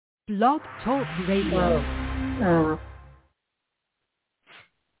Blog Talk Radio.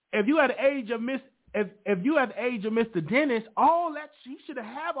 If you had the age of Mr. Dennis, all that she should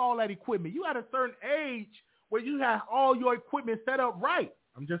have all that equipment. You had a certain age where you had all your equipment set up right.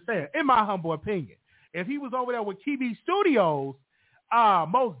 I'm just saying, in my humble opinion. If he was over there with TV Studios,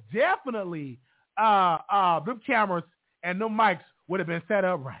 most definitely them cameras and them mics would have been set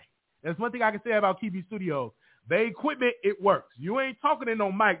up right. There's one thing I can say about TV Studios. The equipment, it works. You ain't talking in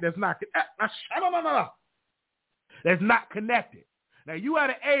no mic that's not that's not connected. Now, you at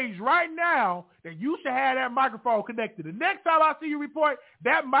an age right now that you should have that microphone connected. The next time I see you report,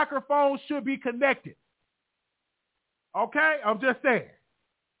 that microphone should be connected. Okay? I'm just saying.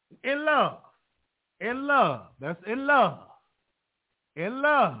 In love. In love. That's in love. In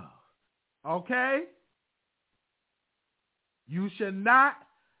love. Okay? You should not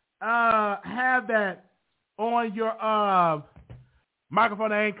have that on your microphone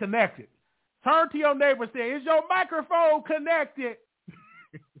that ain't connected. Turn to your neighbor and say, is your microphone connected?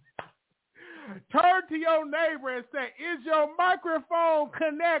 Turn to your neighbor and say, is your microphone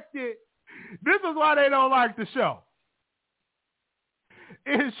connected? This is why they don't like the show.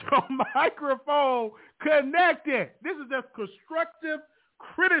 Is your microphone connected? This is just constructive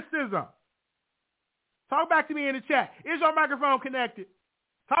criticism. Talk back to me in the chat. Is your microphone connected?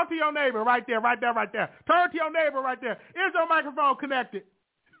 Talk to your neighbor right there, right there, right there. Turn to your neighbor right there. Is your microphone connected?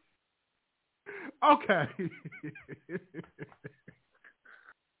 Okay.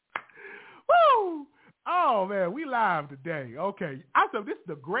 Woo! Oh, man, we live today. Okay. I said this is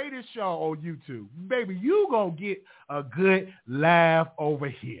the greatest show on YouTube. Baby, you going to get a good laugh over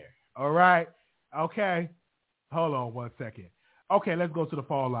here. All right? Okay. Hold on one second. Okay, let's go to the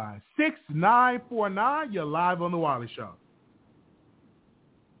phone line. 6949, you're live on the Wiley Show.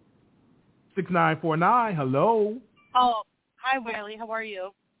 6949, hello. Oh, hi, Wiley. How are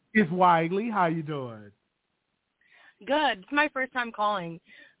you? It's Wiley. How you doing? Good. It's my first time calling.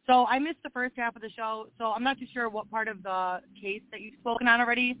 So I missed the first half of the show, so I'm not too sure what part of the case that you've spoken on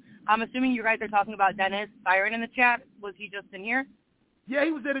already. I'm assuming you guys are talking about Dennis Byron in the chat. Was he just in here? Yeah,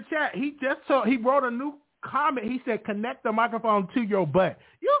 he was in the chat. He wrote a new comment. He said, connect the microphone to your butt.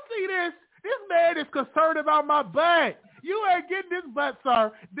 You see this? This man is concerned about my butt. You ain't getting this butt,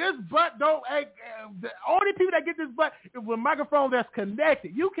 sir. This butt the only people that get this butt is with a microphone that's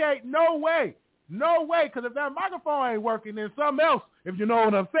connected. You can't, no way. No way, because if that microphone ain't working, then something else, if you know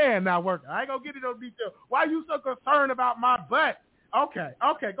what I'm saying, not working. I ain't going to get into those details. Why are you so concerned about my butt? Okay,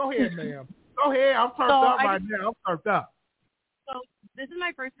 go ahead, ma'am. Go ahead. I'm turned up right now. I'm turned up. So this is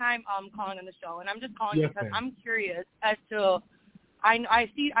my first time calling on the show, and I'm just calling because I'm curious as to, I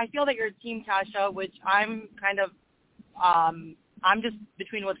feel that you're Team Tasha, which I'm kind of, I'm just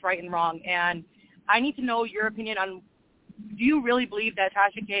between what's right and wrong, and I need to know your opinion on, do you really believe that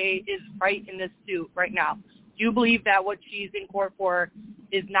Tasha K is right in this suit right now? Do you believe that what she's in court for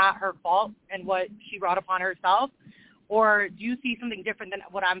is not her fault and what she brought upon herself? Or do you see something different than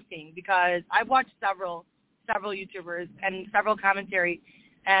what I'm seeing? Because I've watched several YouTubers and several commentary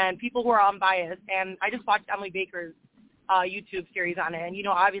and people who are unbiased, and I just watched Emily Baker's YouTube series on it. And, you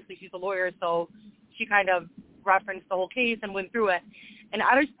know, obviously she's a lawyer, so she kind of referenced the whole case and went through it. And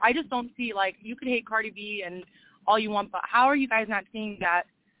I just don't see, like, you could hate Cardi B and all you want, but how are you guys not seeing that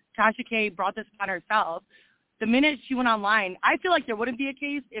Tasha K brought this upon herself? The minute she went online, I feel like there wouldn't be a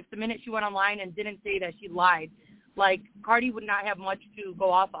case if the minute she went online and didn't say that she lied. Like, Cardi would not have much to go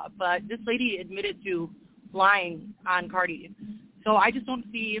off of, but this lady admitted to lying on Cardi. So I just don't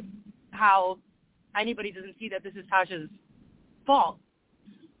see how anybody doesn't see that this is Tasha's fault.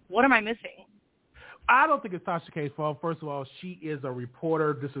 What am I missing? I don't think it's Tasha K's fault. First of all, she is a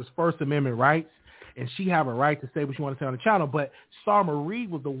reporter. This is First Amendment rights, and she have a right to say what she wants to say on the channel. But Star Marie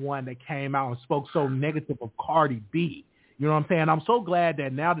was the one that came out and spoke so negative of Cardi B. You know what I'm saying? I'm so glad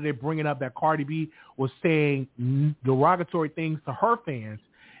that now that they're bringing up that Cardi B was saying derogatory things to her fans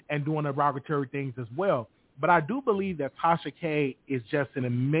and doing derogatory things as well. But I do believe that Tasha K is just an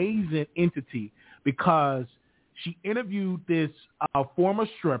amazing entity because she interviewed this former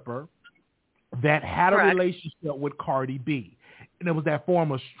stripper that had a relationship with Cardi B. And it was that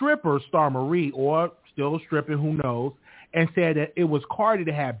former stripper, Star Marie, or still stripping, who knows, and said that it was Cardi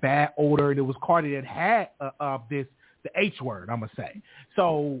that had bad odor and it was Cardi that had the H word, I'm going to say.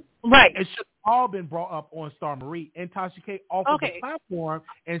 So it should have all been brought up on Star Marie. And Tasha K offered the platform,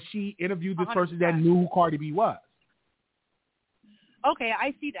 and she interviewed this 100%. Person that knew who Cardi B was. Okay,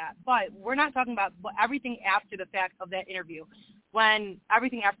 I see that. But we're not talking about everything after the fact of that interview.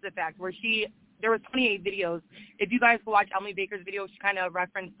 Everything after the fact, where there was 28 videos. If you guys go watch Emily Baker's video, she kind of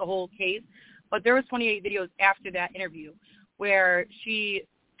referenced the whole case. But there was 28 videos after that interview where she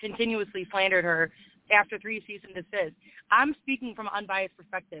continuously slandered her after 3 cease and desist. I'm speaking from an unbiased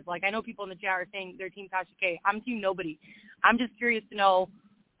perspective. Like, I know people in the chat are saying they're Team Tasha K. I'm Team nobody. I'm just curious to know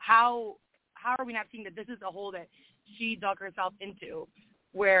how are we not seeing that this is a hole that she dug herself into,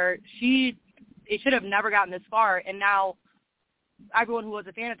 where it should have never gotten this far, and now everyone who was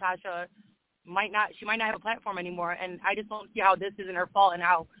a fan of Tasha might not have a platform anymore. And I just don't see how this isn't her fault and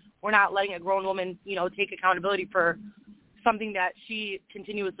how we're not letting a grown woman, take accountability for something that she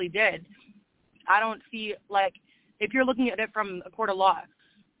continuously did. I don't see, like, if you're looking at it from a court of law,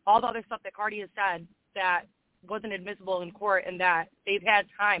 all the other stuff that Cardi has said that wasn't admissible in court and that they've had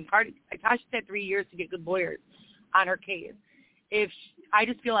time. Tasha said 3 years to get good lawyers on her case. I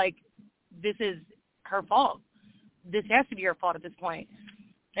just feel like this is her fault. This has to be her fault at this point.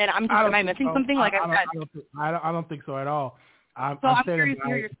 And am I missing something? Like I said, I don't think so at all. I'm curious to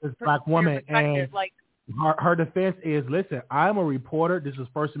hear your black woman, and like, her defense is, listen, I'm a reporter. This is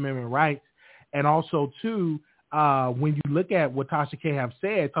First Amendment rights. And also, too, when you look at what Tasha K have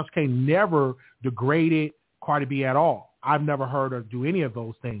said, Tasha K never degraded Cardi B at all. I've never heard her do any of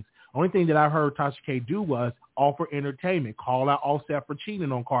those things. Only thing that I heard Tasha K do was offer entertainment, call out Offset for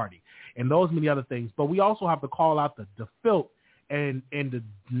cheating on Cardi, and those many other things. But we also have to call out the filth and the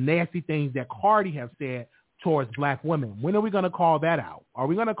nasty things that Cardi have said towards black women. When are we going to call that out? Are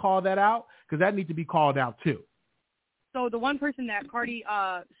we going to call that out? Because that needs to be called out too. So the one person that Cardi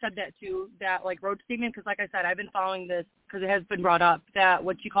said that to, that like wrote statement, because like I said, I've been following this because it has been brought up that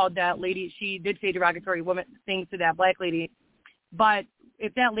what she called that lady, she did say derogatory woman things to that black lady. But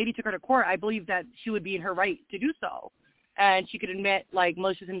if that lady took her to court, I believe that she would be in her right to do so, and she could admit like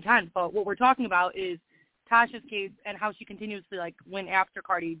malicious intent. But what we're talking about is Tasha's case and how she continuously like went after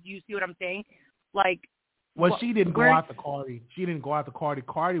Cardi. Do you see what I'm saying? Like, well, she didn't go after Cardi. She didn't go after Cardi.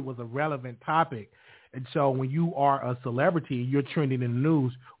 Cardi was a relevant topic. And so when you are a celebrity, you're trending in the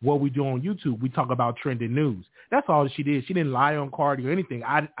news. What we do on YouTube, we talk about trending news. That's all she did. She didn't lie on Cardi or anything.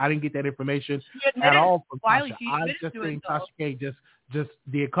 I didn't get that information at all from Tasha. I just think Tasha K just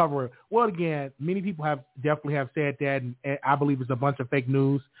did cover it. Well, again, many people definitely have said that, and I believe it's a bunch of fake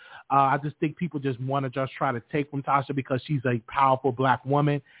news. I just think people just want to just try to take from Tasha because she's a powerful black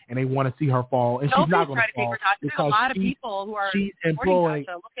woman, and they want to see her fall. And she's not going to fall because a lot of people who are she's employed.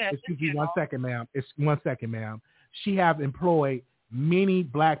 Excuse me, 1 second, ma'am. It's 1 second, ma'am. She have employed many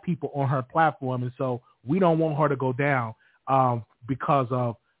black people on her platform, and so we don't want her to go down because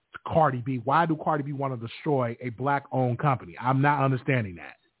of Cardi B. Why do Cardi B want to destroy a black-owned company? I'm not understanding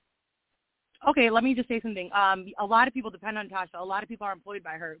that. Okay, let me just say something. A lot of people depend on Tasha. A lot of people are employed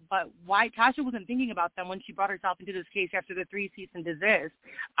by her. But why Tasha wasn't thinking about them when she brought herself into this case after the 3 cease and desist.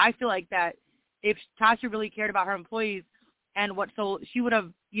 I feel like that if Tasha really cared about her employees and so she would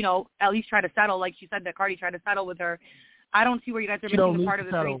have, at least tried to settle, like she said that Cardi tried to settle with her. I don't see where you guys are missing a part of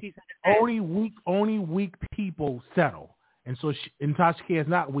the 3 cease and desist. Only weak people settle. And so and Tasha K is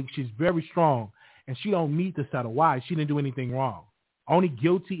not weak. She's very strong, and she don't need to settle. Why? She didn't do anything wrong. Only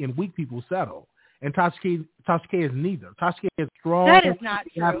guilty and weak people settle. And Tasha K is neither. Tasha K is strong. That is not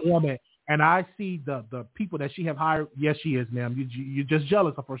true. Woman. And I see the people that she have hired. Yes, she is, ma'am. You're just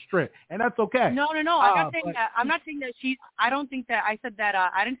jealous of her strength, and that's okay. No. I'm not saying that. I'm not saying that she's. I don't think that. I said that.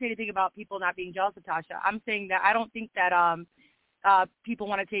 I didn't say anything about people not being jealous of Tasha. I'm saying that I don't think that people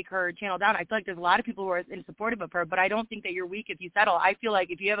want to take her channel down. I feel like there's a lot of people who are supportive of her, but I don't think that you're weak if you settle. I feel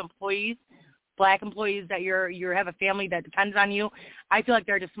like if you have employees, black employees, that you have a family that depends on you, I feel like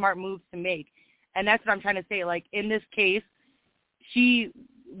they're just smart moves to make. And that's what I'm trying to say. Like, in this case, she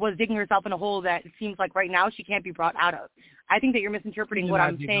was digging herself in a hole that it seems like right now she can't be brought out of. I think that you're misinterpreting what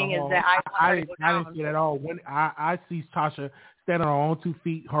I'm saying is that I didn't see it at all. When I see Tasha standing on her own 2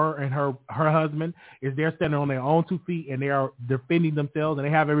 feet, her and her husband is there standing on their own 2 feet, and they are defending themselves, and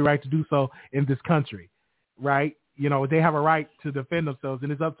they have every right to do so in this country, right? They have a right to defend themselves,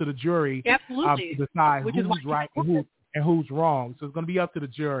 and it's up to the jury to decide who's right and who's wrong. So it's going to be up to the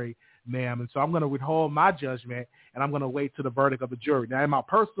jury, ma'am. And so I'm going to withhold my judgment, and I'm going to wait to the verdict of the jury. Now, in my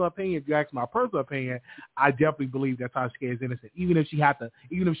personal opinion, if you ask my personal opinion, I definitely believe that Tasha K is innocent. Even if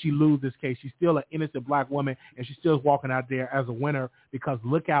she loses this case, she's still an innocent black woman, and she's still walking out there as a winner because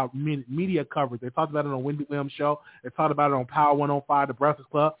look out media coverage. They talked about it on Wendy Williams' show. They talked about it on Power 105, The Breakfast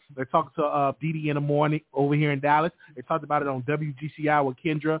Club. They talked to Dee in the morning over here in Dallas. They talked about it on WGCI with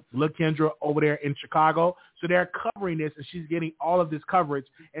Kendra over there in Chicago. So they're covering this, and she's getting all of this coverage,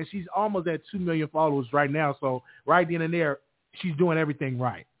 and she's almost at 2 million followers right now. So right then and there, she's doing everything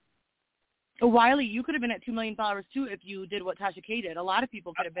right. Wiley, you could have been at 2 million followers too if you did what Tasha K did. A lot of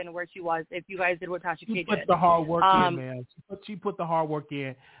people could have been where she was if you guys did what Tasha K did. She put the hard work in, man. She put the hard work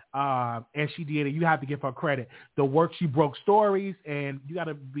in, and she did it. You have to give her credit. The work she broke stories, and you got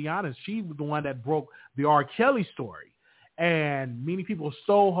to be honest, she was the one that broke the R. Kelly story. And many people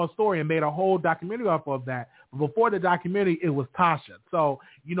stole her story and made a whole documentary off of that. But before the documentary, it was Tasha. So,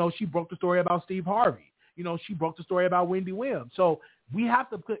 she broke the story about Steve Harvey. She broke the story about Wendy Williams. So we have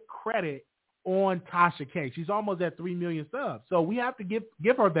to put credit on Tasha K. She's almost at 3 million subs. So we have to give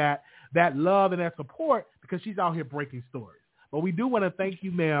her that love and that support because she's out here breaking stories. But we do want to thank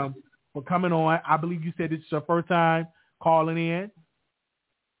you, ma'am, for coming on. I believe you said this is your first time calling in.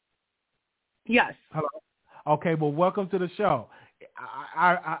 Yes. Hello. Okay, well, welcome to the show.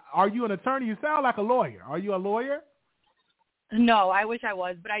 Are you an attorney? You sound like a lawyer. Are you a lawyer? No, I wish I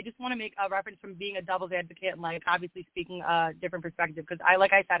was, but I just want to make a reference from being a devil's advocate and, obviously speaking a different perspective because,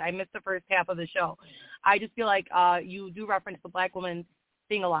 like I said, I missed the first half of the show. I just feel like you do reference the black woman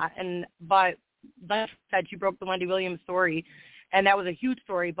thing a lot, but like I said, she broke the Wendy Williams story, and that was a huge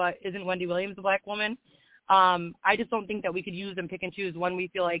story, but isn't Wendy Williams a black woman? I just don't think that we could use and pick and choose when we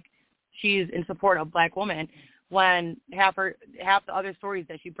feel like she's in support of black women when half the other stories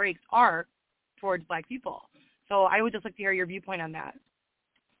that she breaks are towards black people. So I would just like to hear your viewpoint on that.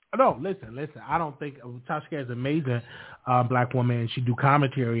 No, listen. I don't think Tasha K is an amazing black woman, and she do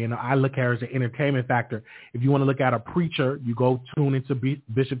commentary, and I look at her as an entertainment factor. If you want to look at a preacher, you go tune into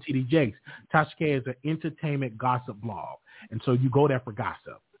Bishop T.D. Jakes. Tasha K is an entertainment gossip blog, and so you go there for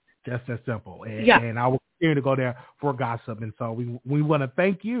gossip. Just as simple. And I will continue to go there for gossip, and so we want to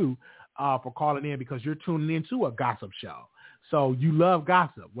thank you for calling in because you're tuning into a gossip show. So you love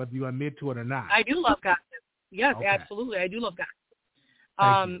gossip, whether you admit to it or not. I do love gossip. Yes, okay. Absolutely. I do love gossip.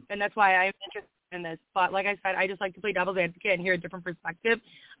 And that's why I'm interested in this. But like I said, I just like to play devil's advocate and hear a different perspective.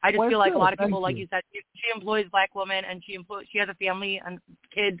 I just feel like a lot of people, like you said, she employs black women and she has a family and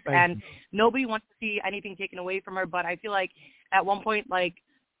kids, and nobody wants to see anything taken away from her. But I feel like at one point,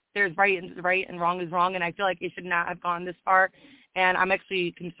 there's right and wrong is wrong, and I feel like it should not have gone this far. And I'm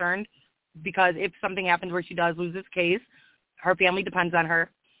actually concerned because if something happens where she does lose this case, her family depends on her.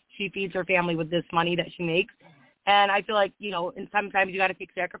 She feeds her family with this money that she makes. And I feel like, and sometimes you got to take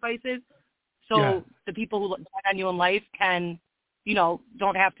sacrifices so the people who depend on you in life can,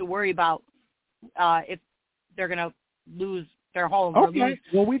 don't have to worry about if they're going to lose their home. Okay.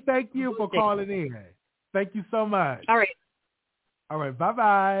 Well, we thank you for calling in. Thank you so much. All right.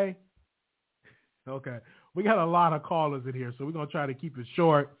 Bye-bye. Okay. We got a lot of callers in here, so we're going to try to keep it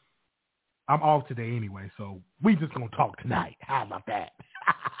short. I'm off today anyway, so we just going to talk tonight. How about that?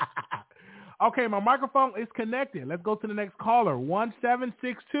 Okay, my microphone is connected. Let's go to the next caller,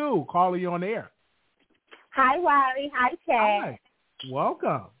 1762. Caller, you on the air. Hi, Wiley. Hi, Chad. Hi.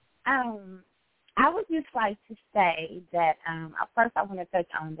 Welcome. I would just like to say that first I want to touch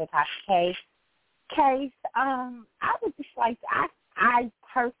on the Tasha K case. I would just like to, I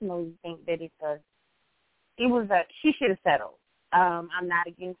personally think that she should have settled. I'm not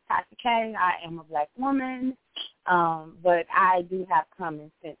against Tasha K. I am a black woman, but I do have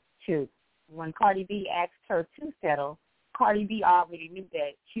common sense too. When Cardi B asked her to settle, Cardi B already knew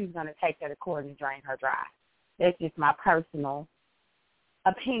that she was going to take her to court and drain her dry. That's just my personal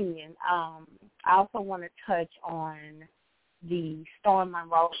opinion. I also want to touch on the Storm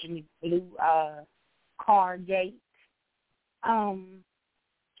Monroe and the blue car gate. I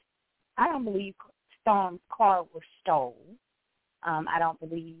don't believe Storm's car was stolen. I don't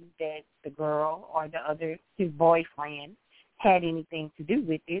believe that the girl or his boyfriend had anything to do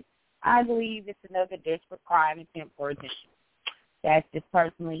with it. I believe it's another desperate crime attempt for attention. That's just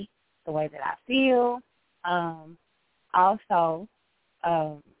personally the way that I feel. Also,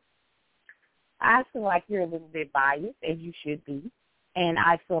 I feel like you're a little bit biased, as you should be. And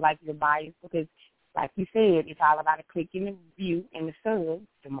I feel like you're biased because, like you said, it's all about a click and a view and the subs.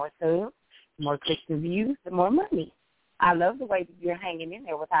 The more subs, the more clicks and views, the more money. I love the way that you're hanging in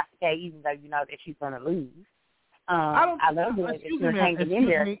there with Tasha K, even though you know that she's going to lose. I love the way that you're hanging in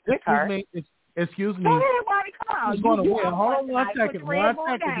there with her. Excuse me. Go ahead, Bobby, come on. Hold on one second,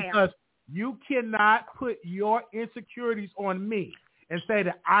 because you cannot put your insecurities on me and say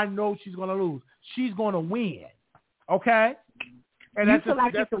that I know she's going to lose. She's going to win, okay? And you feel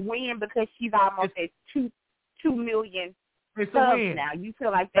like it's a win because she's almost at 2 million it's subs a win. now. You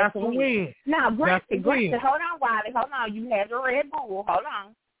feel like that's a win. Now, granted, hold on, Wiley. Hold on. You had a Red Bull. Hold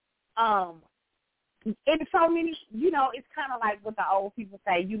on. And so many, it's kind of like what the old people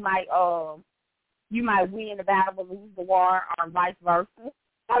say. You might win the battle but lose the war, or vice versa.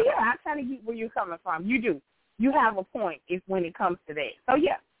 So yeah, I kind of get where you're coming from. You do. You have a point when it comes to that. So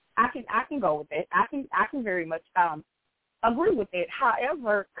yeah, I can go with it. I can very much agree with it.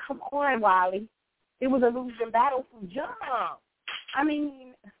 However, come on, Wiley, it was a losing battle from jump. I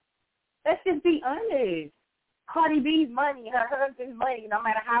mean, let's just be honest. Cardi B's money, her husband's money, no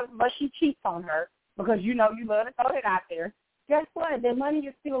matter how much she cheats on her, because you know you love to throw it out there. Guess what? Their money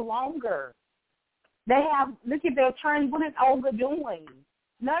is still longer. They have, look at their attorney. What is Olga doing?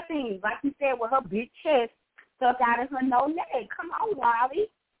 Nothing. Like you said, with her big chest stuck out of her no neck. Come on, Wiley.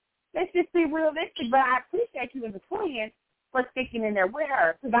 Let's just be realistic. But I appreciate you as a twin for sticking in there with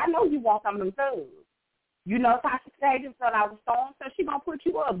her, because I know you want some of them too. You know, Tasha Stadium said I was stoned, so she gonna put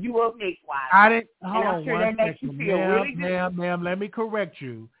you up. You up next, Wiley. I didn't. Hold on sure one second, really ma'am. Let me correct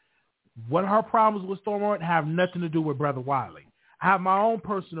you. What her problems with Storm have nothing to do with Brother Wiley. I have my own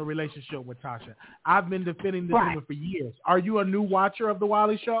personal relationship with Tasha. I've been defending this woman for years. Are you a new watcher of the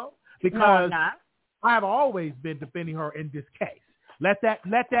Wiley Show? Because no, I'm not. I have always been defending her in this case. Let that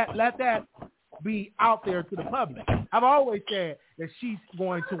be out there to the public. I've always said that she's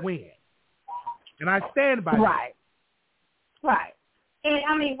going to win, and I stand by that. Right. And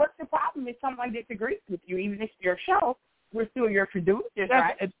I mean, what's the problem if someone disagrees with you? Even if it's your show, we're still your producers,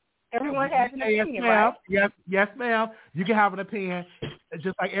 right? Everyone has an opinion, right? Yes, ma'am. You can have an opinion,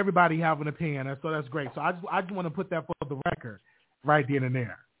 just like everybody have an opinion. So that's great. So I just want to put that for the record, right then and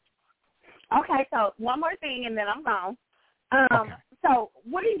there. Okay. So one more thing, and then I'm gone. Okay. So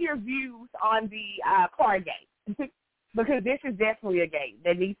what are your views on the car gate? Because this is definitely a gate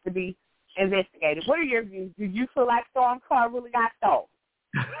that needs to be investigated. What are your views? Do you feel like Storm's car really got stole?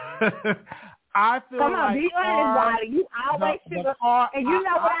 I feel Come on, like be honest, Wiley. You always should have. And you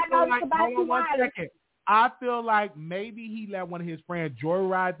know what I noticed about you, Wiley? I feel like maybe he let one of his friends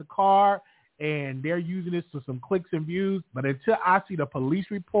joyride the car, and they're using this for some clicks and views. But until I see the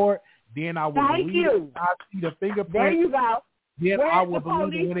police report, then I will believe it. I see the fingerprint. There you go. Then Where's I will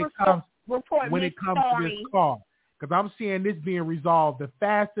believe it when it comes to this car. Because I'm seeing this being resolved, the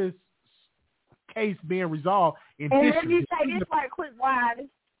fastest case being resolved in history. And let me say this right quick, Wiley.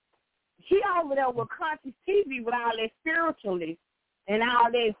 He over there with Conscious TV with all that spiritualist and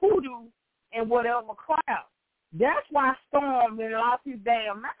all that hoodoo and whatever crowd. That's why Storm done lost his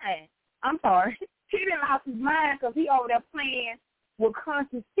damn mind. I'm sorry. He done lost his mind because he over there playing with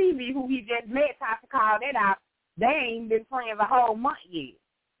Conscious TV, who he just met. Tasha called that out. They ain't been friends a whole month yet.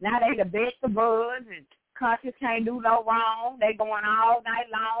 Now they the best of buds, and Conscious can't do no wrong. They going all night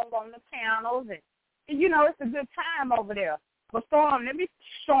long on the channels, and you know, it's a good time over there. But Storm, let me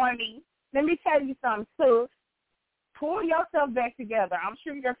tell you something, sis. Pull yourself back together. I'm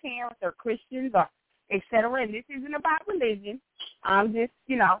sure your parents are Christians or et cetera, and this isn't about religion. I'm just,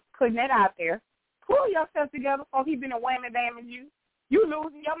 putting that out there. Pull yourself together before he been a whammy bamming you. You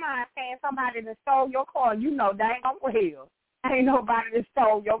losing your mind saying somebody that stole your car. You know dang well ain't nobody that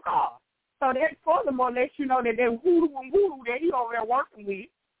stole your car. So that furthermore lets you know that that voodoo that he over there working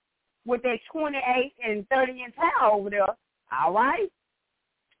with that 28 and 30-inch tower over there. All right.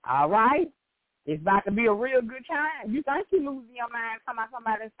 It's about to be a real good time. You think you losing your mind talking about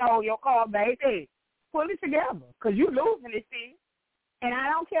somebody that stole your car, baby. Pull it together, because you losing it, see. And I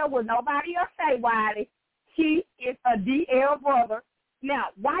don't care what nobody else say, Wiley. He is a DL brother. Now,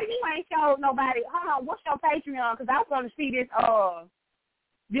 why you ain't showed nobody, hold on, what's your Patreon? Because I was going to see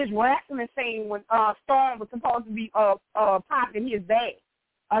this wrestling scene when Storm was supposed to be popping his bag.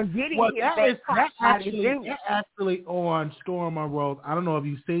 That's actually on Storm Monroe's. I don't know if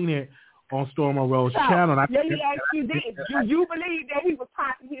you've seen it on Storm Monroe's channel. Let me ask you this. Do you believe that he was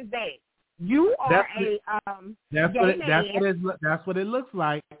popping his bag? You are that's what it looks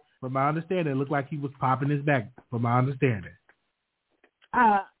like. From my understanding, it looked like he was popping his back. From my understanding.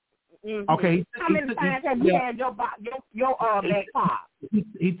 Okay. How many times have you had your back pop?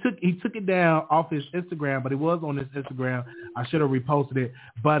 He took it down off his Instagram, but it was on his Instagram. I should have reposted it.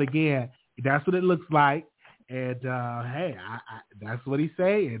 But again, that's what it looks like. And hey, that's what he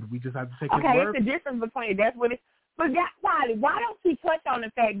say, and we just have to take his word. Okay, it's the difference between that's what it. But Wiley, why don't you touch on the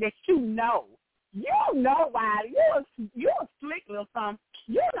fact that you know, Wiley, you're a slick little something.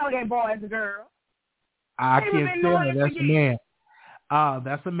 You know that boy is a girl. I can't tell you that's a man.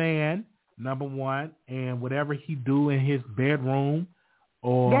 That's a man, number one, and whatever he do in his bedroom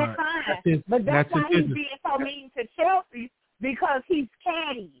or that's fine. But that's why he's being so mean to Chelsea, because he's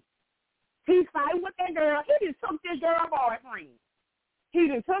catty. He's fighting with that girl. He just took this girl boyfriend.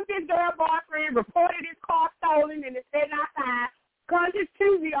 Reported his car stolen, and it's sitting outside. Conscious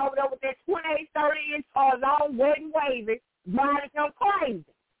Tuesday over there with that 28, 30-inch long, wet and wavy, driving him crazy.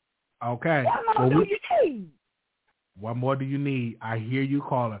 Okay. What more do you need? I hear you,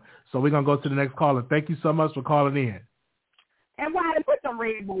 caller. So we're going to go to the next caller. Thank you so much for calling in. And why to put some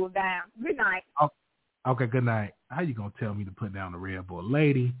Red Bulls down? Good night. Okay, good night. How you gonna tell me to put down the Red Bull,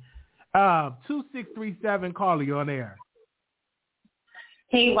 lady? 2637, caller, you on air.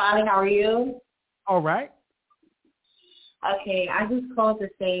 Hey, Wiley, how are you? All right. Okay, I just called to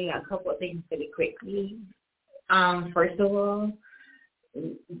say a couple of things really quickly. First of all,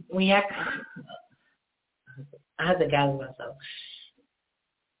 I have to gather myself.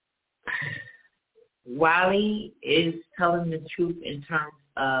 Wiley is telling the truth in terms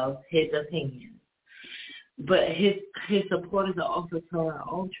of his opinion, but his supporters are also telling their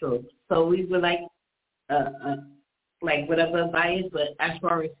own truth. So we would like whatever advice, but as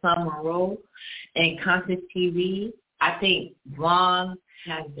far as Sun Monroe and Conscious TV, I think Vaughn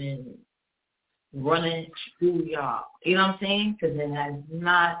has been running through y'all. You know what I'm saying? Because it has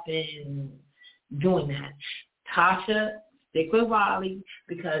not been doing that. Tasha, stick with Wiley,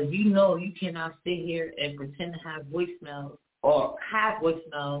 because you know you cannot sit here and pretend to have voicemails or have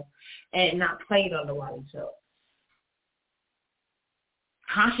voicemails and not play it on the Wiley show.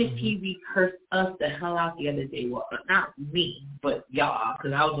 Conscious TV cursed us the hell out the other day. Well, not me, but y'all,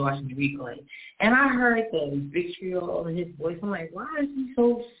 because I was watching the replay. And I heard the vitriol in his voice. I'm like, why is he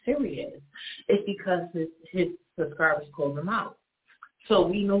so serious? It's because his subscribers called him out. So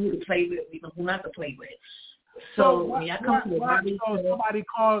we know who to play with. We know who not to play with. So when I come to the body,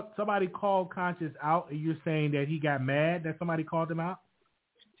 somebody called Conscious out, and you're saying that he got mad that somebody called him out?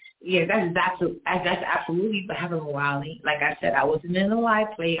 Yeah, that's absolutely what happened with Wiley. Like I said, I wasn't in the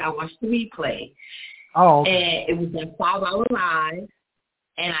live play. I watched the replay. Oh, okay. And it was a 5-hour live.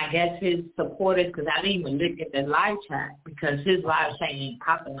 And I guess his supporters, because I didn't even look at the live chat because his live chat ain't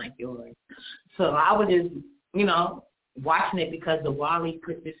popping like yours. So I was just, watching it because the Wiley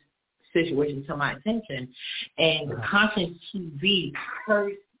put this situation to my attention. And Conscious TV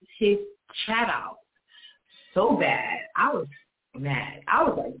cursed his chat out so bad. I was mad. I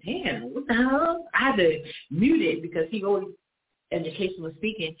was like, damn, what the hell? I had to mute it because he always, as the case was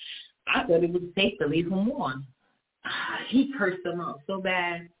speaking, I thought it was safe to leave him on. He cursed him out so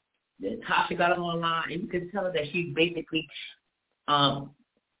bad that Tasha got him online, and you could tell that she's basically telling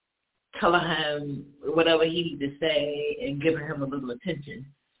him whatever he needs to say and giving him a little attention.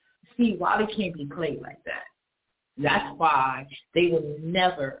 See, Wiley can't be played like that. That's why they will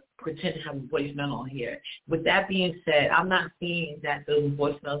never pretend to have a voicemail on here. With that being said, I'm not saying that those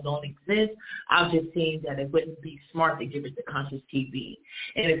voicemails don't exist. I'm just saying that it wouldn't be smart to give it to Conscious TV.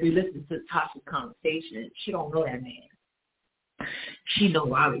 And if you listen to Tasha's conversation, she don't know that man. She know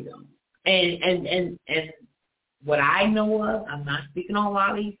Wiley though. And what I know of, I'm not speaking on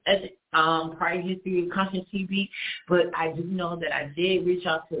Wiley's prior history of Conscious TV, but I do know that I did reach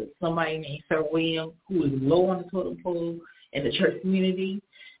out to somebody named Sir William, who is low on the totem pole in the church community,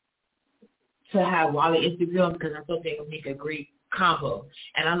 to have Wiley interview him because I thought they would make a great combo.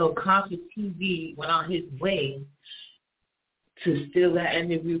 And I know Conscious TV went on his way to steal that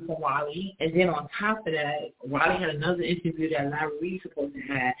interview from Wiley. And then on top of that, Wiley had another interview that Larry Reed's supposed to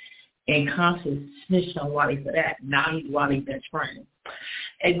have, and Conscious snitched on Wiley for that. Now he's Wiley's best friend.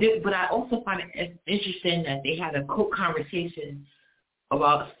 But I also find it interesting that they had a conversation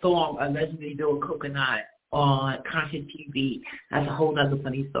about Storm allegedly doing coconut on Conscious TV. That's a whole other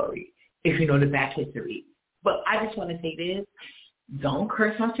funny story, if you know the back history. But I just want to say this. Don't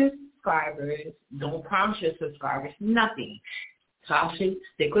curse on your subscribers. Don't promise your subscribers nothing. Tasha,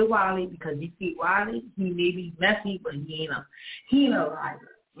 stick with Wiley, because you see Wiley, he may be messy, but he ain't a liar.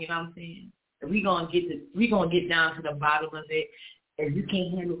 You know what I'm saying? We gonna get down to the bottom of it. If you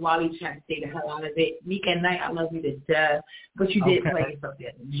can't handle Wiley, try to stay the hell out of it. Meek at night, I love you to death, but you did play yourself the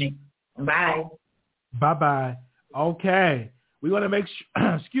other day. Bye. Bye. Okay. We want to make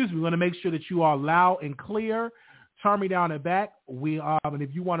we want to make sure that you are loud and clear. Turn me down and back. And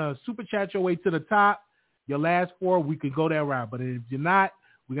if you want to super chat your way to the top, your last 4, we could go that route. But if you're not,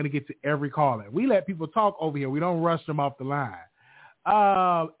 we're gonna get to every caller. We let people talk over here. We don't rush them off the line.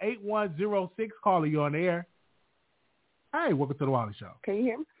 8106 caller, you on the air. Hey, welcome to the Wiley Show. Can you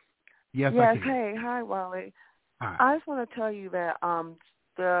hear me? Yes, I can. Hey, hi, Wiley. Hi. I just want to tell you that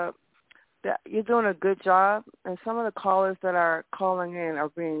that you're doing a good job, and some of the callers that are calling in are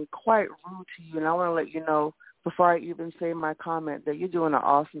being quite rude to you, and I want to let you know before I even say my comment that you're doing an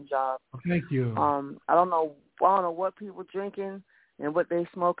awesome job. Thank you. I don't know what people drinking and what they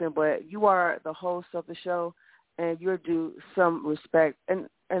smoking, but you are the host of the show, and you're due some respect. And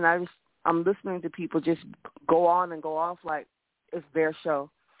I'm listening to people just go on and go off like it's their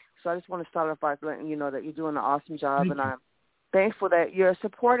show. So I just want to start off by letting you know that you're doing an awesome job, and I'm thankful that you're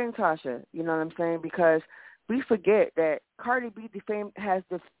supporting Tasha. You know what I'm saying? Because we forget that Cardi B has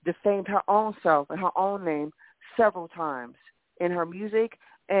defamed her own self and her own name several times. in her music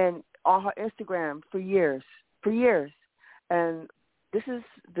and on her Instagram for years. And this is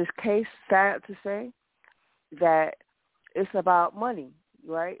this case, sad to say, that it's about money,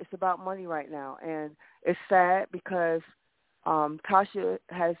 right? It's about money right now. And it's sad because Tasha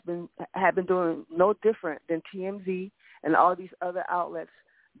had been doing no different than TMZ and all these other outlets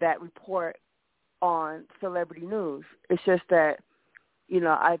that report on celebrity news. It's just that,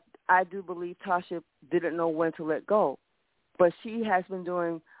 I do believe Tasha didn't know when to let go. But she has been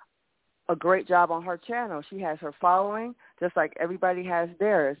doing a great job on her channel. She has her following, just like everybody has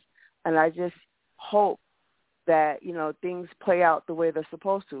theirs. And I just hope that, things play out the way they're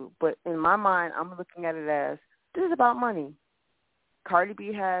supposed to. But in my mind, I'm looking at it as, this is about money. Cardi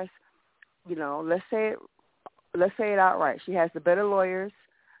B has, let's say it outright. She has the better lawyers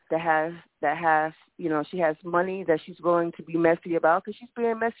that has, she has money that she's willing to be messy about because she's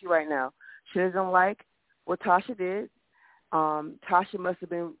being messy right now. She doesn't like what Tasha did. Tasha must have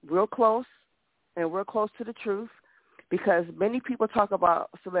been real close to the truth, because many people talk about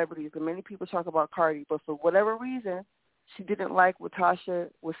celebrities and many people talk about Cardi, but for whatever reason, she didn't like what Tasha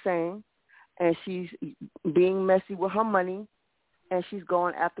was saying, and she's being messy with her money, and she's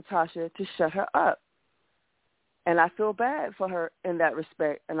going after Tasha to shut her up. And I feel bad for her in that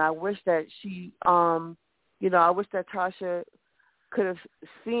respect, and I wish that she, I wish that Tasha could have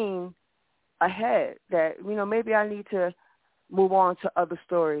seen ahead that, maybe I need to move on to other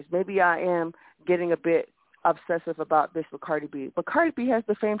stories. Maybe I am getting a bit obsessive about this with Cardi B. But Cardi B has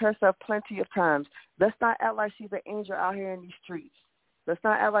defamed herself plenty of times. Let's not act like she's an angel out here in these streets. Let's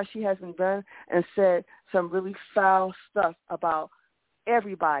not act like she hasn't done and said some really foul stuff about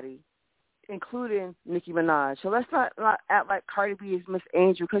everybody, including Nicki Minaj. So let's not act like Cardi B is Miss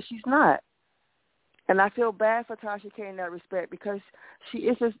Angel, because she's not. And I feel bad for Tasha K in that respect, because she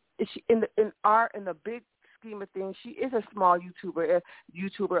is in the big scheme of things, she is a small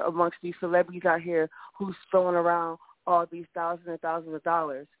YouTuber amongst these celebrities out here who's throwing around all these thousands and thousands of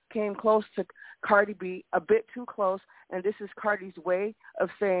dollars. Came close to Cardi B, a bit too close, and this is Cardi's way of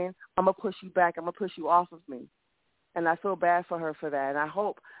saying, I'm going to push you back, I'm going to push you off of me. And I feel bad for her for that, and I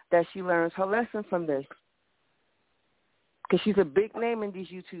hope that she learns her lesson from this. Because she's a big name in these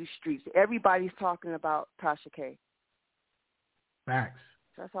YouTube streets. Everybody's talking about Tasha K. Facts.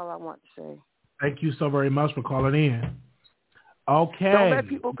 That's all I want to say. Thank you so very much for calling in. Okay. Don't let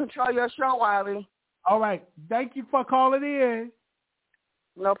people control your show, Wiley. All right. Thank you for calling in.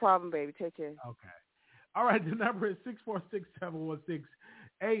 No problem, baby. Take care. Okay. All right. The number is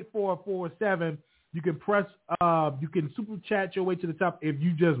 646-716-8447. You can you can super chat your way to the top if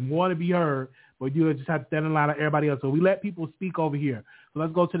you just want to be heard, but you just have to stand in line with everybody else. So we let people speak over here. So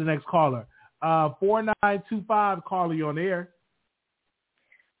let's go to the next caller. 4925, caller, you on the air.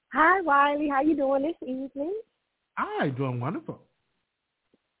 Hi, Wiley. How you doing this evening? I'm doing wonderful.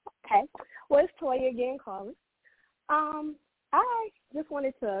 Okay. Well, it's Toya again calling. I just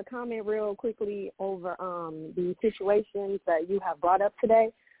wanted to comment real quickly over the situations that you have brought up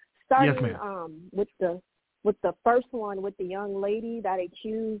today. Starting yes, with the first one with the young lady that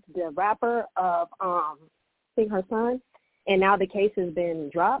accused the rapper of I think her son, and now the case has been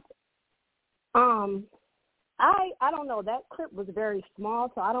dropped. I don't know. That clip was very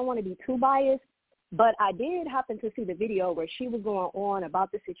small, so I don't want to be too biased, but I did happen to see the video where she was going on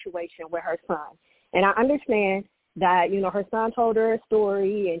about the situation with her son. And I understand that, her son told her a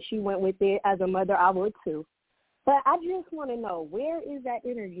story and she went with it. As a mother, I would too. But I just want to know, where is that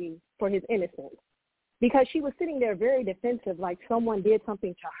energy for his innocence? Because she was sitting there very defensive, like someone did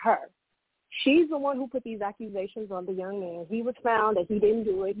something to her. She's the one who put these accusations on the young man. He was found that he didn't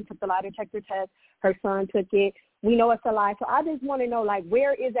do it. He took the lie detector test. Her son took it. We know it's a lie. So I just want to know,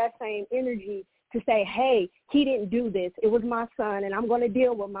 where is that same energy to say, hey, he didn't do this. It was my son, and I'm going to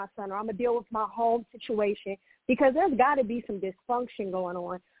deal with my son, or I'm going to deal with my home situation, because there's got to be some dysfunction going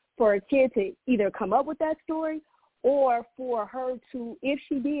on for a kid to either come up with that story or for her to, if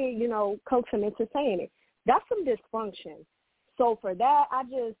she did, coax him into saying it. That's some dysfunction. So for that,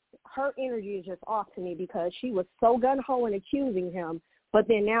 her energy is just off to me, because she was so gung-ho in accusing him, but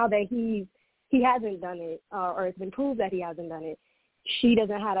then now that he hasn't done it, or it's been proved that he hasn't done it, she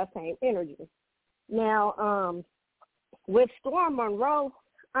doesn't have that same energy. Now, with Storm Monroe,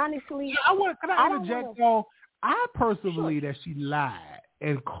 honestly, can I interject though? I personally believe that she lied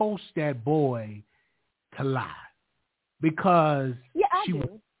and coached that boy to lie, because she was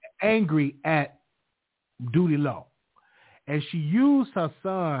angry at Duty Law. And she used her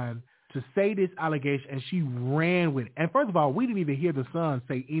son to say this allegation, and she ran with it. And first of all, we didn't even hear the son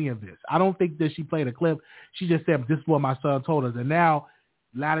say any of this. I don't think that she played a clip. She just said, this is what my son told us. And now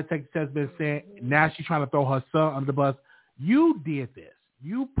lie detector test has been sent. Now she's trying to throw her son under the bus. You did this.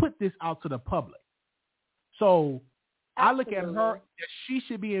 You put this out to the public. So I look at her that she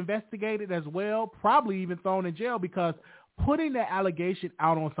should be investigated as well, probably even thrown in jail, because putting that allegation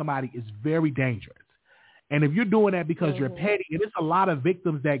out on somebody is very dangerous. And if you're doing that because you're petty, and it's a lot of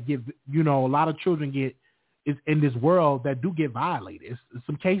victims that get, a lot of children is in this world that do get violated. It's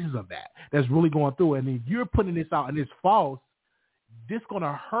some cases of that's really going through. And if you're putting this out and it's false, this going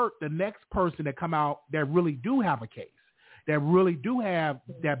to hurt the next person that come out that really do have a case, that really do have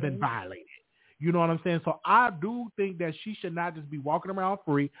that been violated. You know what I'm saying? So I do think that she should not just be walking around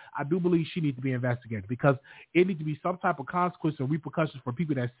free. I do believe she needs to be investigated, because it needs to be some type of consequence and repercussions for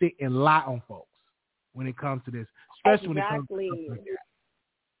people that sit and lie on folks when it comes to this, especially when it comes to stuff like that.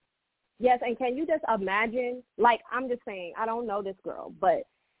 Yes, and can you just imagine, I'm just saying, I don't know this girl, but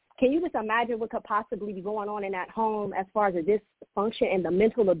can you just imagine what could possibly be going on in that home as far as the dysfunction and the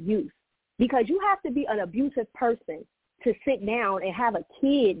mental abuse? Because you have to be an abusive person to sit down and have a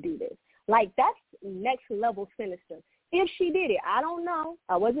kid do this. That's next level sinister. If she did it, I don't know.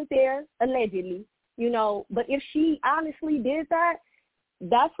 I wasn't there, allegedly, but if she honestly did that,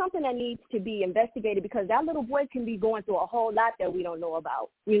 that's something that needs to be investigated, because that little boy can be going through a whole lot that we don't know about.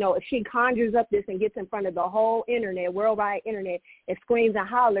 If she conjures up this and gets in front of the whole internet, worldwide internet, and screams and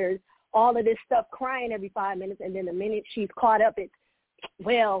hollers all of this stuff, crying every 5 minutes, and then the minute she's caught up, it's,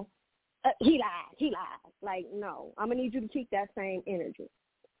 he lied. No, I'm going to need you to keep that same energy.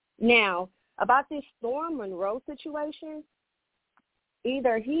 Now, about this Storm Monroe situation,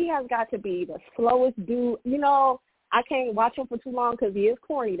 either he has got to be the slowest dude. I can't watch him for too long because he is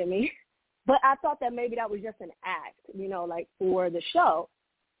corny to me. But I thought that maybe that was just an act, for the show.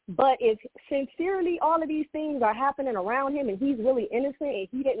 But if sincerely all of these things are happening around him and he's really innocent and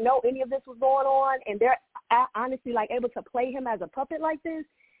he didn't know any of this was going on, and they're honestly able to play him as a puppet like this,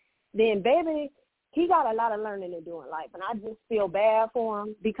 then baby, he got a lot of learning to do in life. And I just feel bad for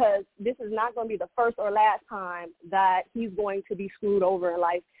him, because this is not going to be the first or last time that he's going to be screwed over in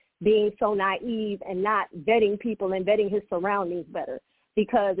life, being so naive and not vetting people and vetting his surroundings better.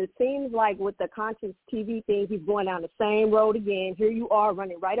 Because it seems like with the conscious TV thing, he's going down the same road again. Here you are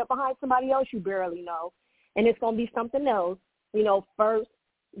running right up behind somebody else you barely know, and it's going to be something else. First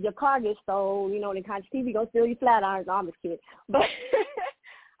your car gets stolen, and conscious TV going to steal your flat irons. No, I'm just kidding. But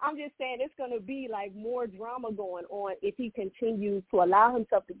I'm just saying it's going to be more drama going on if he continues to allow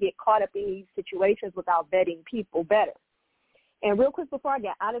himself to get caught up in these situations without vetting people better. And real quick before I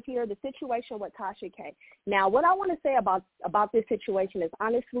get out of here, the situation with Tasha K. Now, what I want to say about this situation is,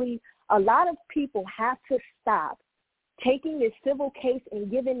 honestly, a lot of people have to stop taking this civil case and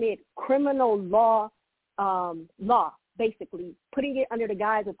giving it criminal law, basically, putting it under the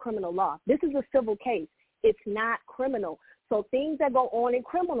guise of criminal law. This is a civil case. It's not criminal. So things that go on in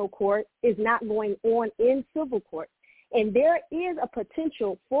criminal court is not going on in civil court. And there is a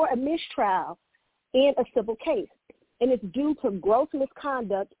potential for a mistrial in a civil case. And it's due to gross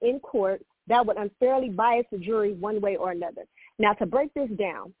misconduct in court that would unfairly bias the jury one way or another. Now, to break this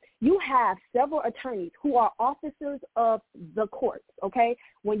down, you have several attorneys who are officers of the courts, okay?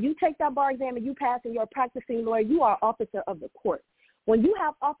 When you take that bar exam and you pass and you're a practicing lawyer, you are officer of the court. When you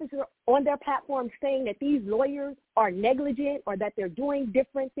have officers on their platform saying that these lawyers are negligent or that they're doing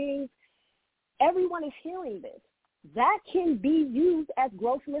different things, everyone is hearing this. That can be used as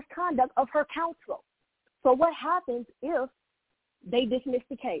gross misconduct of her counsel. So what happens if they dismiss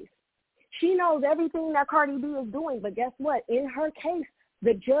the case? She knows everything that Cardi B is doing, but guess what? In her case,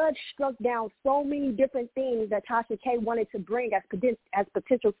 the judge struck down so many different things that Tasha K wanted to bring as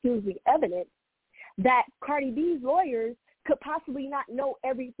potential evidence that Cardi B's lawyers could possibly not know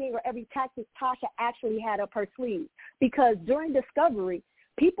everything or every tactic Tasha actually had up her sleeve. Because during discovery,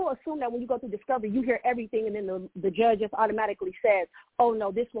 people assume that when you go through discovery, you hear everything, and then the judge just automatically says, oh,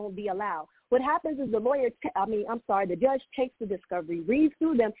 no, this won't be allowed. What happens is the judge takes the discovery, reads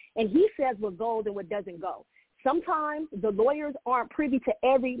through them, and he says what goes and what doesn't go. Sometimes the lawyers aren't privy to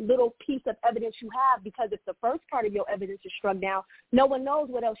every little piece of evidence you have, because if the first part of your evidence is struck down, no one knows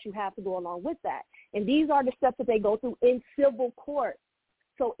what else you have to go along with that. And these are the steps that they go through in civil court.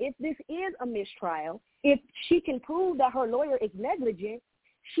 So if this is a mistrial, if she can prove that her lawyer is negligent,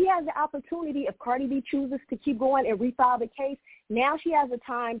 she has the opportunity, if Cardi B chooses to keep going and refile the case, now she has the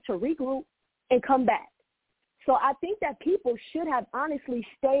time to regroup and come back. So I think that people should have honestly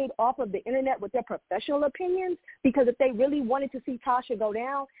stayed off of the internet with their professional opinions, because if they really wanted to see Tasha go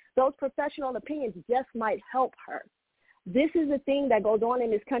down, those professional opinions just might help her. This is the thing that goes on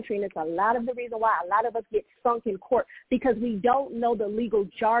in this country, and it's a lot of the reason why a lot of us get sunk in court, because we don't know the legal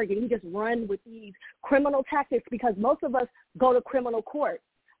jargon. We just run with these criminal tactics because most of us go to criminal court.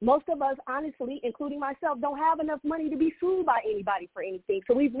 Most of us, honestly, including myself, don't have enough money to be sued by anybody for anything.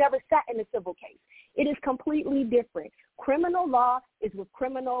 So we've never sat in a civil case. It is completely different. Criminal law is with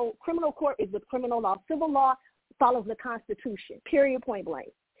criminal court is with criminal law. Civil law follows the Constitution, period, point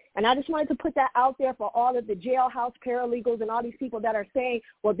blank. And I just wanted to put that out there for all of the jailhouse paralegals and all these people that are saying,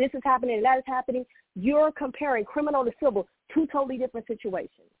 well, this is happening and that is happening. You're comparing criminal to civil, two totally different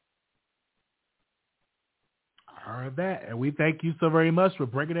situations. I heard that, and we thank you so very much for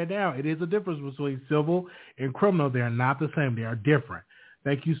breaking that down. It is a difference between civil and criminal. They are not the same. They are different.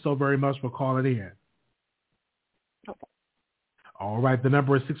 Thank you so very much for calling in. Okay. All right, the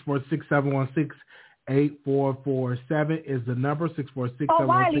number is 646-716-8447 is the number, 646-716. Oh,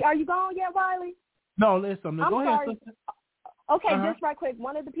 Wiley, are you gone yet, Wiley? No, listen, go ahead. Sorry. Okay, just right quick.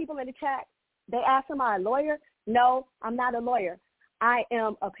 One of the people in the chat, they asked, am I a lawyer? No, I'm not a lawyer. I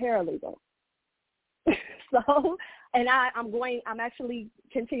am a paralegal. So, and I'm actually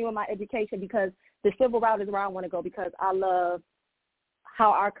continuing my education because the civil route is where I want to go because I love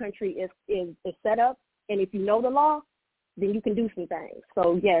how our country is set up. And if you know the law, then you can do some things.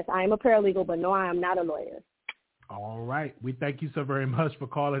 So, yes, I am a paralegal, but no, I am not a lawyer. All right. We thank you so very much for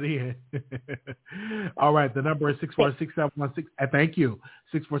calling in. All right. The number is 646-716. Thank you.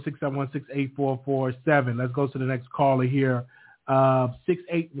 646-716-8447. Let's go to the next caller here.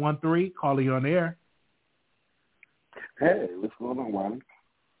 6813, caller, you on air. Hey, what's going on, Wiley?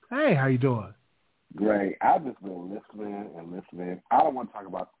 Hey, how you doing? Great. I've just been listening. I don't want to talk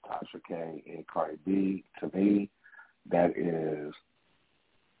about Tasha K and Cardi B. To me, that is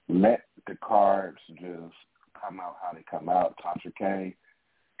let the cards just come out how they come out. Tasha K,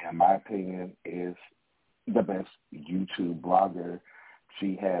 in my opinion, is the best YouTube blogger.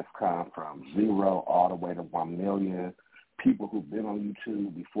 She has come from 0 all the way to 1 million. People who've been on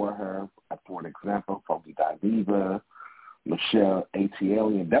YouTube before her, for example, Funky Diva, Michelle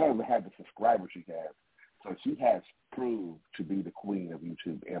ATL, they don't even have the subscribers she has. So she has proved to be the queen of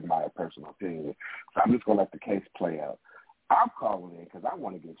YouTube, in my personal opinion. So I'm just going to let the case play out. I'm calling in because I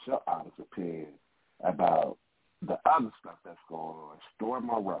want to get your honest opinion about the other stuff that's going on. Storm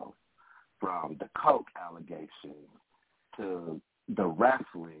Monroe, from the coke allegations to the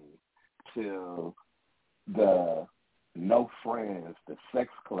wrestling to the no friends, the sex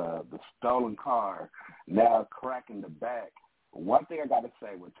club, the stolen car, now crack in the back. One thing I got to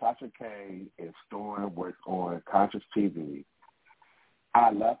say, with Tasha K and Storm was on Conscious TV,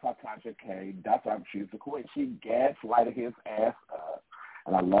 I love how Tasha K, that's why she's the queen. She gaslighted his ass up.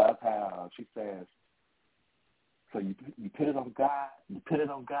 And I love how she says, so you put it on God, you put it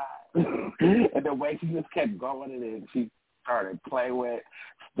on God. And the way she just kept going in it, she started playing with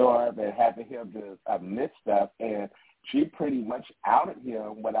Storm and having him just admit stuff. And she pretty much outed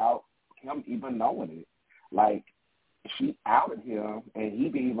him without him even knowing it. Like, she outed him, and he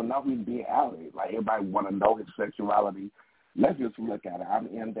didn't even know he was being outed. Like, everybody want to know his sexuality. Let's just look at it. I'm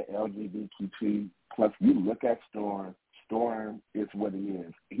in the LGBTQ+. You look at Storm. Storm is what he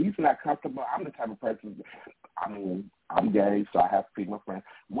is. He's not comfortable. I'm the type of person, I'm gay, so I have female friends.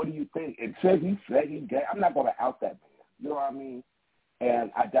 What do you think? Until he said he's gay, I'm not going to out that man. You know what I mean?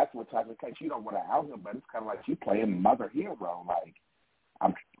 And that's what Tasha K, she don't want to out him, but it's kind of like she playing mother hero. Like,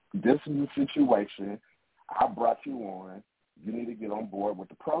 this is the situation. I brought you on. You need to get on board with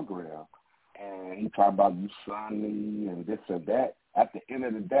the program. And he talked about you son me and this and that. At the end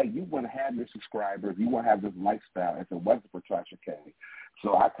of the day, you wouldn't have your subscribers. You wouldn't have this lifestyle if it wasn't for Tasha K.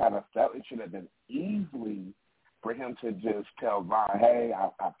 So I kind of felt it should have been easily for him to just tell Vaughn, hey, I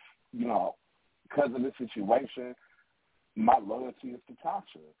because of this situation, my loyalty is to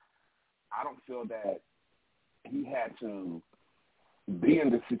Tasha. I don't feel that he had to be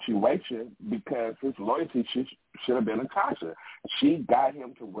in this situation because his loyalty should have been to Tasha. She got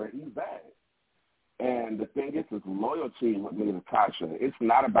him to where he's at. And the thing is, his loyalty with me to Tasha. It's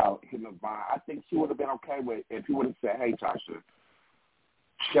not about him and Vaughn. I think she would have been okay with if he would have said, hey, Tasha,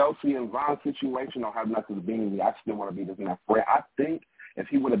 Chelsea and Vaughn's situation don't have nothing to do with me. I still want to be this and that friend. I think if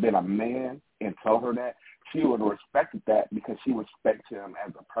he would have been a man and told her that, she would have respected that because she respects him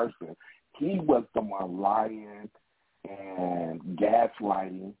as a person. He was the one lying and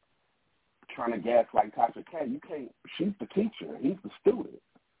gaslighting, trying to gaslight Tasha K. You can't. She's the teacher. He's the student.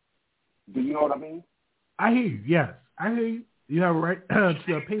 Do you know what I mean? I hear you. Yes, I hear you. You have a right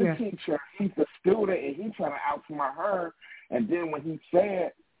to opinion. He's the teacher. He's the student, and he's trying to outsmart her. And then when he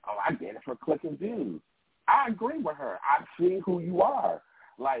said, "Oh, I did it for clicking views," I agree with her. I see who you are.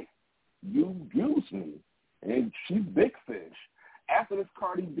 Like, you use me, and she's big fish. After this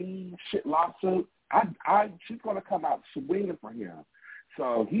Cardi B shit lawsuit, she's gonna come out swinging for him.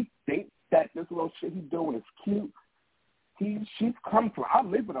 So he thinks that this little shit he's doing is cute. she's come from. I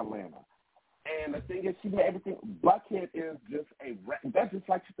live in Atlanta. And the thing is, she made everything. Buckhead is just that's just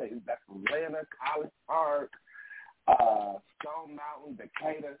like you say, that's Atlanta, College Park, Stone Mountain,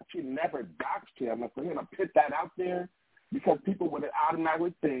 Decatur. She never doxed him. And for him to put that out there, because people would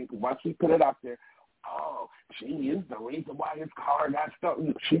automatically think, once she put it out there, oh, she is the reason why his car got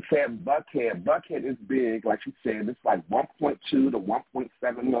stolen. She said Buckhead. Buckhead is big. Like she said, it's like 1.2 to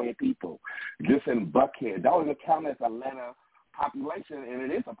 1.7 million people just in Buckhead. That don't even count as Atlanta population, and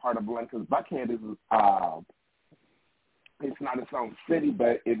it is a part of Atlanta because Buckhead is it's not its own city,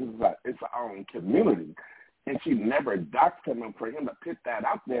 but it's its own community. And she never doxed him, and for him to put that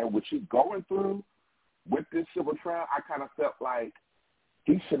out there, what she's going through with this civil trial, I kind of felt like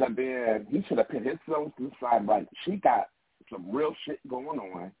he should have put his feelings to the side. Like, she got some real shit going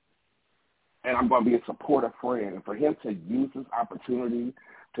on, and I'm going to be a supportive friend. And for him to use this opportunity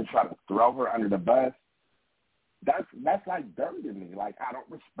to try to throw her under the bus, that's like dirty to me. Like, I don't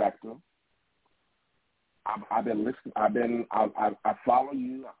respect him. I've been listening. I follow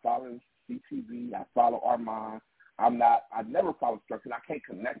you. I follow CTV. I follow Armand. I never follow Struck, and I can't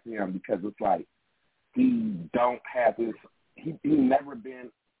connect to him because it's like he don't have his. He never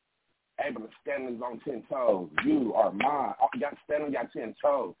been able to stand on his own 10 toes. You, Armand, y'all stand on y'all 10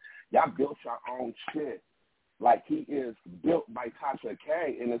 toes. Y'all built your own shit. Like, he is built by Tasha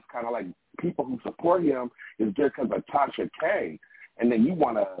K, and it's kind of like people who support him is just because of Tasha K. And then you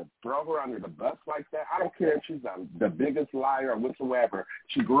want to throw her under the bus like that? I don't care if she's the biggest liar or whatsoever.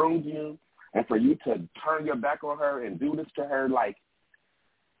 She groomed you, and for you to turn your back on her and do this to her, like,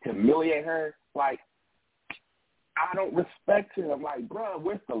 humiliate her, like, I don't respect him. Like, bro,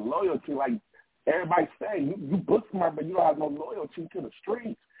 where's the loyalty? Like, everybody say, you book smart, but you don't have no loyalty to the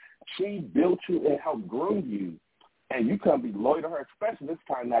streets. She built you and helped groom you, and you couldn't be loyal to her, especially this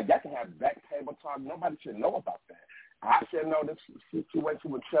time. Now, y'all can have back table talk. Nobody should know about that. I should know this situation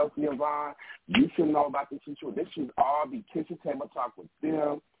with Chelsea and Vaughn. You should know about this situation. This should all be kitchen table talk with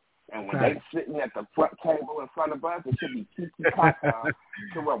them. And when they sitting at the front table in front of us, it should be kiki kaka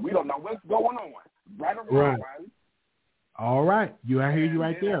to where we don't know what's going on. Right or wrong, Wiley? All right. I hear you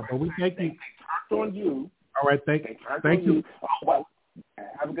right there. But we thank you. They turned on you. All right. Thank you. Oh, well,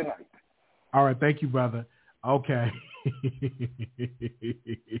 have a good night. All right. Thank you, brother. Okay.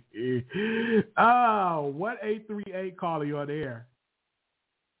 1838 caller, you on the air.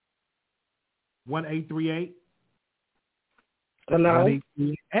 1838. Hello.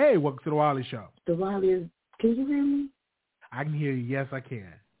 Hey, welcome to the Wiley Show. The Wiley, can you hear me? I can hear you. Yes, I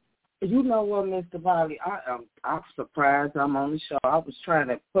can. You know what, Mr. Wiley? I'm surprised I'm on the show. I was trying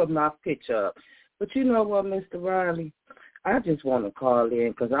to put my picture up, but you know what, Mr. Wiley? I just want to call in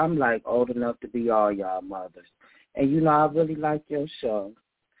because I'm like old enough to be all y'all mothers. And, you know, I really like your show.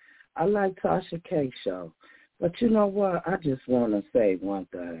 I like Tasha K's show. But you know what? I just want to say one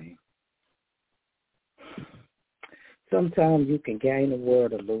thing. Sometimes you can gain the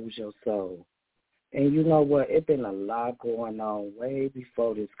world or lose your soul. And you know what? It's been a lot going on way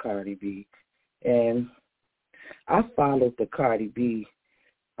before this Cardi B. And I followed the Cardi B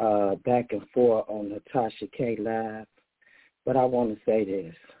back and forth on the Tasha K Live. But I want to say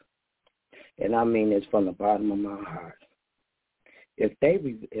this, and I mean this from the bottom of my heart. If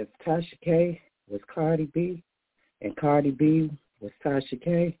Tasha K was Cardi B and Cardi B was Tasha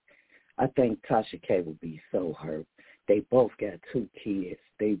K, I think Tasha K would be so hurt. They both got 2 kids.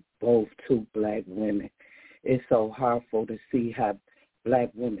 They both 2 black women. It's so hurtful to see how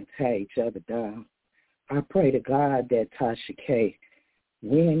black women tear each other down. I pray to God that Tasha K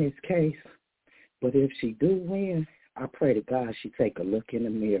win this case, but if she do win, I pray to God she take a look in the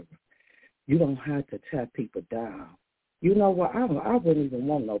mirror. You don't have to tear people down. You know what? I wouldn't even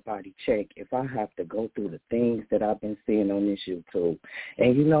want nobody check if I have to go through the things that I've been seeing on this YouTube.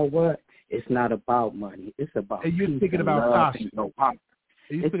 And you know what? It's not about money. It's about peace. You're thinking about Tasha. Are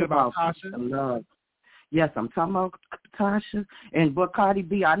you thinking about Tasha? Love. Yes, I'm talking about Tasha. And what Cardi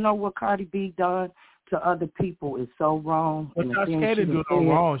B, I know what Cardi B done to other people is so wrong. But Tasha K didn't do no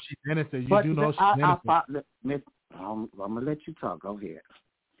wrong. She's innocent. You do know she's innocent. I'm going to let you talk. Go ahead.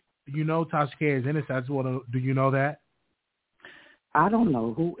 You know Tasha K is innocent. I just want to, do you know that? I don't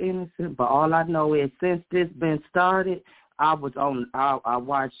know who innocent, but all I know is since this been started, I listened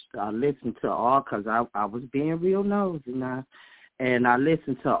to all, because I was being real nosy now, and I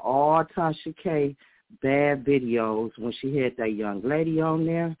listened to all Tasha K bad videos when she had that young lady on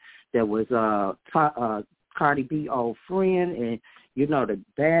there that was Cardi B old friend, and you know, the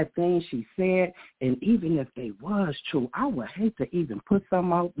bad things she said, and even if they was true, I would hate to even put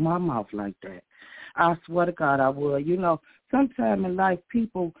something out my mouth like that. I swear to God I would. You know, sometime in life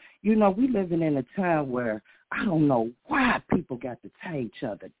people, you know, we living in a time where I don't know why people got to tear each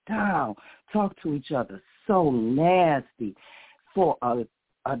other down, talk to each other so nasty for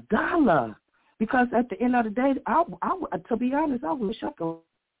 $1. Because at the end of the day, I to be honest, I wish I could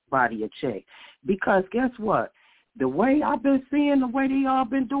body a check. Because guess what? The way I've been seeing, the way they all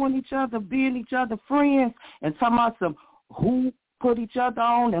been doing each other, being each other friends, and talking about some who put each other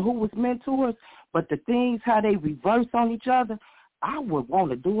on and who was mentors, but the things, how they reverse on each other, I would want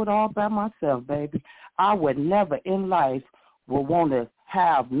to do it all by myself, baby. I would never in life would want to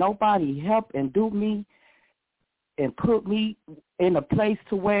have nobody help and do me and put me in a place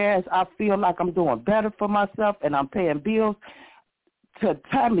to where I feel like I'm doing better for myself and I'm paying bills to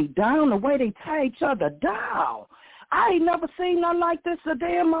tie me down the way they tie each other down. I ain't never seen nothing like this a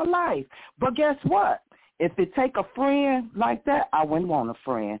day in my life. But guess what? If it take a friend like that, I wouldn't want a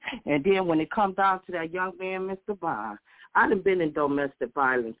friend. And then when it comes down to that young man, Mr. Bond, I done been in domestic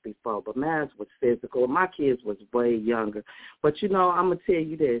violence before, but mine was physical. My kids was way younger. But, you know, I'm going to tell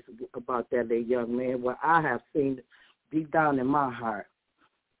you this about that little young man, what I have seen deep down in my heart.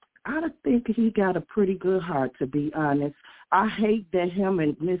 I think he got a pretty good heart, to be honest. I hate that him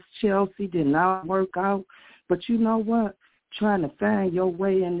and Miss Chelsea did not work out. But you know what? Trying to find your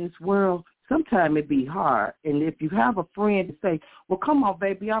way in this world, sometimes it be hard. And if you have a friend to say, well, come on,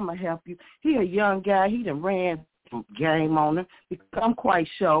 baby, I'm going to help you. He a young guy. He done ran game on her. Because I'm quite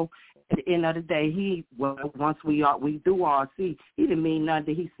sure at the end of the day, once we do all see, he didn't mean nothing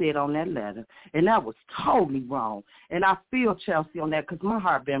that he said on that letter. And that was totally wrong. And I feel Chelsea on that because my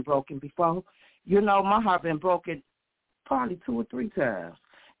heart been broken before. You know, my heart been broken probably 2 or 3 times.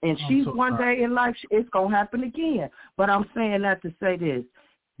 And she's so one day in life, it's going to happen again. But I'm saying that to say this.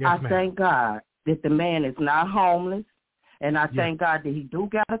 Yes, I thank God that the man is not homeless. And I thank God that he do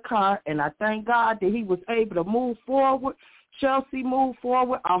got a car. And I thank God that he was able to move forward. Chelsea move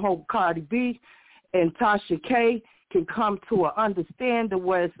forward. I hope Cardi B and Tasha K can come to an understanding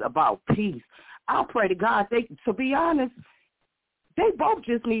where it's about peace. I pray to God, to be honest, they both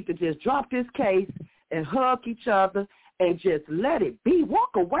just need to just drop this case and hug each other and just let it be.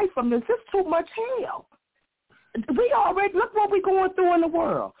 Walk away from this. It's too much hell. We already, look what we're going through in the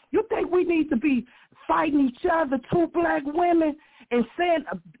world. You think we need to be fighting each other, 2 black women, and saying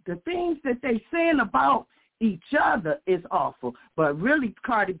the things that they saying about each other is awful. But really,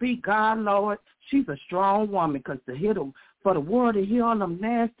 Cardi B, God, Lord, she's a strong woman because for the world to hear all them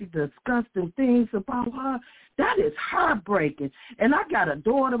nasty, disgusting things about her, that is heartbreaking. And I got a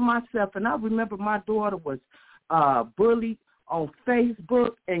daughter myself, and I remember my daughter was bullied on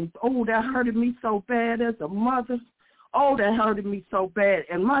Facebook, and that hurted me so bad as a mother. That hurted me so bad.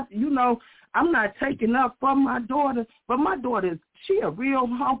 And I'm not taking up for my daughter, but my daughter, she a real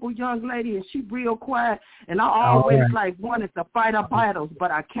humble young lady, and she real quiet. And I always wanted to fight our battles,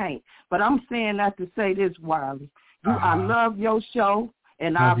 but I can't. But I'm saying that to say this, Wiley. I love your show,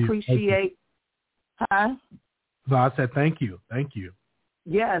 and I appreciate. Huh? So I said thank you. Thank you.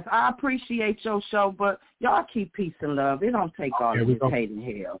 Yes, I appreciate your show, but y'all keep peace and love. It don't take all this hate and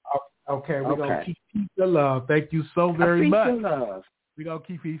hell. Okay, we're going to keep peace and love. Thank you so very much. Peace and love. We're going to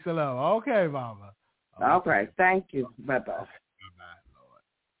keep peace and love. Okay, Mama. Okay, thank you. Bye-bye. Bye-bye,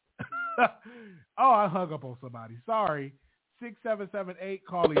 Lord. I hung up on somebody. Sorry. 6778,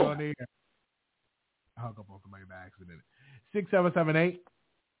 calling on the air. I hung up on somebody by accident. 6778.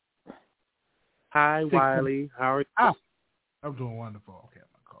 Hi, Wiley. How are you? I'm doing wonderful. Okay,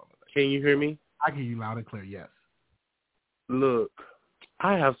 I'm calling. Can you hear me? I hear you loud and clear, yes. Look,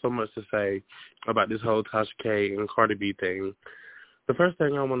 I have so much to say about this whole Tasha K and Cardi B thing. The first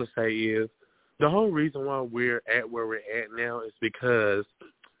thing I want to say is the whole reason why we're at where we're at now is because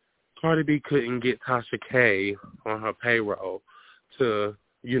Cardi B couldn't get Tasha K on her payroll to,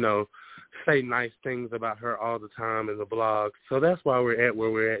 say nice things about her all the time in the blog. So that's why we're at where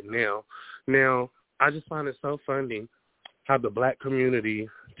we're at now. Now, I just find it so funny how the black community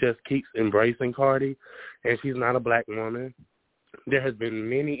just keeps embracing Cardi, and she's not a black woman. There has been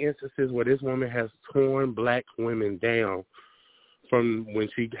many instances where this woman has torn black women down, from when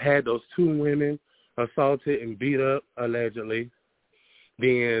she had those 2 women assaulted and beat up, allegedly,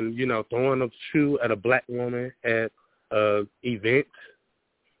 then, throwing a shoe at a black woman at an event,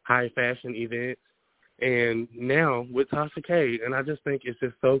 high fashion event, and now with Tasha K. And I just think it's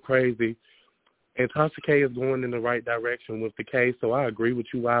just so crazy. And Tasha K is going in the right direction with the case, so I agree with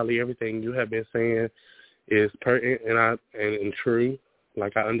you, Wiley. Everything you have been saying is pertinent and true.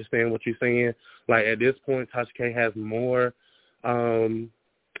 Like, I understand what you're saying. Like, at this point, Tasha K has more,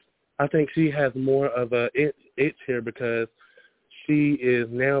 I think she has more of a itch here because she is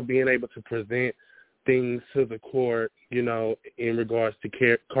now being able to present things to the court, in regards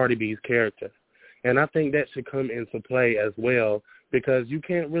to Cardi B's character. And I think that should come into play as well, because you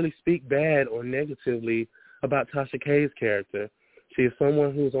can't really speak bad or negatively about Tasha K's character. She is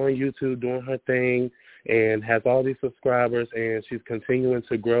someone who's on YouTube doing her thing and has all these subscribers, and she's continuing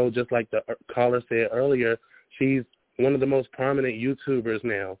to grow. Just like the caller said earlier, she's one of the most prominent YouTubers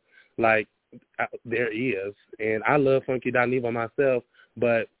now, like there is. And I love Funky Dineva myself,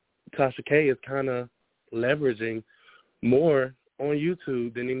 but Tasha K is kind of leveraging more on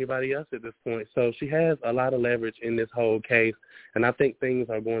YouTube than anybody else at this point. So she has a lot of leverage in this whole case, and I think things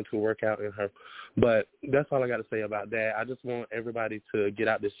are going to work out in her. But that's all I got to say about that. I just want everybody to get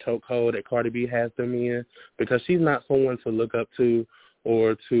out this chokehold that Cardi B has them in, because she's not someone to look up to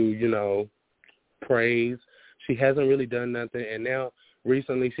or to, praise. She hasn't really done nothing, and now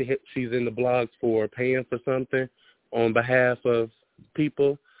recently she's in the blogs for paying for something on behalf of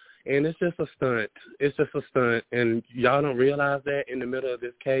people. And it's just a stunt. It's just a stunt. And y'all don't realize that in the middle of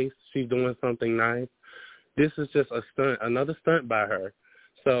this case, she's doing something nice. This is just a stunt, another stunt by her.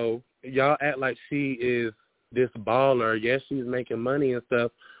 So y'all act like she is this baller. Yes, she's making money and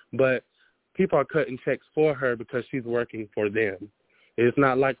stuff, but people are cutting checks for her because she's working for them. It's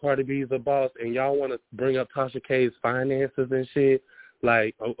not like Cardi B's a boss, and y'all want to bring up Tasha K's finances and shit.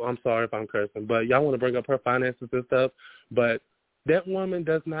 Like, I'm sorry if I'm cursing, but y'all want to bring up her finances and stuff, but that woman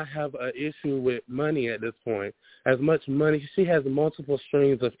does not have an issue with money at this point. As much money, she has multiple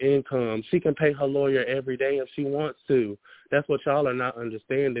streams of income. She can pay her lawyer every day if she wants to. That's what y'all are not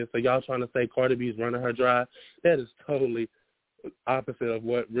understanding. So y'all trying to say Cardi B's running her dry. That is totally opposite of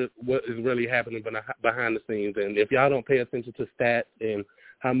what is really happening behind the scenes. And if y'all don't pay attention to stats and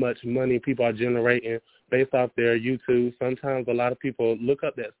how much money people are generating based off their YouTube, sometimes a lot of people look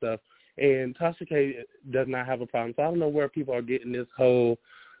up that stuff. And Tasha K does not have a problem. So I don't know where people are getting this whole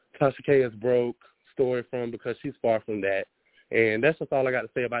Tasha K is broke story from, because she's far from that. And that's just all I got to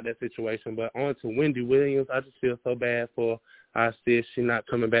say about that situation. But on to Wendy Williams, I just feel so bad for our sis. She's not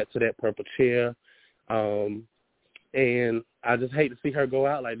coming back to that purple chair. And I just hate to see her go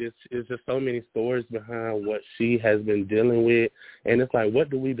out like this. It's just so many stories behind what she has been dealing with. And it's like, what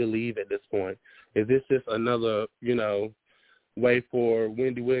do we believe at this point? Is this just another, way for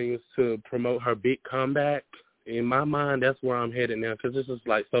Wendy Williams to promote her big comeback? In my mind, that's where I'm headed now, because there's just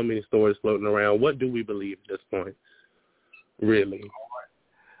like so many stories floating around. What do we believe at this point, really?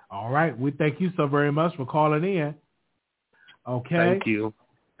 All right. We thank you so very much for calling in. Okay. Thank you.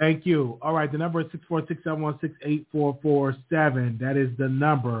 Thank you. All right. The number is 646-716-8447. That is the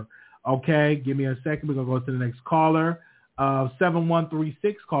number. Okay. Give me a second. We're going to go to the next caller.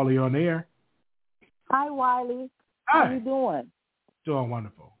 7136. Caller, you're on the air. Hi, Wiley. Hi. How you doing? Doing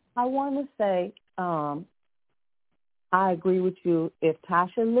wonderful. I want to say I agree with you. If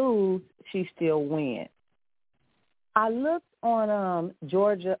Tasha lose, she still win. I looked on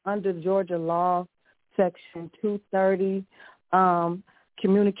Georgia, under Georgia law, Section 230,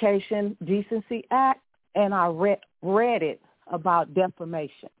 Communication Decency Act, and I read it about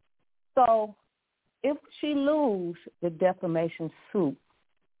defamation. So if she lose the defamation suit,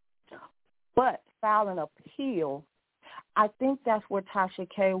 but file an appeal, I think that's where Tasha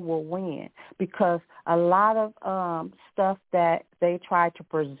K will win, because a lot of stuff that they tried to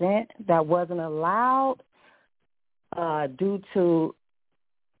present that wasn't allowed due to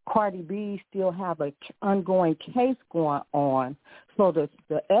Cardi B still have an ongoing case going on. So the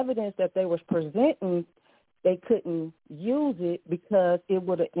evidence that they was presenting, they couldn't use it because it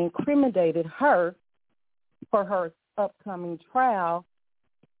would have incriminated her for her upcoming trial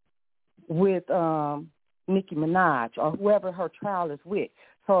with Nicki Minaj or whoever her trial is with.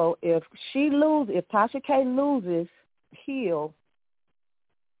 So if Tasha K loses appeal,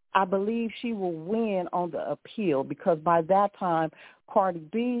 I believe she will win on the appeal, because by that time Cardi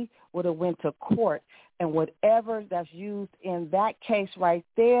B would have went to court, and whatever that's used in that case right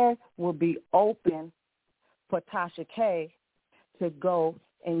there will be open for Tasha K to go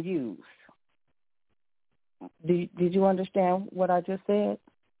and use. Did you understand what I just said?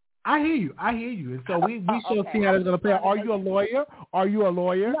 I hear you. And so we shall see how it's going to play out. Are you a lawyer?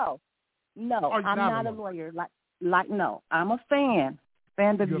 No, I'm not a lawyer. No, I'm a fan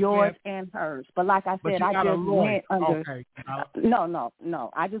of yours and hers. But like I said, I just went under. Okay. No.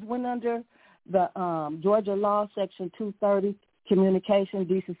 I just went under the Georgia law, Section 230, Communication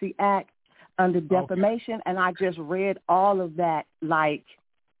Decency Act, under defamation, and I just read all of that, like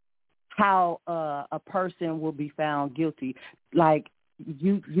how a person will be found guilty, like.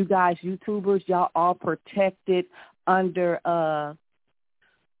 You guys, YouTubers, y'all all protected under that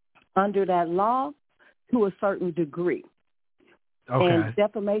law to a certain degree. Okay. And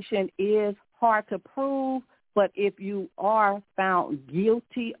defamation is hard to prove, but if you are found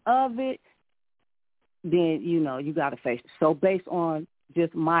guilty of it, then, you got to face it. So based on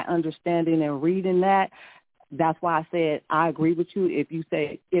just my understanding and reading that, that's why I said I agree with you. If you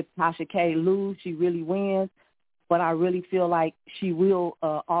say if Tasha K lose, she really wins. But I really feel like she will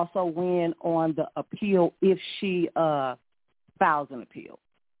also win on the appeal if she files an appeal.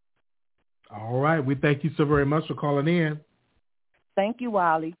 All right. We thank you so very much for calling in. Thank you,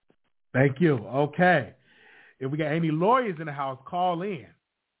 Wiley. Thank you. Okay. If we got any lawyers in the house, call in.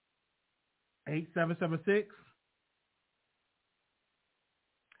 8776.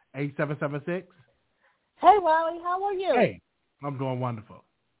 8776. Hey, Wiley, how are you? Hey, I'm doing wonderful.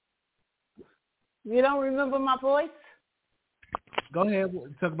 You don't remember my voice? Go ahead.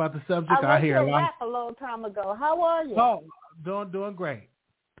 Talk about the subject. I hear a lot. rap a long time ago. How are you? Oh, doing great.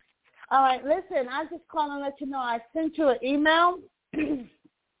 All right, listen, I just calling to let you know I sent you an email.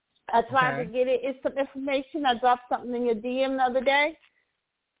 I tried to get it. It's some information. I dropped something in your DM the other day.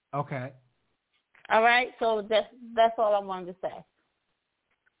 Okay. All right, so that's all I wanted to say.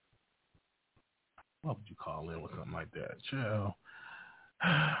 What would you call in with something like that? Chill.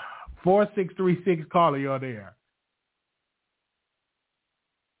 4636 caller, you're there.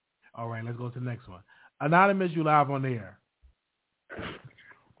 All right, let's go to the next one. Anonymous, you live on the air.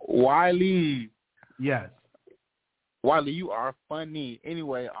 Wiley. Yes. Wiley, you are funny.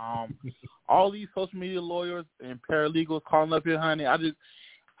 Anyway, all these social media lawyers and paralegals calling up here, honey, y'all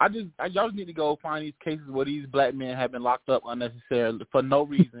just need to go find these cases where these black men have been locked up unnecessarily for no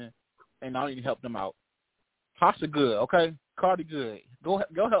reason, and I need to help them out. Tasha good, okay? Cardi good. Go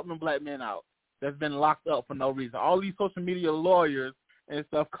help them black men out that's been locked up for no reason. All these social media lawyers and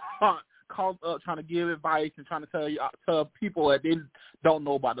stuff called up trying to give advice and trying to tell people that they don't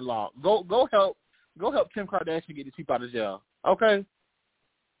know about the law. Go help Kim Kardashian get these people out of jail, okay?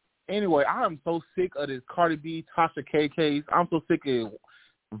 Anyway, I am so sick of this Cardi B, Tasha K case. I'm so sick of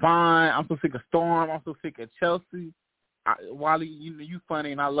Vine. I'm so sick of Storm. I'm so sick of Chelsea. Wiley, you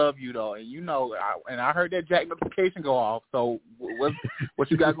funny, and I love you, though. And I heard that Jack notification go off. So what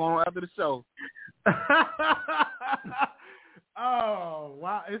you got going on after the show? Oh,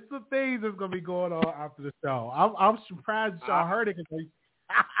 wow. It's the things that's going to be going on after the show. I'm surprised y'all heard it.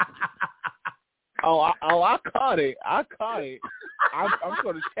 I caught it. I'm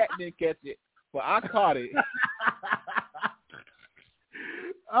sure the chat didn't catch it, but I caught it.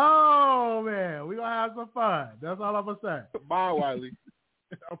 Oh, man. We're going to have some fun. That's all I'm going to say. Bye, Wiley.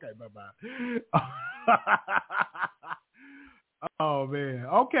 Okay, bye-bye. Oh, man.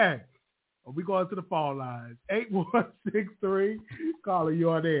 Okay. We going to the phone lines. 8163. Caller, you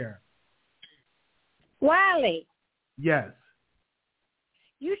are there. Wiley. Yes.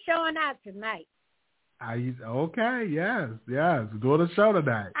 You showing out tonight. Okay, yes. We're doing a show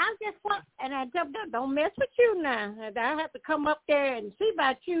tonight. I just want, and I don't mess with you now. I have to come up there and see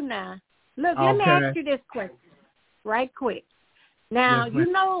about you now. Look, let me ask you this question right quick. Now, yes,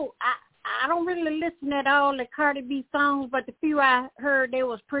 I don't really listen at all to Cardi B songs, but the few I heard, they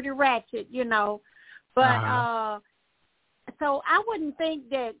was pretty ratchet, But so I wouldn't think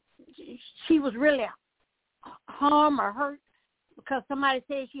that she was really harmed or hurt because somebody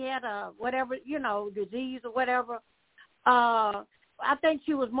said she had a whatever, disease or whatever. I think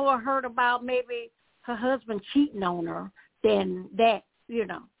she was more hurt about maybe her husband cheating on her than that,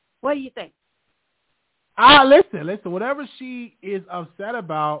 What do you think? Listen, whatever she is upset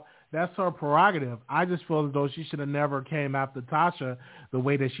about, that's her prerogative. I just feel as though she should have never came after Tasha the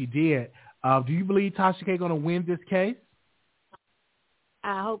way that she did. Do you believe Tasha K going to win this case?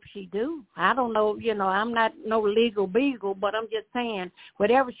 I hope she do. I don't know, I'm not no legal beagle, but I'm just saying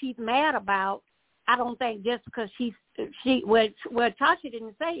whatever she's mad about, I don't think just because Tasha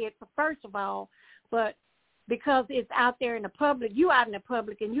didn't say it, first of all, but because it's out there in the public, you out in the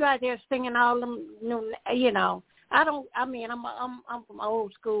public and you out there singing all them, I'm from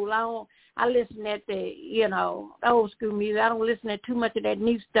old school. I listen at the, old school music. I don't listen to too much of that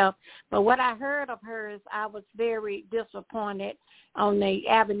new stuff. But what I heard of hers, I was very disappointed on the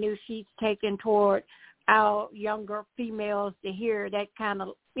avenue she's taken toward our younger females to hear that kind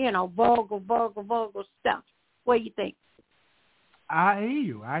of, vulgar stuff. What do you think? I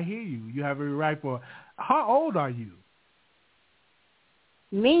hear you. You have every right for. How old are you?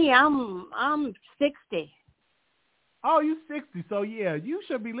 Me, I'm 60. Oh, you 60. So yeah, you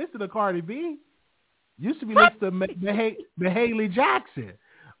should be listening to Cardi B. You should be listening to Mahalia Jackson,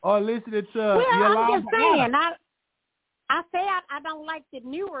 or listening to. I'm just saying. I say I don't like the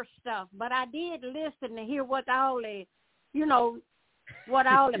newer stuff, but I did listen to hear what all the, what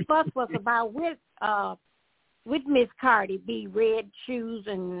all the fuss was about with Miss Cardi B, red shoes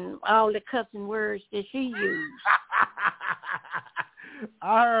and all the cussing words that she used.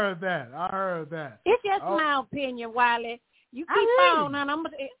 I heard that. It's just my opinion, Wiley. You keep on, and I'm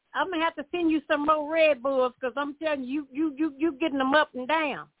gonna have to send you some more Red Bulls because I'm telling you, you getting them up and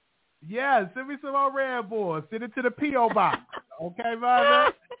down. Yeah, send me some more Red Bulls. Send it to the P.O. box. Okay,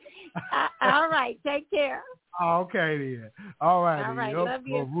 mother. All right, take care. Okay, then. All right. All right, love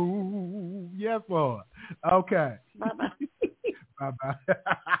you. Yes, Lord. Okay. Bye-bye. Bye-bye.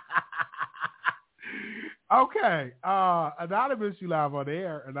 Okay. Anonymous, you live on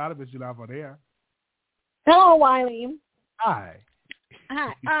air. Hello, Wiley. Hi.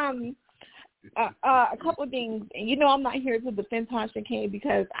 A couple of things. You know, I'm not here to defend Tasha K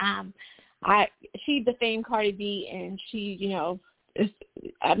because she defamed Cardi B, and she, you know,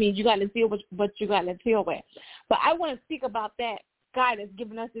 you got to deal with what you got to deal with. But I want to speak about that guy that's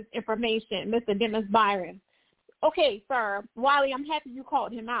giving us this information, Mr. Dennis Byron. Okay, sir, Wiley, I'm happy you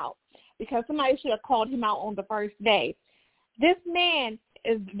called him out because somebody should have called him out on the first day. This man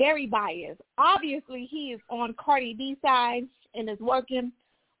is very biased. Obviously, he is on Cardi B's side and is working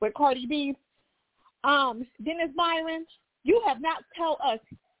with Cardi B. Dennis Byron, you have not told us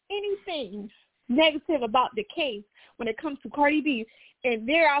anything negative about the case when it comes to Cardi B, and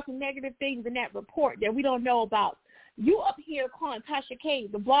there are some negative things in that report that we don't know about. You up here calling Tasha K,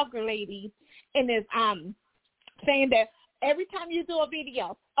 the blogger lady, and is saying that every time you do a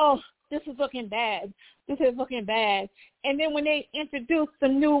video, this is looking bad. And then when they introduce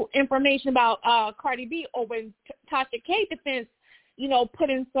some new information about Cardi B, or when Tasha K defense, you know, put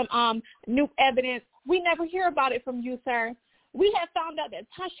in some new evidence, we never hear about it from you, sir. We have found out that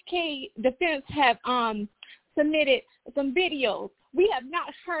Tasha K defense have submitted some videos. We have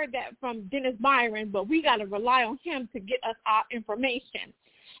not heard that from Dennis Byron, but we got to rely on him to get us our information.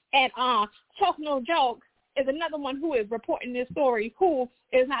 And Chuck No Joke is another one who is reporting this story, who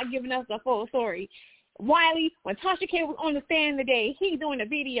is not giving us the full story. Wiley, when Tasha K was on the stand today, he's doing a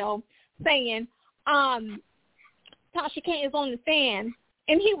video saying Tasha K is on the stand,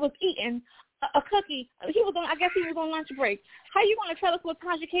 and he was eating a cookie. I guess he was on lunch break. How you going to tell us what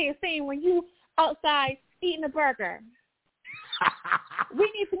Tasha K is saying when you outside eating a burger? We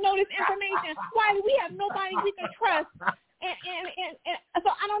need to know this information. Wiley, we have nobody we can trust. And so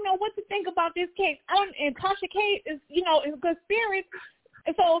I don't know what to think about this case. And Tasha K is, you know, in good spirits.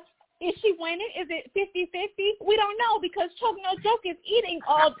 And so is she winning? Is it 50-50? We don't know because Chuck No Joke is eating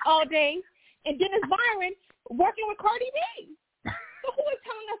all day, and Dennis Byron working with Cardi B. So who is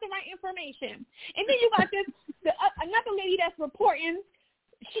telling us the right information? And then you got another lady that's reporting.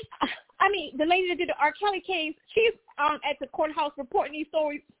 The lady that did the R. Kelly case, she's at the courthouse reporting these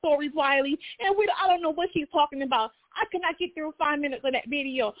stories, Wiley, and I don't know what she's talking about. I could not get through 5 minutes of that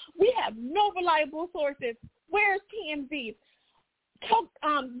video. We have no reliable sources. Where's TMZ?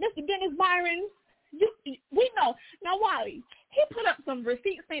 Mr. Dennis Byron, we know. Now, Wiley, he put up some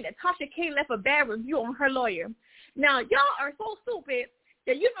receipts saying that Tasha K left a bad review on her lawyer. Now, y'all are so stupid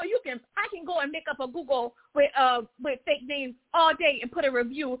that I can go and make up a Google with fake names all day and put a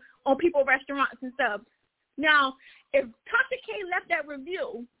review on people's restaurants and stuff. Now, if Tasha K left that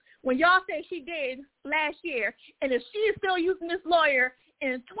review when y'all say she did last year, and if she is still using this lawyer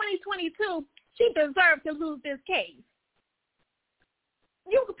in 2022, she deserves to lose this case.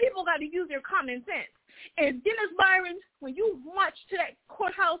 You people got to use your common sense. And Dennis Byron, when you march to that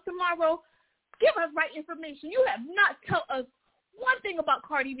courthouse tomorrow, give us right information. You have not told us one thing about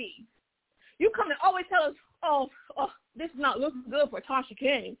Cardi B. You come and always tell us, this is not looking good for Tasha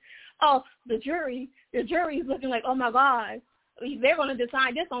K. The jury is looking like, oh my God, they're going to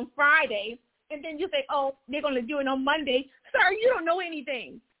decide this on Friday. And then you say, they're going to do it on Monday. Sir, you don't know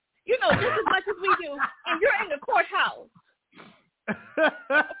anything. You know just as much as we do, and you're in the courthouse.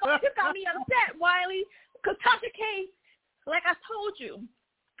 You got me upset, Wiley, because Tasha K, like I told you,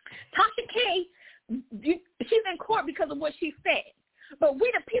 Tasha K, she's in court because of what she said. But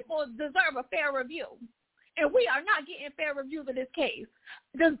we the people deserve a fair review. And we are not getting fair reviews of this case.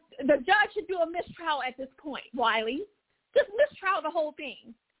 The judge should do a mistrial at this point, Wiley. Just mistrial the whole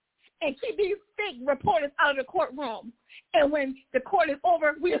thing. And keep these fake reporters out of the courtroom. And when the court is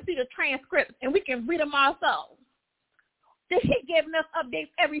over, we'll see the transcripts and we can read them ourselves. This he giving us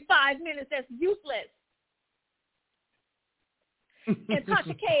updates every 5 minutes. That's useless. And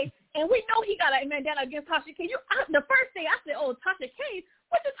Tasha K, and we know he got a vendetta against Tasha K. The first day I said, Tasha K,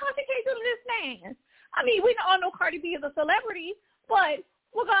 what did Tasha K do to this man? I mean, we all know Cardi B is a celebrity, but,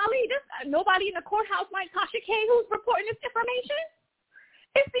 well, golly, nobody in the courthouse like Tasha K who's reporting this information.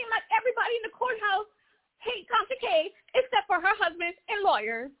 It seemed like everybody in the courthouse hates Tasha K except for her husband and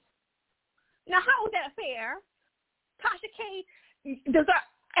lawyers. Now, how is that fair? Tasha K deserves,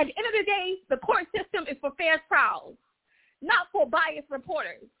 at the end of the day, the court system is for fair trials. not for biased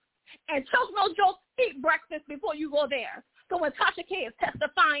reporters. And choke no joke, eat breakfast before you go there. So when Tasha K is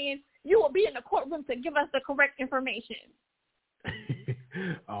testifying, you will be in the courtroom to give us the correct information.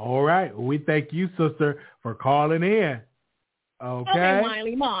 All right. We thank you, sister, for calling in. Okay,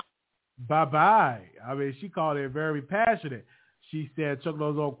 Wiley, Mom. Bye-bye. I mean, she called it very passionate. She said, Chuck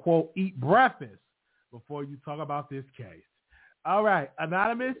Lozo, quote, eat breakfast before you talk about this case. All right.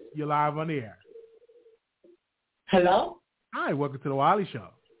 Anonymous, you're live on the air. Hello? Hi, welcome to the Wiley Show.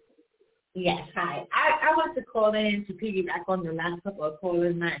 Yes, hi. I want to call in to piggyback on the last couple of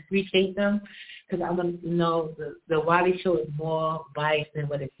callers, and I appreciate them because I want to know the Wiley Show is more biased than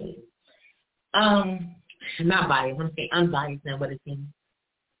what it seems. Not biased, I'm saying unbiased than what it seems.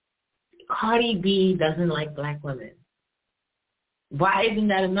 Cardi B doesn't like black women. Why isn't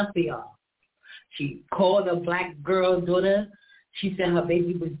that enough for y'all? She called a black girl daughter. She said her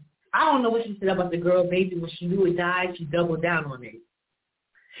baby was, I don't know what she said about the girl baby. When she knew it died, she doubled down on it.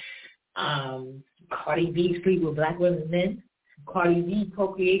 Cardi B sleep with black women men. Cardi B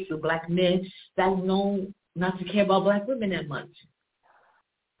procreates with black men that know not to care about black women that much.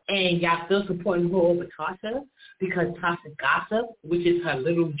 And y'all still supporting her over Tasha because Tasha gossip, which is her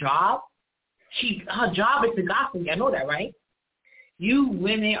little job. Her job is to gossip. Y'all know that, right? You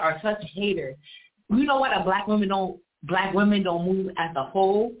women are such haters. You know what? Black women don't move as a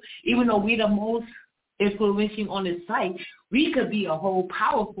whole. Even though we the most influential on this site, we could be a whole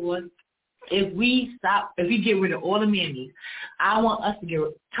power force if we get rid of all the mammies. I want us to get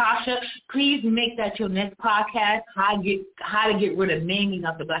rid. Tasha, please make that your next podcast, how to get rid of mammies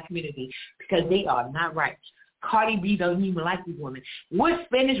of the black community, because they are not right. Cardi B doesn't even like these women. What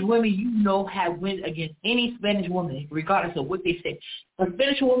Spanish women you know have went against any Spanish woman, regardless of what they say? A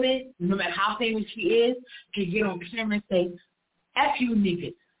Spanish woman, no matter how famous she is, can get on camera and say, F you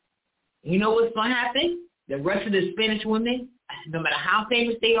niggas. You know what's going to happen? The rest of the Spanish women, no matter how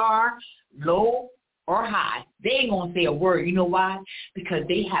famous they are, low or high, they ain't going to say a word. You know why? Because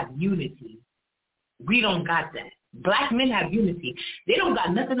they have unity. We don't got that. Black men have unity. They don't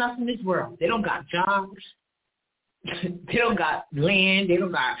got nothing else in this world. They don't got jobs. They don't got land. They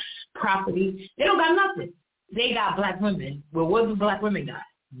don't got property. They don't got nothing. They got black women. Well, what do black women got?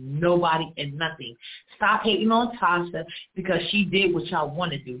 Nobody and nothing. Stop hating on Tasha because she did what y'all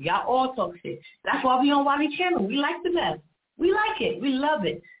want to do. Y'all all talk shit. That's why we on Wiley channel. We like the best. We like it. We love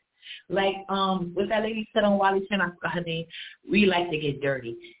it. Like what that lady said on Wiley channel, I forgot her name. We like to get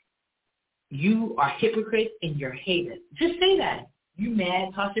dirty. You are hypocrites and you're haters. Just say that. You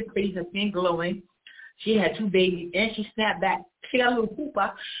mad? Tasha pretty, her skin glowing. She had 2 babies, and she snapped back. She got a little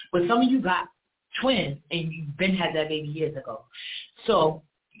poopa, but some of you got twins, and you've been had that baby years ago. So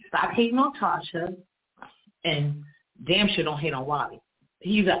stop hating on Tasha, and damn sure don't hate on Wiley.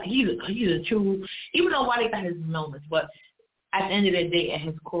 He's a true, even though Wiley got his moments, but at the end of the day, at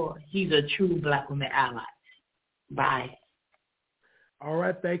his core, he's a true black woman ally. Bye. All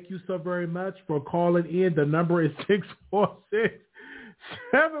right, thank you so very much for calling in. The number is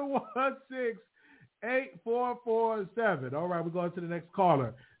 646-716-8447. All right, we're going to the next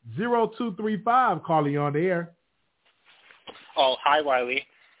caller. 0235 calling you on the air. Oh, hi, Wiley.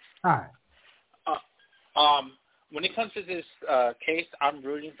 Hi. When it comes to this case, I'm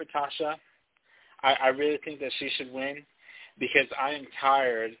rooting for Tasha. I really think that she should win because I am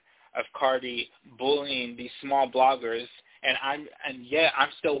tired of Cardi bullying these small bloggers, and I'm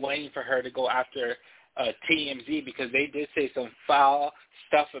still waiting for her to go after TMZ because they did say some foul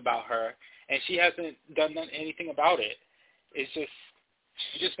stuff about her. And she hasn't done anything about it. It's just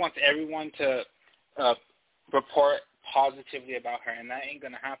she just wants everyone to report positively about her, and that ain't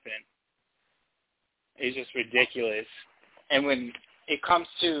gonna happen. It's just ridiculous. And when it comes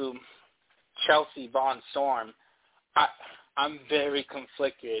to Chelsea Von Storm, I'm very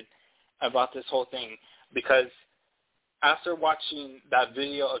conflicted about this whole thing because after watching that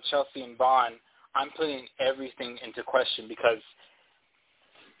video of Chelsea and Vaughn, I'm putting everything into question because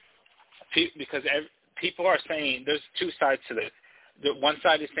people are saying there's 2 sides to this. The one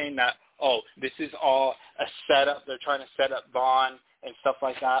side is saying that, oh, this is all a setup. They're trying to set up Vaughn and stuff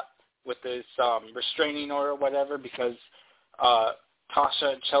like that with this restraining order or whatever because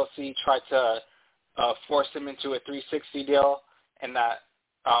Tasha and Chelsea tried to force him into a 360 deal and that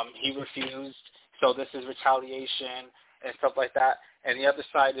he refused. So this is retaliation and stuff like that. And the other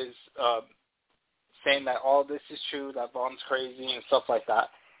side is saying that all this is true, that Vaughn's crazy and stuff like that.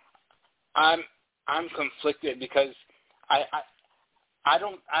 I'm conflicted because I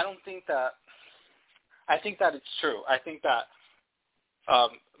don't think that I think that it's true. I think that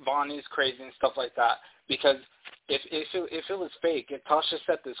Vaughn is crazy and stuff like that because If it was fake, if Tasha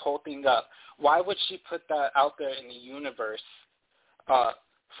set this whole thing up, why would she put that out there in the universe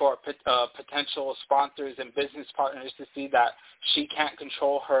for potential sponsors and business partners to see that she can't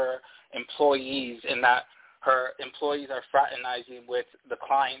control her employees and that her employees are fraternizing with the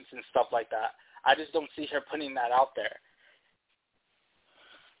clients and stuff like that? I just don't see her putting that out there.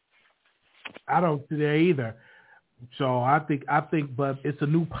 I don't see that either. So I think, but it's a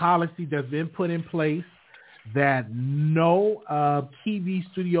new policy that's been put in place that no TV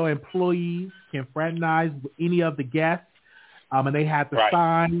studio employees can fraternize with any of the guests, and they have to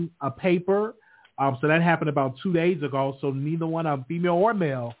sign a paper. So that happened about 2 days ago. So neither one of them, female or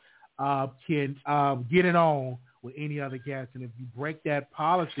male, can get it on with any other guests. And if you break that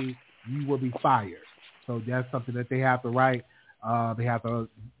policy, you will be fired. So that's something that they have to write. They have to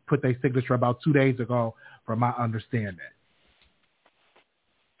put their signature about 2 days ago, from my understanding.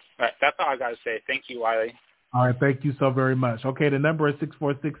 All right, that's all I got to say. Thank you, Wiley. All right, thank you so very much. Okay, the number is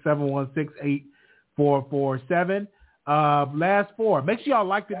 646-716-8447. Last four. Make sure y'all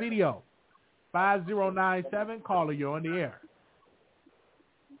like the video. 5097. Caller, you're on the air.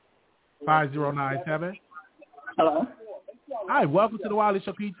 5097. Hello. Hi, welcome to the Wiley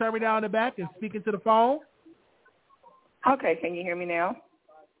Show. Can you turn me down in the back and speak into the phone? Okay, can you hear me now?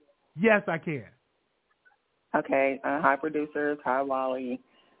 Yes, I can. Okay, hi producers, hi Wiley.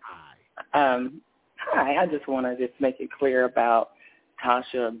 Hi. Hi, I just want to make it clear about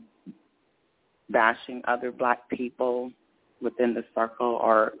Tasha bashing other black people within the circle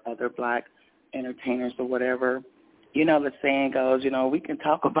or other black entertainers or whatever. You know, the saying goes, we can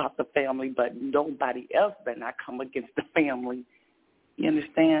talk about the family, but nobody else better not come against the family. You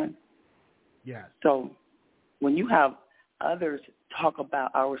understand? Yes. So when you have others talk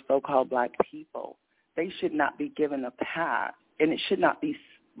about our so-called black people, they should not be given a pass, and it should not be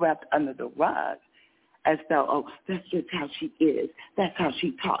swept under the rug as though, oh, that's just how she is. That's how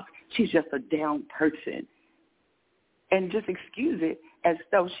she talks. She's just a down person. And just excuse it as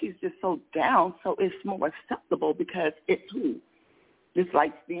though she's just so down, so it's more acceptable because it's who? This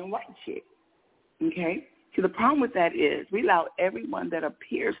light-skinned white chick, okay? See, the problem with that is we allow everyone that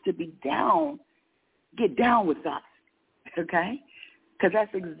appears to be down get down with us, okay? Because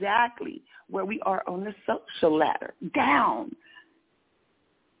that's exactly where we are on the social ladder, down.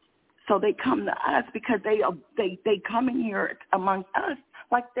 So they come to us because they come in here among us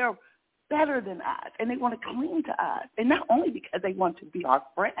like they're better than us, and they want to cling to us. And not only because they want to be our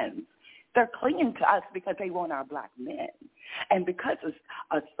friends, they're clinging to us because they want our black men. And because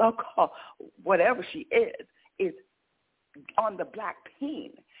a so-called whatever she is on the black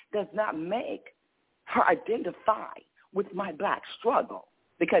peen, does not make her identify with my black struggle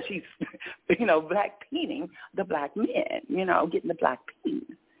because she's, black peening the black men, getting the black peen,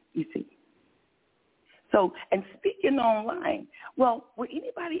 you see. So, and speaking online, well, will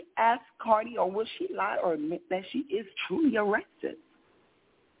anybody ask Cardi or will she lie or admit that she is truly a racist?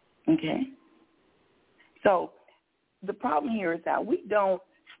 Okay? So the problem here is that we don't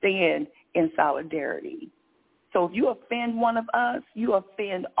stand in solidarity. So if you offend one of us, you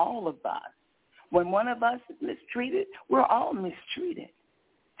offend all of us. When one of us is mistreated, we're all mistreated.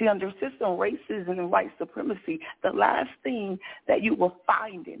 See, under system racism and white supremacy, the last thing that you will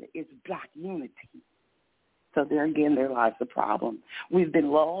find in it is black unity. So there again, there lies the problem. We've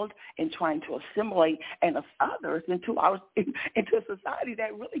been lulled in trying to assimilate and others into a society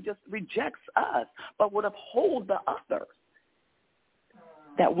that really just rejects us, but would uphold the others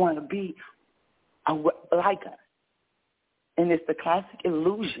that want to be like us. And it's the classic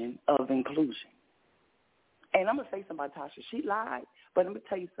illusion of inclusion. And I'm going to say something about Tasha. She lied, but let me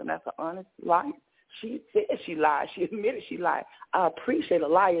tell you something. That's an honest lie. She said she lied. She admitted she lied. I appreciate a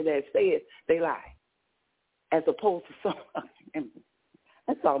liar that said they lie, as opposed to some. And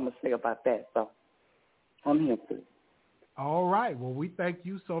that's all I'm going to say about that. So I'm here for it. All right. Well, we thank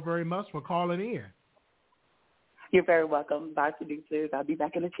you so very much for calling in. You're very welcome. Bye, producers. I'll be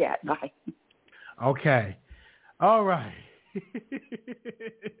back in the chat. Bye. Okay. All right.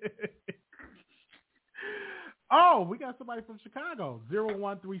 Oh, we got somebody from Chicago,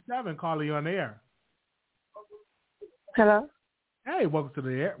 0137, calling you on the air. Hello. Hey, welcome to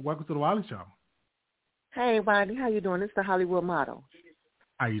the air. Welcome to the Wiley Show. Hey, Wiley, how you doing? It's the Hollywood model.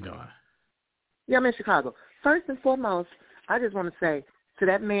 How you doing? Yeah, I'm in Chicago. First and foremost, I just want to say to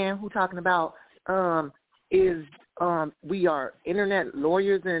that man who talking about we are internet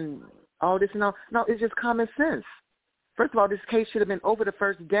lawyers and all this and all. No, it's just common sense. First of all, this case should have been over the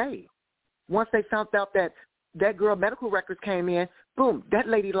first day. Once they found out that girl medical records came in, boom, that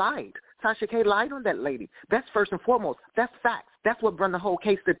lady lied. Tasha K lied on that lady. That's first and foremost. That's facts. That's what brought the whole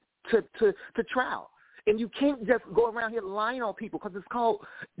case to trial. And you can't just go around here lying on people because it's called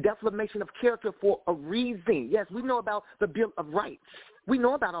defamation of character for a reason. Yes, we know about the Bill of Rights. We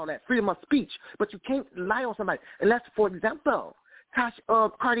know about all that, freedom of speech. But you can't lie on somebody. Unless, for example,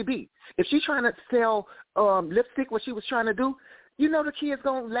 Cardi B, if she's trying to sell lipstick, what she was trying to do, you know the kids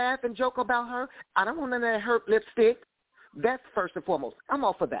going to laugh and joke about her. I don't want none of that hurt lipstick. That's first and foremost. I'm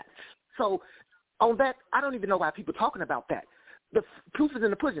all for that. So on that, I don't even know why people are talking about that. The proof is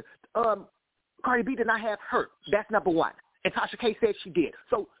in the pudding. Cardi B did not have hurt. That's number one. And Tasha K said she did.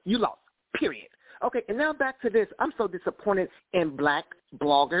 So you lost, period. Okay, and now back to this. I'm so disappointed in black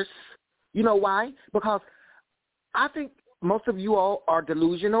bloggers. You know why? Because I think most of you all are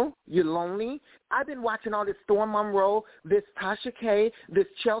delusional. You're lonely. I've been watching all this Storm Monroe, this Tasha K, this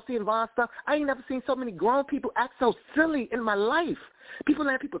Chelsea and Vaughn stuff. I ain't never seen so many grown people act so silly in my life. People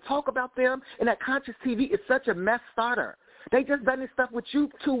letting people talk about them, and that conscious TV is such a mess starter. They just done this stuff with you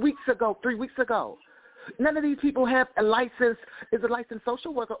 2 weeks ago, 3 weeks ago. None of these people have a license, is a licensed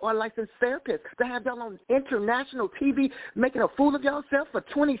social worker or a licensed therapist to have y'all on international TV making a fool of yourself for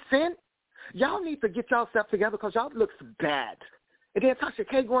 20 cents. Y'all need to get yourself together because y'all looks bad. And then Tasha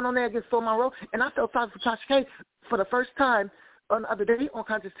K going on there against Storm Monroe, and I felt sorry for Tasha K for the first time on the other day on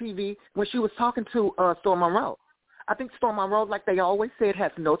Conscious TV when she was talking to Storm Monroe. I think Storm Monroe, like they always said,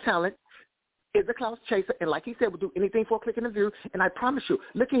 has no talent, is a clout chaser, and like he said, would do anything for a click in the view. And I promise you,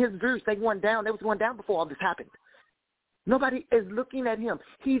 look at his views. They went down. They was going down before all this happened. Nobody is looking at him.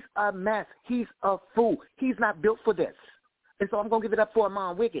 He's a mess. He's a fool. He's not built for this. And so I'm going to give it up for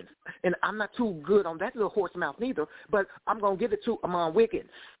Amon Wiggins. And I'm not too good on that little horse mouth neither, but I'm going to give it to Amon Wiggins.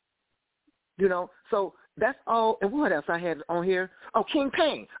 You know, so that's all. And what else I had on here? Oh, King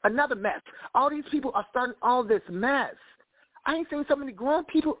Payne, another mess. All these people are starting all this mess. I ain't seen so many grown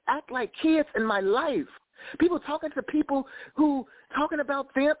people act like kids in my life. People talking to people who talking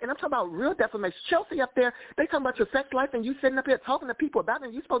about them, and I'm talking about real defamation. Chelsea up there, they talking about your sex life, and you sitting up here talking to people about it,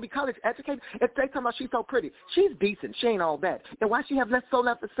 and you supposed to be college educated, and they talking about she's so pretty. She's decent. She ain't all that. And why she have less soul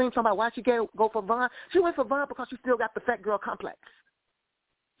left to sing, talking about why she go for Vaughn? She went for Vaughn because she still got the fat girl complex.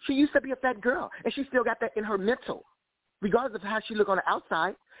 She used to be a fat girl, and she still got that in her mental, regardless of how she look on the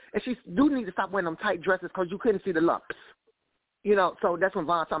outside. And she do need to stop wearing them tight dresses because you couldn't see the lumps. You know, so that's when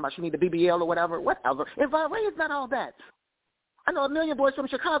Vaughn's talking about she need the BBL or whatever. And Von Ray is not all that. I know a million boys from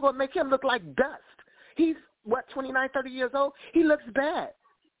Chicago make him look like dust. He's, 29, 30 years old? He looks bad.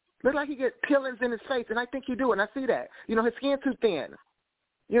 Looks like he get peelings in his face, and I think he do, and I see that. You know, his skin too thin.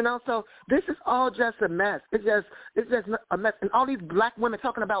 You know, so this is all just a mess. It's just a mess. And all these black women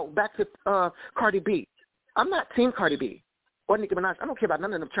talking about back to Cardi B. I'm not team Cardi B. Or Nicki Minaj. I don't care about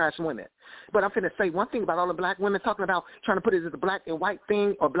none of them trash women. But I'm finna say one thing about all the black women talking about trying to put it as a black and white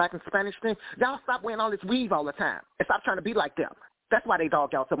thing or black and Spanish thing. Y'all stop wearing all this weave all the time and stop trying to be like them. That's why they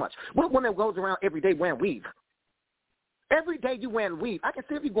dog y'all so much. What woman goes around every day wearing weave? Every day you wearing weave. I can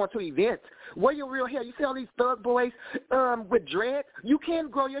see if you're going to events. Wear your real hair. You see all these thug boys with dread? You can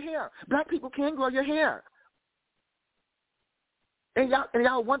grow your hair. Black people can grow your hair. And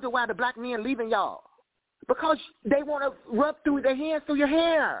y'all wonder why the black men leaving y'all. Because they want to rub through their hands through your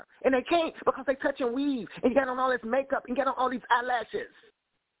hair. And they can't because they touch and weave. And you got on all this makeup and you got on all these eyelashes.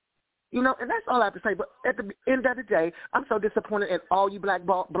 You know, and that's all I have to say. But at the end of the day, I'm so disappointed in all you black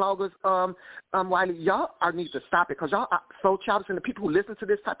bloggers, Wiley. Y'all need to stop it because y'all are so childish. And the people who listen to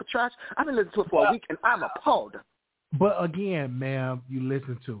this type of trash, I've been listening to it for a week, and I'm appalled. But again, ma'am, you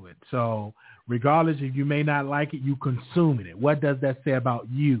listen to it. So regardless if you may not like it, you consuming it. What does that say about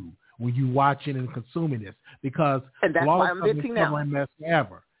you when you watching and consuming this? Because and that's why I'm listening now. Mess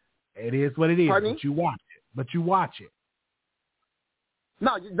forever. It is what it is. Pardon but you watch it. But you watch it.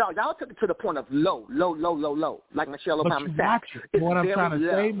 No, y'all took it to the point of low, like Michelle Obama said. But you watch it. What I'm trying to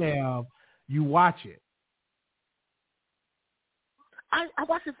say, ma'am, you watch it. I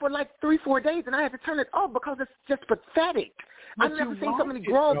watched it for like 3-4 days, and I had to turn it off because it's just pathetic. I've never seen so many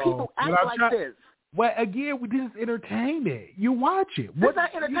grown people act like this. Well, again, this is entertainment. You watch it. What's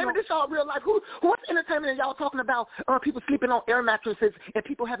not entertainment? This is all real life. What's entertainment? And y'all talking about people sleeping on air mattresses and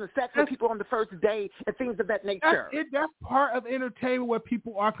people having sex with people on the first day and things of that nature. That's part of entertainment what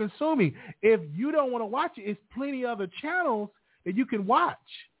people are consuming. If you don't want to watch it, it's plenty of other channels that you can watch.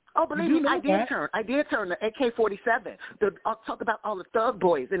 Oh, believe me, I did turn the AK-47 to talk about all the thug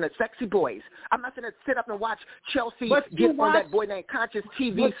boys and the sexy boys. I'm not going to sit up and watch Chelsea get on that boy named Conscious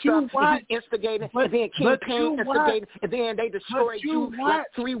TV stuff and he instigated, and then King Payne instigated, and then they destroyed you like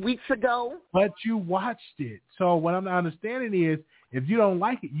 3 weeks ago. But you watched it. So what I'm not understanding is if you don't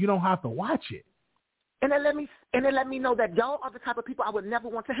like it, you don't have to watch it. And then let me know that y'all are the type of people I would never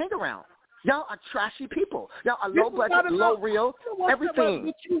want to hang around. Y'all are trashy people. Y'all are low budget, low real, everything.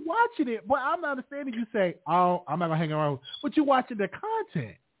 But you watching it. Boy, I'm not understanding you say, oh, I'm not going to hang around. But you watching the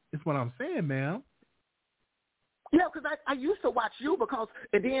content. That's what I'm saying, ma'am. Yeah, because I used to watch you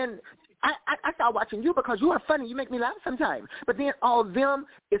and then I started watching you because you are funny. You make me laugh sometimes. But then all of them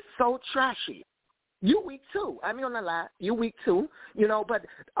is so trashy. You weak too. I mean, I'm not lie. You weak too. But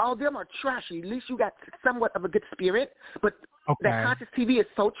all of them are trashy. At least you got somewhat of a good spirit. But that Conscious TV is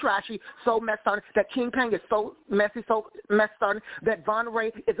so trashy, so messed on. That King Pang is so messy, so messed on. That Von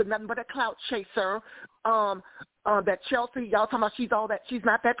Ray is nothing but a clout chaser. That Chelsea, y'all talking about she's all that. She's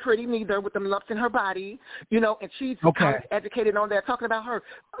not that pretty neither with them lumps in her body, and she's college educated on there talking about her.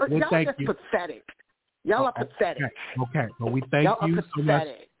 Y'all are just pathetic. Y'all are pathetic. Okay. Well, we thank you so much.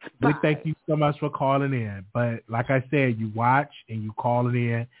 We thank you so much for calling in. But like I said, you watch and you call it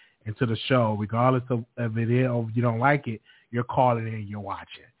in into the show, regardless of it is or if you don't like it, you're calling in, you're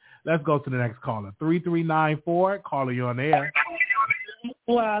watching. Let's go to the next caller. 3394, caller, you're on air.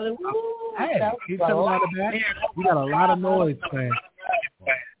 Well, hey, can you tell me about that? We got a lot of noise playing.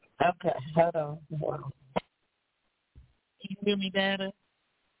 Okay, hold on. Can you hear me better?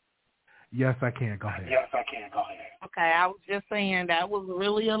 Yes, I can. Go ahead. Okay, I was just saying that was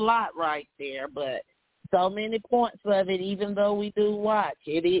really a lot right there, but so many points of it, even though we do watch,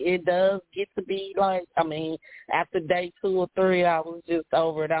 it does get to be like, I mean, after day 2 or 3, I was just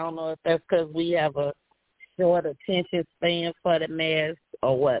over it. I don't know if that's because we have a short attention span for the mess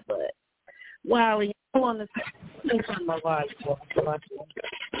or what, but Wiley, I want to say something about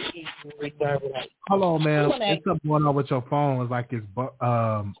Hold on, man. There's something going on with your phone. It's like it's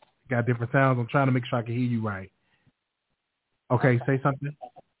got different sounds. I'm trying to make sure I can hear you right. Okay, say something.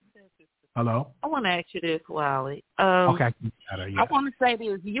 Hello? I want to ask you this, Wiley. Okay. I want to say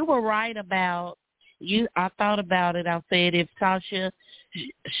this. You were right about you. I thought about it. I said if Tasha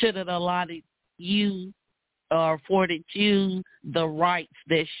should have allotted you or afforded you the rights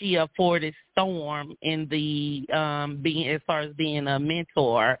that she afforded Storm in the being as far as being a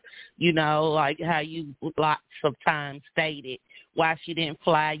mentor, like how you lots of times stated why she didn't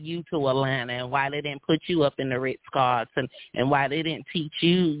fly you to Atlanta and why they didn't put you up in the Ritz-Carlton and why they didn't teach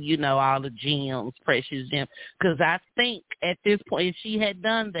you, all the gems, precious gems. Because I think at this point, if she had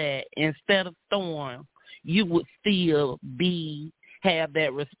done that instead of Storm, you would still have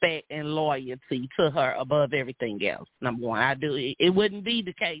that respect and loyalty to her above everything else. Number one, I do. It wouldn't be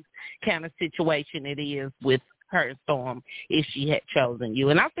the case kind of situation it is with her and Storm if she had chosen you.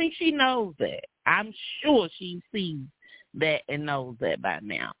 And I think she knows that. I'm sure she sees that and knows that by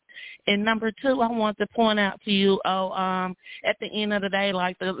now. And number 2, I want to point out to you, at the end of the day,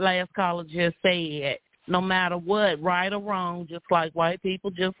 like the last caller just said, no matter what, right or wrong, just like white people,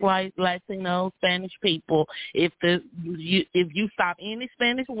 just like Latino, Spanish people, if you stop any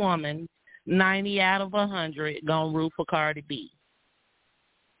Spanish woman, 90 out of 100 gonna root for Cardi B.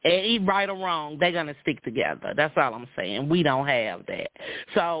 And right or wrong, they're gonna stick together. That's all I'm saying. We don't have that,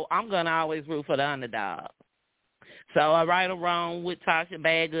 so I'm gonna always root for the underdog. So right or wrong with Tasha,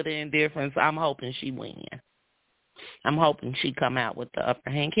 bad, good, or indifference, I'm hoping she win. I'm hoping she come out with the upper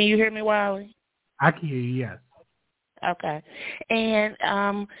hand. Can you hear me, Wiley? I can hear you, yes. Okay. And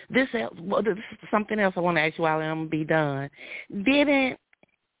this is something else I want to ask you, Wiley. I'm going to be done.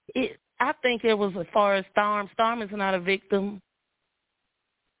 I think it was as far as Storm. Storm is not a victim.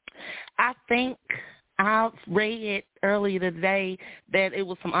 I think I read earlier today that it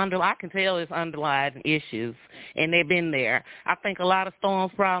was I can tell it's underlying issues, and they've been there. I think a lot of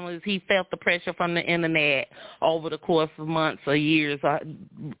Storm's problem is he felt the pressure from the internet over the course of months or years,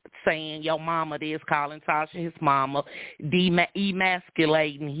 saying, your mama this, calling Tasha his mama,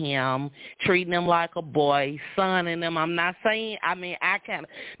 emasculating him, treating him like a boy, sonning him. I'm not saying,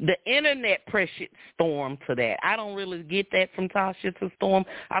 the internet pressured Storm to that. I don't really get that from Tasha to Storm.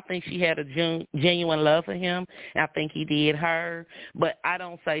 I think she had a genuine love for him. I think he did her, but I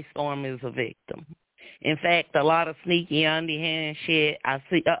don't say Storm is a victim. In fact, a lot of sneaky, underhand shit I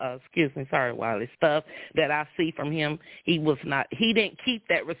see, Wiley, stuff that I see from him, he didn't keep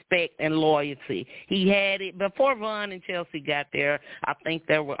that respect and loyalty. He had it before Von and Chelsea got there. I think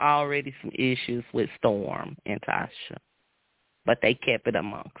there were already some issues with Storm and Tasha, but they kept it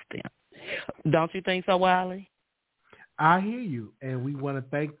amongst them. Don't you think so, Wiley? I hear you, and we want to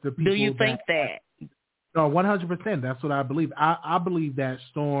thank the people. Do you think that? No, 100%. That's what I believe. I believe that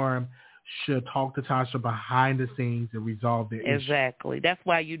Storm should talk to Tasha behind the scenes and resolve their issue. Exactly. That's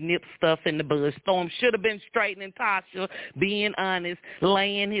why you nip stuff in the bud. Storm should have been straightening Tasha, being honest,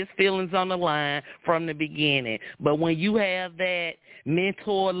 laying his feelings on the line from the beginning. But when you have that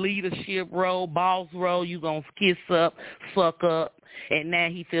mentor leadership role, boss role, you going to kiss up, suck up, and now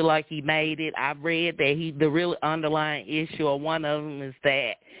he feel like he made it. I read that the real underlying issue, or one of them, is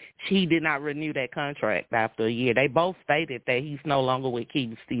that he did not renew that contract after a year. They both stated that he's no longer with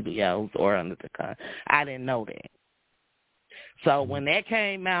Keith Studios or under the contract. I didn't know that. So when that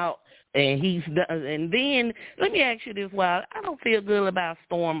came out, and then let me ask you this, Wild. I don't feel good about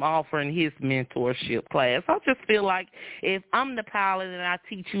Storm offering his mentorship class. I just feel like if I'm the pilot and I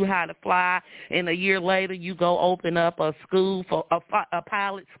teach you how to fly, and a year later you go open up a school for a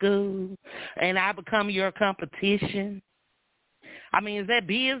pilot school, and I become your competition. I mean, is that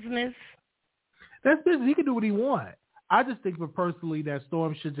business? That's business. He can do what he wants. I just think, personally, that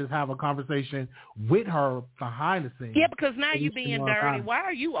Storm should just have a conversation with her behind the scenes. Yeah, because now you're being dirty. Why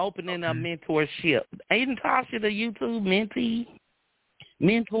are you opening up mentorship? Ain't Tasha the YouTube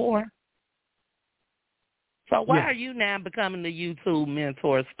mentor? So why are you now becoming the YouTube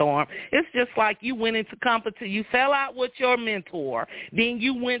mentor, Storm? It's just like you went into competition. You fell out with your mentor. Then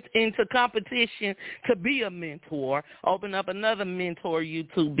you went into competition to be a mentor, open up another mentor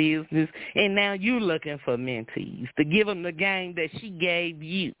YouTube business, and now you're looking for mentees to give them the game that she gave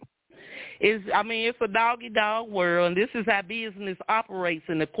you. It's a dog-eat-dog world, and this is how business operates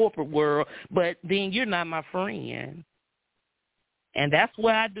in the corporate world, but then you're not my friend. And that's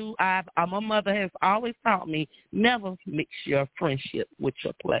what I do. My mother has always taught me, never mix your friendship with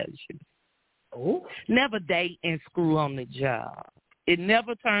your pleasure. Oh. Never date and screw on the job. It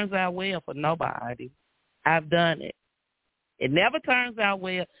never turns out well for nobody. I've done it. It never turns out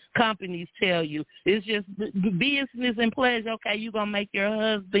well. Companies tell you it's just business and pleasure. Okay, you're going to make your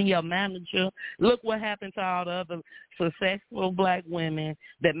husband your manager. Look what happened to all the other successful black women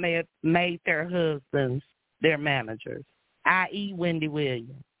that made their husbands their managers. I.e. Wendy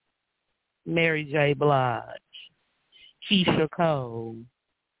Williams, Mary J. Blige, Keisha Cole,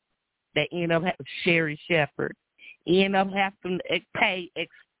 that end up having Sherry Shepherd, end up having to pay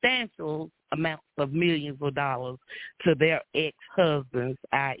substantial amounts of millions of dollars to their ex-husbands,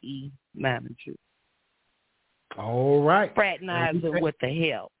 i.e. managers. All right. Fraternizing with the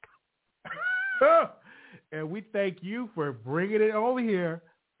help. And we thank you for bringing it over here.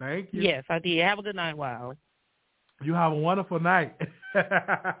 Thank you. Yes, I did. Have a good night, Wiley. You have a wonderful night.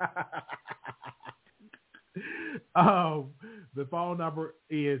 The phone number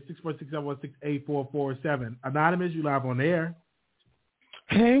is 646-716-8447. Anonymous, you live on the air.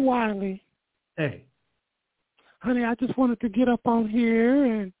 Hey, Wiley. Hey. Honey, I just wanted to get up on here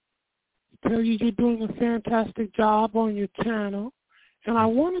and tell you you're doing a fantastic job on your channel. And I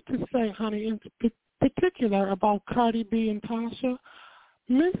wanted to say, honey, in particular about Cardi B and Tasha,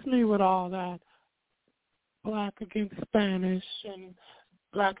 miss me with all that. Black against Spanish and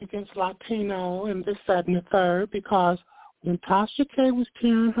Black against Latino and this, that, and the third, because when Tasha K was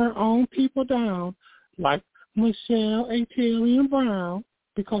tearing her own people down, like Michelle A. Brown,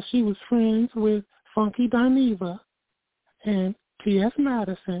 because she was friends with Funky Dineva and T.S.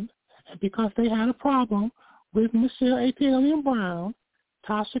 Madison, and because they had a problem with Michelle A. Brown,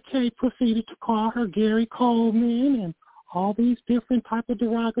 Tasha K proceeded to call her Gary Coleman and all these different type of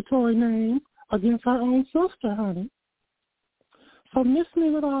derogatory names against her own sister, honey. So miss me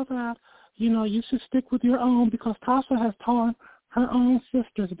with all that. You know, you should stick with your own because Tasha has torn her own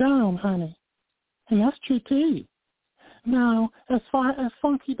sisters down, honey. And that's true too. Now, as far as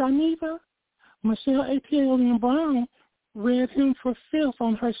Funky Dineva, Michelle A. Brown read him for filth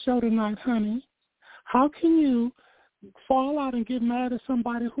on her show tonight, honey. How can you fall out and get mad at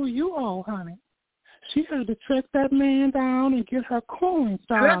somebody who you owe, honey? She had to track that man down and get her coins,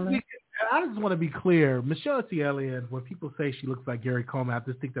 darling. I just want to be clear. Michelle T. Elliott, when people say she looks like Gary Coleman, I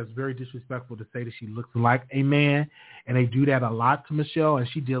just think that's very disrespectful to say that she looks like a man, and they do that a lot to Michelle, and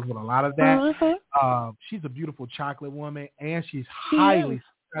she deals with a lot of that. She's a beautiful chocolate woman, and she's highly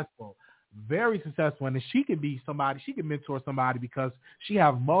successful, very successful, and she can be somebody, she can mentor somebody because she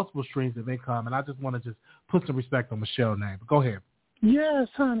has multiple streams of income, and I just want to just put some respect on Michelle's name. But go ahead. Yes,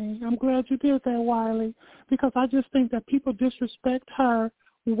 honey. I'm glad you did that, Wiley, because I just think that people disrespect her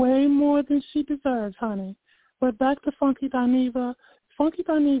way more than she deserves, honey. But back to Funky Dineva. Funky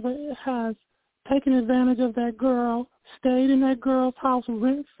Dineva has taken advantage of that girl, stayed in that girl's house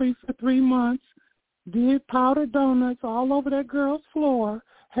rent-free for 3 months, did powdered donuts all over that girl's floor,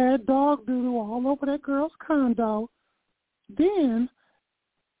 had dog doodle all over that girl's condo. Then,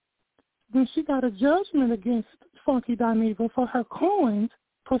 when she got a judgment against Funky Dineva for her coins,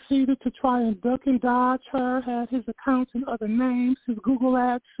 proceeded to try and duck and dodge her, had his accounts in other names, his Google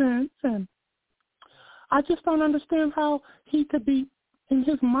AdSense, and I just don't understand how he could be in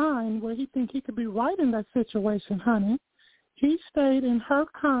his mind where he think he could be right in that situation, honey. He stayed in her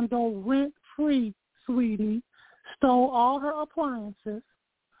condo rent-free, sweetie, stole all her appliances,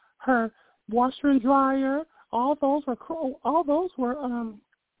 her washer and dryer, all those were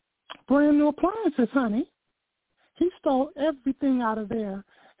brand new appliances, honey. He stole everything out of there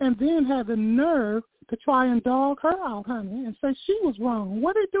and then had the nerve to try and dog her out, honey, and say she was wrong.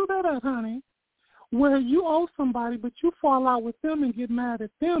 Where did he do that at, honey? Where you owe somebody, but you fall out with them and get mad at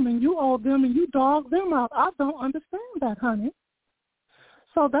them, and you owe them and you dog them out. I don't understand that, honey.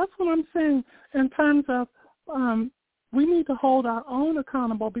 So that's what I'm saying in terms of we need to hold our own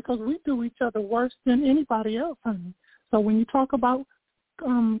accountable because we do each other worse than anybody else, honey. So when you talk about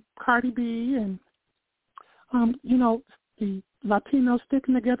Cardi B and, the Latinos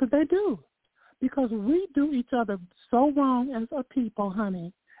sticking together, they do. Because we do each other so wrong as a people,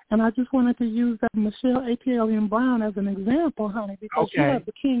 honey. And I just wanted to use that Michelle A.T.L.M. Brown as an example, honey, because you have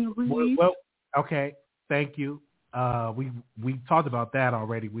the King of Reed. Well, okay, thank you. We talked about that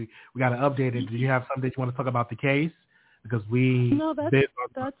already. We got to update it. Do you have something that you want to talk about the case? Because No, that's it,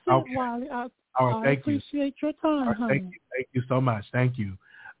 Wiley. I appreciate your time, honey. Thank you so much. Thank you.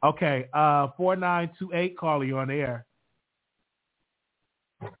 Okay, 4928, caller, you on the air.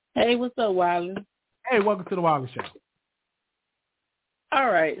 Hey, what's up, Wiley? Hey, welcome to the Wiley Show. All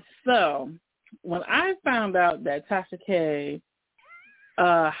right, so when I found out that Tasha K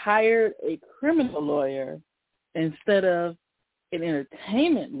hired a criminal lawyer instead of an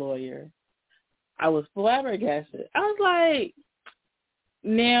entertainment lawyer, I was flabbergasted. I was like,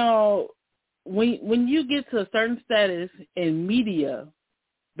 now, when you get to a certain status in media,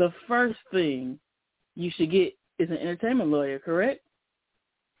 the first thing you should get is an entertainment lawyer, correct?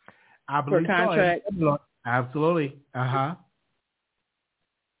 I believe for contract. So. Absolutely. Uh-huh.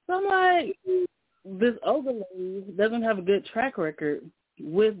 So I'm like, this older lady doesn't have a good track record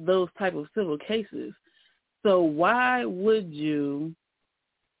with those type of civil cases. So why would you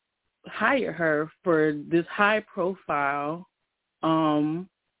hire her for this high-profile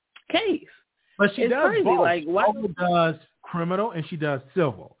case? But she does crazy. both. Like, why she does criminal and she does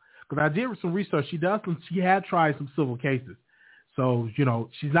civil. Because I did some research. She had tried some civil cases. So,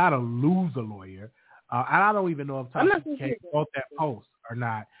 she's not a loser lawyer. And I don't even know if Tasha K wrote that post or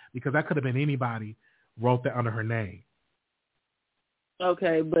not, because that could have been anybody wrote that under her name.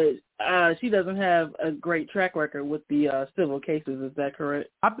 Okay, but she doesn't have a great track record with the civil cases. Is that correct?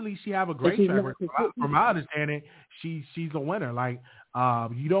 I believe she have a great track record. From my understanding, she's a winner. Like,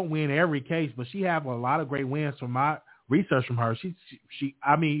 you don't win every case, but she have a lot of great wins from my research from her. She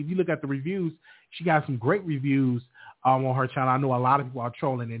I mean, if you look at the reviews, she got some great reviews on her channel. I know a lot of people are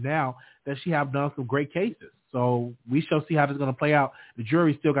trolling it now that she have done some great cases. So we shall see how this is going to play out. The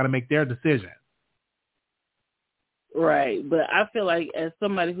jury's still got to make their decision. Right, but I feel like as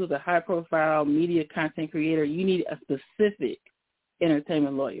somebody who's a high-profile media content creator, you need a specific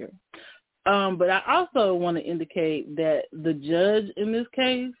entertainment lawyer. But I also want to indicate that the judge in this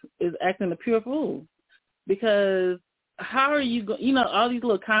case is acting a pure fool, because how are you going? All these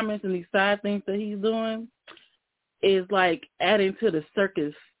little comments and these side things that he's doing is like adding to the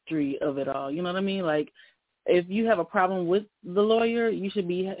circusry of it all. You know what I mean? Like, if you have a problem with the lawyer, you should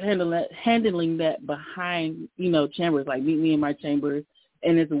be handling that behind, chambers, like meet me in my chambers.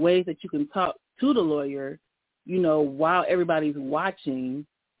 And there's ways that you can talk to the lawyer, while everybody's watching,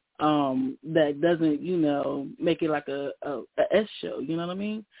 that doesn't, make it like a S show. You know what I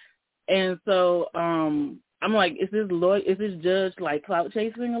mean? And so I'm like, is this judge like clout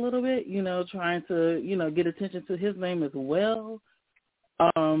chasing a little bit, trying to, get attention to his name as well?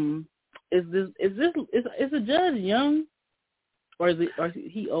 Is a judge young, or is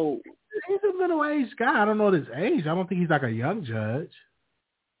he old? He's a middle-aged guy. I don't know his age. I don't think he's like a young judge.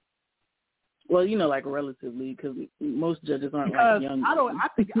 Well, like relatively, because most judges aren't like young.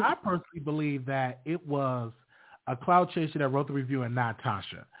 I personally believe that it was a cloud chaser that wrote the review and not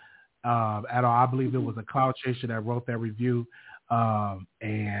Tasha at all. I believe it was a cloud chaser that wrote that review. And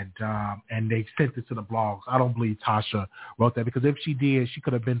they sent it to the blogs. I don't believe Tasha wrote that, because if she did, she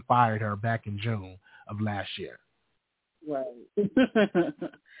could have been fired her back in June of last year. Right.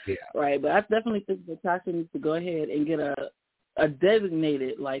 Yeah. Right, but I definitely think that Tasha needs to go ahead and get a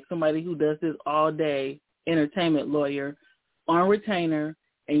designated, like somebody who does this all day, entertainment lawyer on retainer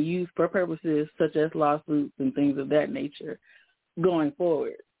and use for purposes such as lawsuits and things of that nature going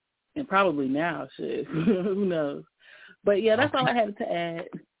forward. And probably now, shit. Who knows? But, yeah, that's all I had to add.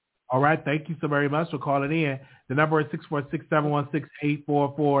 All right. Thank you so very much for calling in. The number is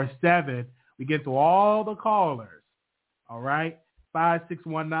 646-716-8447. We get to all the callers. All right?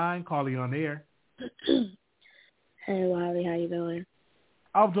 5619, calling on air. Hey, Wiley, how you doing?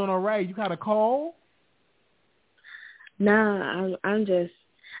 I'm doing all right. You got a call? Nah, I'm just,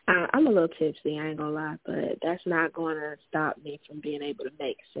 I'm a little tipsy, I ain't gonna lie, but that's not going to stop me from being able to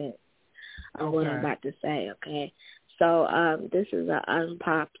make sense of what I'm about to say, okay? So this is an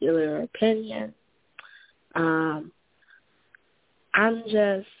unpopular opinion. I'm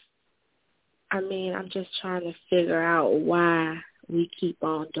just trying to figure out why we keep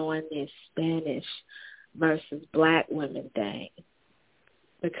on doing this Spanish versus black women thing.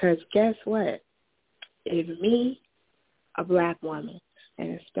 Because guess what? If me, a black woman,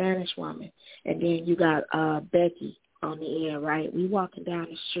 and a Spanish woman, and then you got Becky on the end, right? We walking down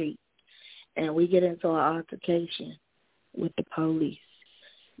the street, and we get into an altercation with the police.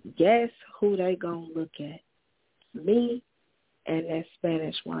 Guess who they gonna look at? Me and that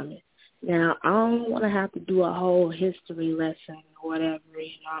Spanish woman. Now, I don't want to have to do a whole history lesson or whatever,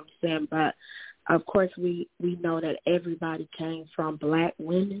 you know what I'm saying? But, of course, we know that everybody came from black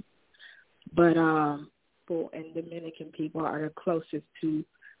women. But and Dominican people are the closest to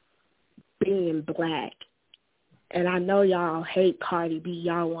being black. And I know y'all hate Cardi B.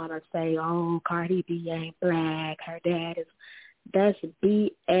 Y'all want to say, oh, Cardi B ain't black. Her dad is. That's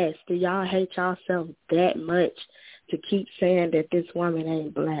BS. Do y'all hate yourself that much to keep saying that this woman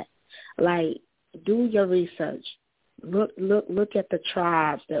ain't black? Like, do your research. Look at the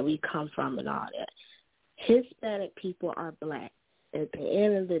tribes that we come from and all that. Hispanic people are black. At the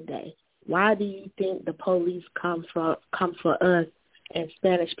end of the day, why do you think the police come for us and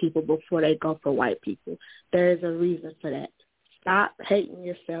Spanish people before they go for white people? There is a reason for that. Stop hating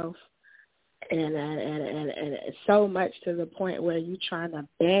yourself, and so much to the point where you're trying to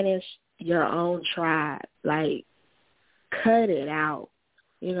banish your own tribe. Like, cut it out.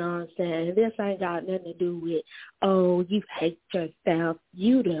 You know what I'm saying? This ain't got nothing to do with, oh, you hate yourself.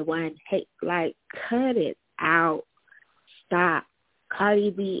 You the one hate. Like, cut it out. Stop.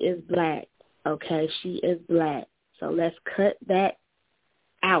 Cardi B is black. Okay, she is black. So let's cut that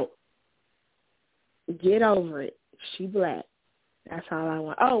out. Get over it. She black. That's all I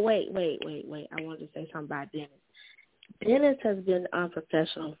want. Oh, wait. I wanted to say something about Dennis. Dennis has been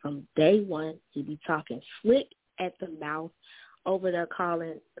unprofessional from day one. He be talking slick at the mouth, over there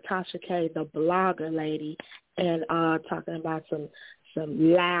calling Tasha K the blogger lady, and talking about some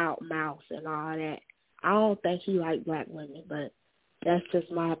loud mouth and all that. I don't think he like black women, but that's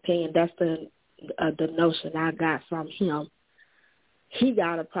just my opinion. That's the notion I got from him. He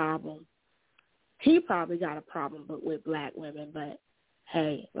got a problem. He probably got a problem with black women, but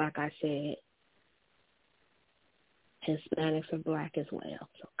hey, like I said, Hispanics are black as well.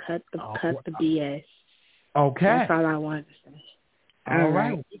 So cut the BS. Okay. That's all I wanted to say. All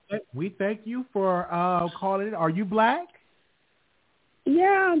right. We thank you for calling in. Are you black?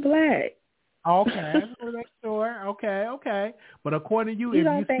 Yeah, I'm black. Okay. I just want to make sure. Okay. But according to you, you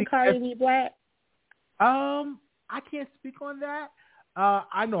don't think Cardi B black? I can't speak on that.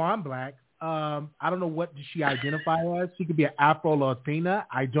 I know I'm black. I don't know what does she identify as. She could be an Afro-Latina.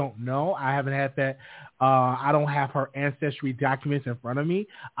 I don't know. I haven't had that. I don't have her ancestry documents in front of me.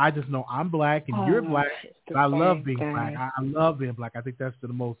 I just know I'm black and you're black. And I love being black. I love being black. I think that's the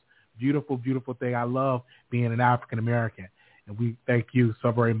most beautiful, beautiful thing. I love being an African American. And we thank you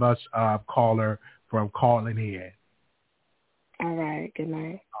so very much, caller, for calling in. All right. Good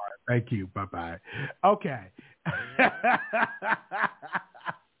night. All right. Thank you. Bye-bye. Okay.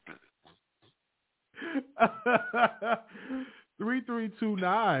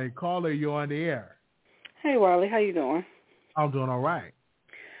 3329, caller, you're on the air. Hey, Wiley, how you doing? I'm doing all right.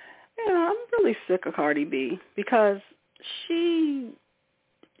 Yeah, I'm really sick of Cardi B because she's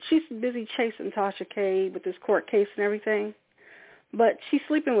busy chasing Tasha K with this court case and everything, but she's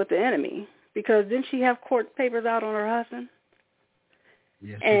sleeping with the enemy because didn't she have court papers out on her husband?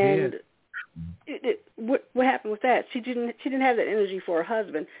 Yes, she did. What happened with that? She didn't have that energy for her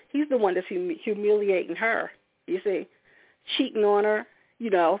husband. He's the one that's humiliating her. You see, cheating on her,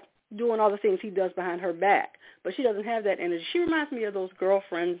 doing all the things he does behind her back. But she doesn't have that energy. She reminds me of those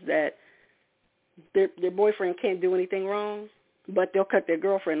girlfriends that their boyfriend can't do anything wrong, but they'll cut their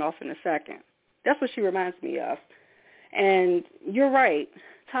girlfriend off in a second. That's what she reminds me of. And you're right.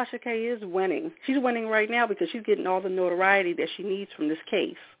 Tasha K is winning. She's winning right now because she's getting all the notoriety that she needs from this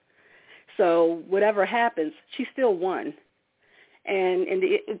case. So whatever happens, she still won. And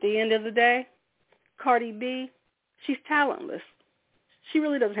at the end of the day, Cardi B, she's talentless. She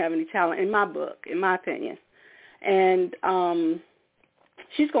really doesn't have any talent in my book, in my opinion. And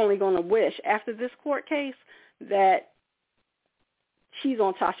she's only going to wish, after this court case, that she's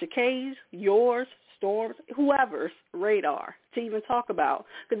on Tasha K's, yours, Storm's, whoever's radar to even talk about.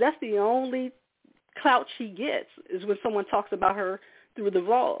 Because that's the only clout she gets is when someone talks about her through the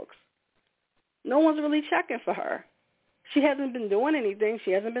vlogs. No one's really checking for her. She hasn't been doing anything.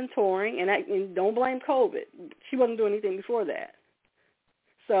 She hasn't been touring, and don't blame COVID. She wasn't doing anything before that.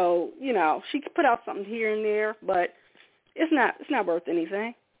 So, you know, she could put out something here and there, but it's not worth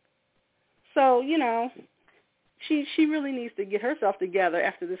anything. So, you know, she really needs to get herself together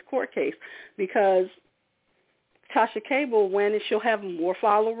after this court case, because Tasha K will win and she'll have more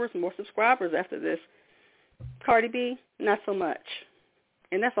followers, more subscribers after this. Cardi B, not so much.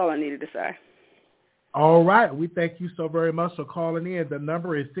 And that's all I needed to say. All right. We thank you so very much for calling in. The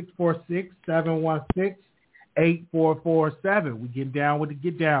number is 646-716-8447. We get down with the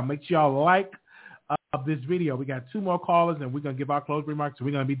get down. Make sure y'all like this video. We got 2 more callers, and we're going to give our closing remarks, and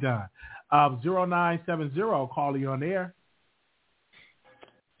we're going to be done. 0970, caller, you on the air.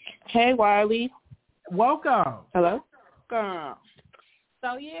 Hey, Wiley. Welcome. Hello.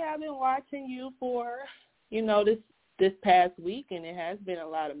 So, yeah, I've been watching you for, you know, this past week, and it has been a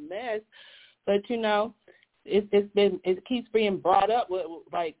lot of mess. But, you know, it keeps being brought up with,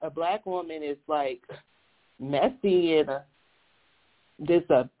 like, a black woman is, like, messy and just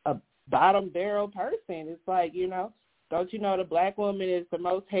a bottom barrel person. It's like, you know, don't you know the black woman is the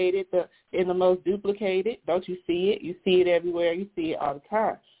most hated and the most duplicated? Don't you see it? You see it everywhere. You see it all the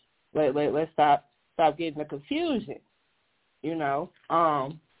time. Let's stop getting the confusion, you know.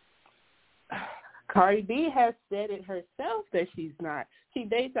 Cardi B has said it herself that she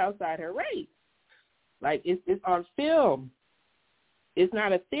dates outside her race. Like, it's on film. It's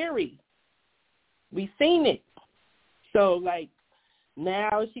not a theory. We've seen it. So, like,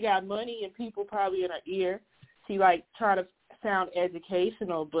 now she got money and people probably in her ear. She, like, trying to sound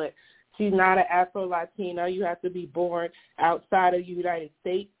educational, but she's not an Afro-Latina. You have to be born outside of the United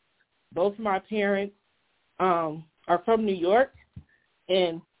States. Both of my parents are from New York,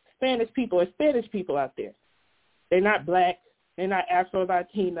 and Spanish people are Spanish people out there. They're not black. They're not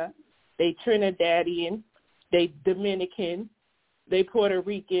Afro-Latina. They Trinidadian. They Dominican. They Puerto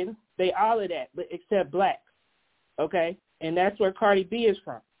Rican. They all of that, but except black. Okay? And that's where Cardi B is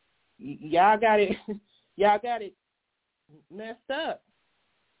from. Y'all got it messed up.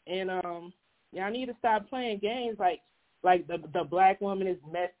 And y'all need to stop playing games like the black woman is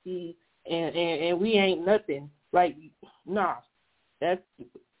messy and we ain't nothing. Like, nah. That's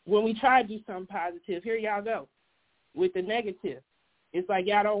when we try to do something positive, here y'all go with the negative. It's like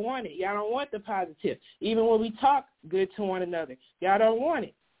y'all don't want it. Y'all don't want the positive. Even when we talk good to one another, y'all don't want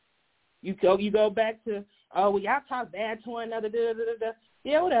it. You go back to, oh, well, y'all talk bad to one another. Da, da, da, da.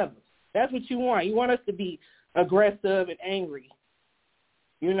 Yeah, whatever. That's what you want. You want us to be aggressive and angry,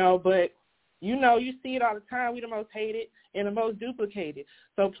 you know, but, you know, you see it all the time. We the most hated and the most duplicated.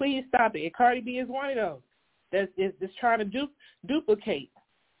 So please stop it. And Cardi B is one of those that's trying to duplicate.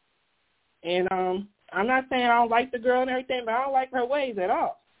 And I'm not saying I don't like the girl and everything, but I don't like her ways at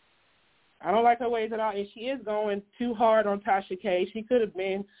all. I don't like her ways at all. And she is going too hard on Tasha K. She could have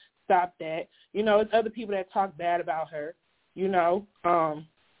been stopped that. You know, it's other people that talk bad about her, you know.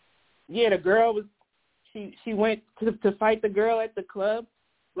 Yeah, the girl was, she went to fight the girl at the club.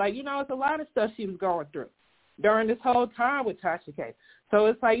 Like, you know, it's a lot of stuff she was going through during this whole time with Tasha K. So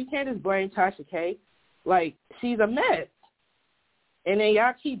it's like you can't just blame Tasha K. Like, she's a mess. And then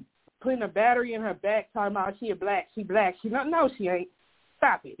y'all keep putting a battery in her back talking about she black. No, she ain't.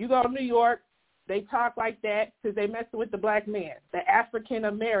 Stop it. You go to New York, they talk like that because they messing with the black man, the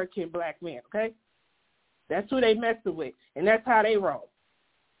African-American black man, okay? That's who they messing with, and that's how they roll.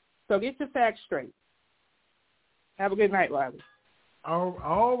 So get your facts straight. Have a good night, Wiley.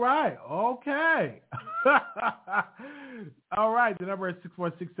 All right. Okay. All right. The number is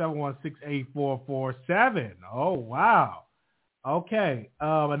 646-716-8447. Oh, wow. Okay.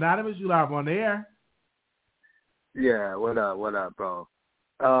 Anonymous, you live on the air. Yeah, what up, bro?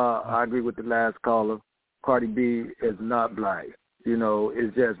 I agree with the last caller. Cardi B is not black. You know,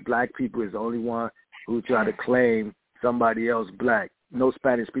 it's just black people is the only one who try to claim somebody else black. No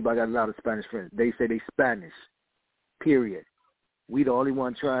Spanish people. I got a lot of Spanish friends. They say they Spanish, period. We the only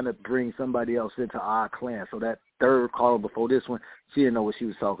one trying to bring somebody else into our clan. So that third caller before this one, she didn't know what she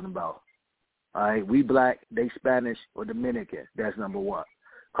was talking about. All right, we black, they Spanish or Dominican. That's number one.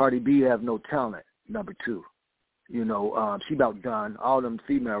 Cardi B have no talent, number two. You know, she about done. All them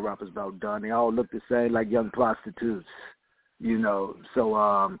female rappers about done. They all look the same like young prostitutes. You know, so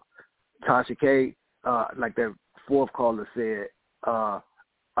Tasha K, like that fourth caller said, I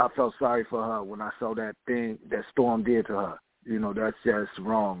felt sorry for her when I saw that thing that Storm did to her. You know, that's just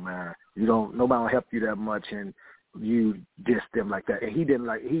wrong, man. Nobody will help you that much, and you diss them like that. And he didn't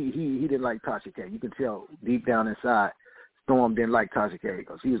like Tasha K. You can tell deep down inside, Storm didn't like Tasha K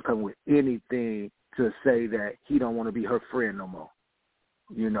because he was coming with anything to say that he don't want to be her friend no more.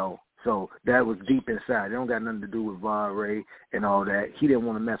 You know, so that was deep inside. It don't got nothing to do with Von Ray and all that. He didn't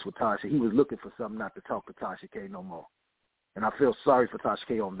want to mess with Tasha. He was looking for something not to talk to Tasha K no more. And I feel sorry for Tasha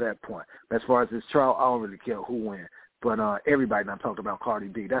K on that point. As far as this trial, I don't really care who wins. But everybody done talked about Cardi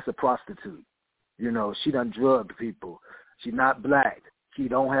B. That's a prostitute. You know, she done drugged people. She not black. She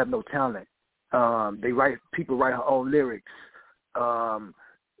don't have no talent. People write her own lyrics.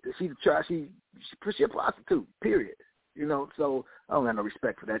 She's a prostitute, period. You know, so I don't have no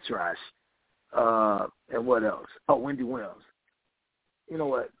respect for that trash. And what else? Oh, Wendy Williams. You know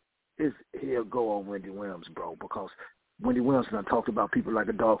what? He'll go on Wendy Williams, bro, because Wendy Williams done talked about people like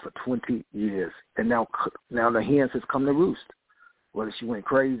a dog for 20 years, and now the hens has come to roost. Whether she went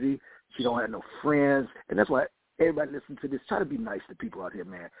crazy, she don't have no friends, and that's why everybody listen to this. Try to be nice to people out here,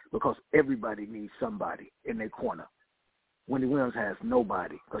 man, because everybody needs somebody in their corner. Wendy Williams has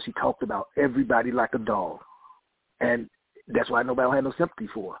nobody because she talked about everybody like a dog, and that's why nobody don't have no sympathy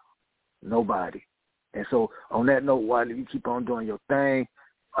for her. Nobody. And so on that note, Wiley, you keep on doing your thing.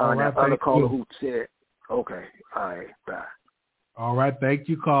 That other caller who said, okay, all right, bye. All right, thank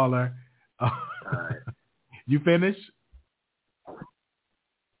you, caller. All right. You finished?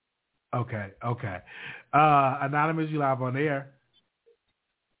 Okay. Anonymous, you live on air.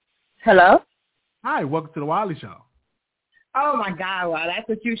 Hello? Hi, welcome to the Wiley Show. Oh, my God, wow, that's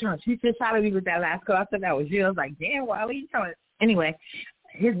what you were trying to. She just shot at me with that last call. I thought that was you. I was like, damn, Wiley, you trying to. Anyway,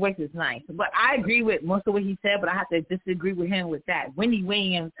 his voice is nice. But I agree with most of what he said, but I have to disagree with him with that. Wendy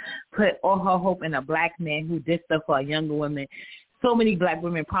Williams put all her hope in a black man who did stuff for a younger woman. So many black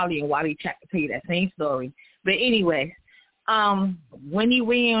women probably in Wiley chat to tell you that same story. But anyway, Wendy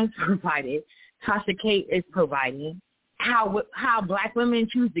Williams provided. Tasha K is providing. How black women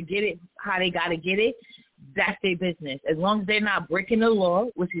choose to get it, how they got to get it, that's their business. As long as they're not breaking the law,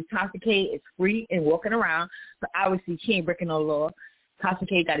 which is Tasha K is free and walking around, so obviously she ain't breaking no law. Tasha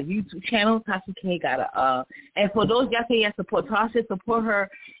K got a YouTube channel. Tasha K got a and for those y'all say y'all support Tasha, support her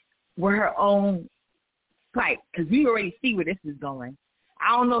with her own site, because we already see where this is going.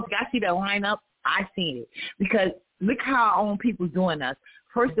 I don't know if y'all see that lineup. I seen it, because look how our own people doing us.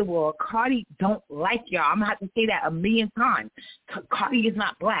 First of all, Cardi don't like y'all. I'm gonna have to say that a million times. Cardi is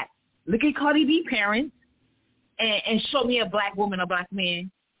not black. Look at Cardi B parents and show me a black woman, a black man,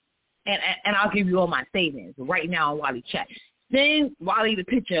 and I'll give you all my savings right now on Wiley chat. Send Wiley the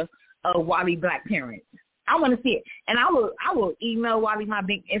picture of Wiley black parents. I want to see it. And I will email Wiley my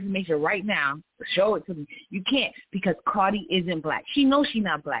big information right now. Show it to me. You can't, because Cardi isn't black. She knows she's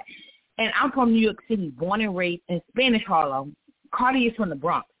not black. And I'm from New York City, born and raised in Spanish Harlem. Cardi is from the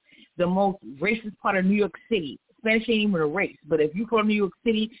Bronx, the most racist part of New York City. Spanish ain't even a race, but if you're from New York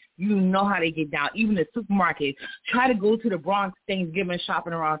City, you know how they get down. Even the supermarket, try to go to the Bronx Thanksgiving,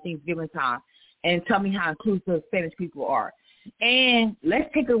 shopping around Thanksgiving time, and tell me how inclusive Spanish people are. And let's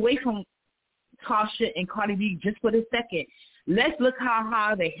take away from Tasha and Cardi B just for a second. Let's look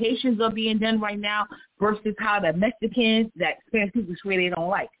how the Haitians are being done right now versus how the Mexicans that Spanish people swear they don't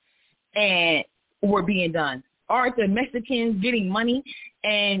like and were being done. Are the Mexicans getting money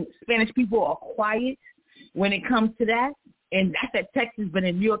and Spanish people are quiet when it comes to that? And that's at Texas, but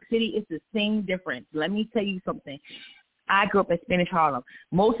in New York City, it's the same difference. Let me tell you something. I grew up in Spanish Harlem.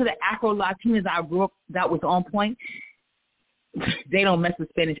 Most of the Afro-Latinas I grew up that was on point, they don't mess with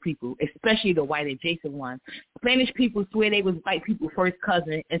Spanish people, especially the white adjacent ones. Spanish people swear they was white people's first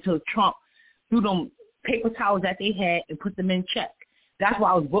cousin until Trump threw them paper towels that they had and put them in check. That's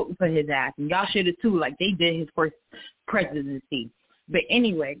why I was voting for his ass. And y'all should have too, like they did his first presidency. But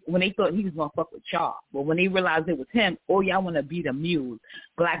anyway, when they thought he was going to fuck with y'all, but when they realized it was him, oh, y'all want to be the mule.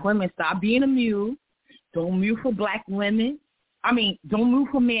 Black women, stop being a mule. Don't mule for black women. Don't mule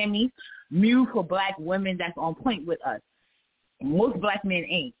for mammies. Mule for black women that's on point with us. Most black men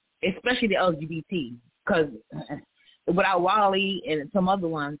ain't, especially the LGBT, because without Wiley and some other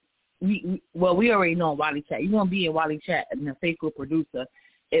ones, we already know Wiley chat. You won't be in Wiley chat and a faithful producer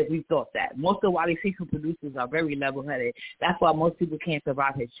if we thought that. Most of Wiley's faithful producers are very level-headed. That's why most people can't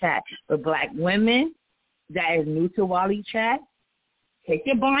survive his chat. But black women that is new to Wiley chat, take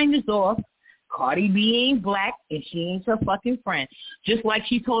your blinders off. Cardi B ain't black, and she ain't her fucking friend. Just like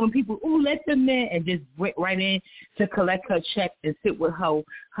she told them people, ooh, let them in, and just went right in to collect her check and sit with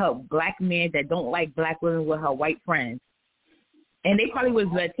her black men that don't like black women with her white friends. And they probably was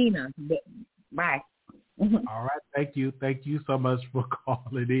Latina. But bye. All right. Thank you. Thank you so much for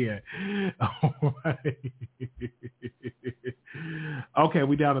calling in. All right. Okay,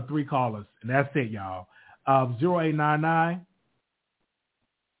 we down to 3 callers, and that's it, y'all. 0899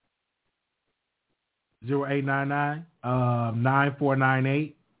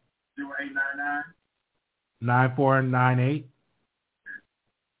 9498 9498 9498.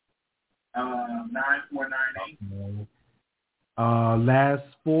 Last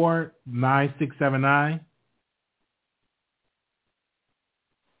 4 9679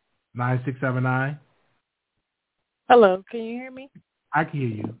 9679. Hello, can you hear me? I can hear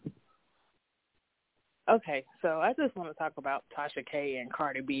you. Okay, so I just want to talk about Tasha K and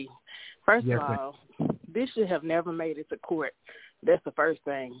Cardi B. First Yes, of all, this should have never made it to court. That's the first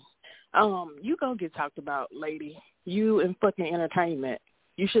thing. You gonna get talked about, lady. You in fucking entertainment.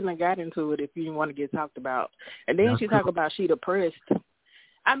 You shouldn't have got into it if you didn't want to get talked about. And then she talk about she depressed.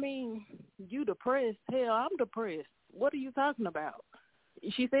 I mean, you depressed? Hell, I'm depressed. What are you talking about?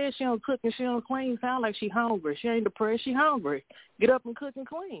 She said she don't cook and she don't clean. Sound like she hungry. She ain't depressed. She hungry. Get up and cook and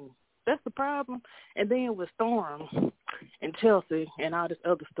clean. That's the problem. And then with Storm and Chelsea and all this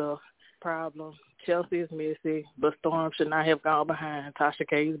other stuff, problem. Chelsea is messy, but Storm should not have gone behind Tasha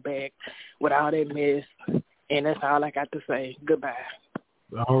K's back with all that mess. And that's all I got to say. Goodbye.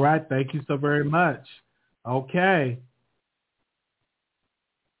 All right. Thank you so very much. Okay.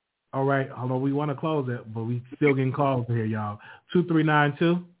 All right. Hold on. We want to close it, but we still getting calls here, y'all.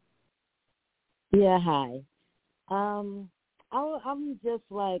 2392. Yeah, hi. I'm just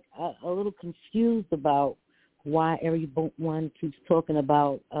like a little confused about why everyone keeps talking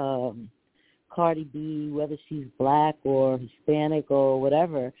about Cardi B, whether she's black or Hispanic or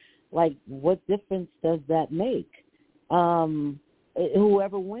whatever. Like, what difference does that make?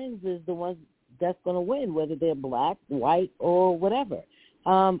 Whoever wins is the one that's going to win, whether they're black, white, or whatever.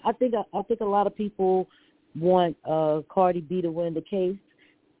 I think a lot of people want Cardi B to win the case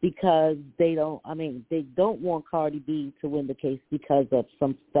because they don't want Cardi B to win the case because of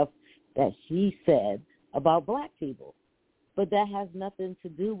some stuff that she said about black people. But that has nothing to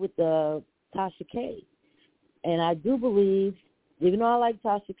do with Tasha K. And I do believe, even though I like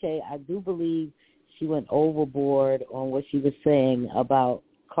Tasha K, I do believe she went overboard on what she was saying about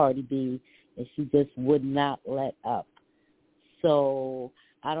Cardi B, and she just would not let up. So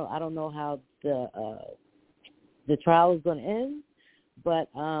I don't know how the trial is going to end, but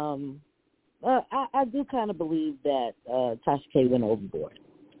I do kind of believe that Tasha K went overboard.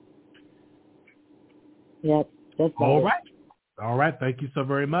 Yep, that's all right. All right. Thank you so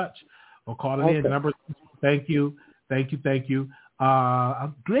very much for calling in. Number. Thank you. Do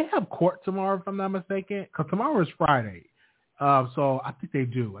they have court tomorrow, if I'm not mistaken? Because tomorrow is Friday. So I think they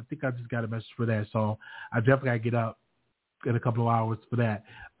do. I think I just got a message for that. So I definitely got to get up in a couple of hours for that.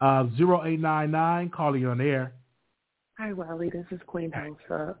 0899, calling you on the air. Hi, Wiley. This is Queen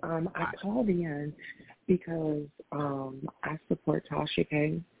Elsa. I called in because I support Tasha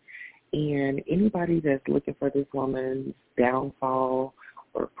K. And anybody that's looking for this woman's downfall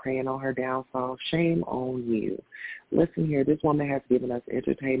or praying on her downfall, shame on you. Listen here, this woman has given us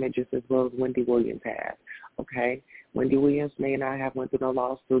entertainment just as well as Wendy Williams has, okay? Wendy Williams may not have went through no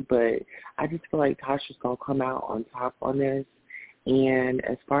lawsuit, but I just feel like Tasha's going to come out on top on this. And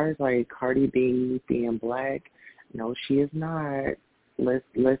as far as, like, Cardi B being black, no, she is not. Let's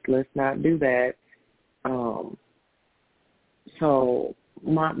not do that. So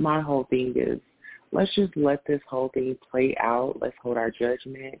my whole thing is, let's just let this whole thing play out. Let's hold our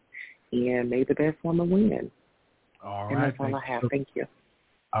judgment, and may the best woman win. All and right. that's all I have. Thank you.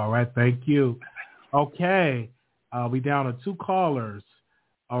 All right. Thank you. Okay. We down to 2 callers.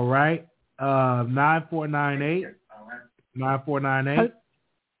 All right. 9498. 9498.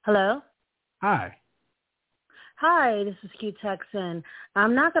 Hello? Hi. Hi, this is Q Texan.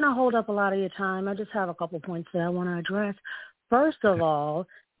 I'm not going to hold up a lot of your time. I just have a couple points that I want to address. First of all,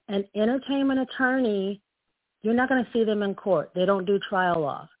 an entertainment attorney, you're not going to see them in court. They don't do trial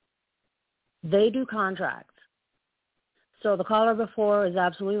law. They do contracts. So the caller before is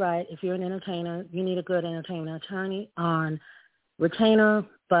absolutely right. If you're an entertainer, you need a good entertainment attorney on retainer,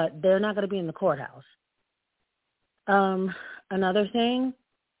 but they're not going to be in the courthouse. Another thing,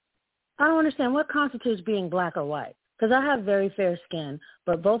 I don't understand what constitutes being black or white, because I have very fair skin,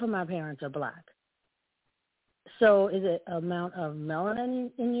 but both of my parents are black. So is it amount of melanin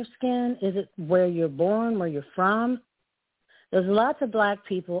in your skin? Is it where you're born, where you're from? There's lots of black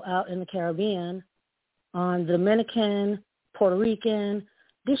people out in the Caribbean, on Dominican, Puerto Rican.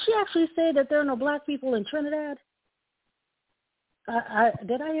 Did she actually say that there are no black people in Trinidad?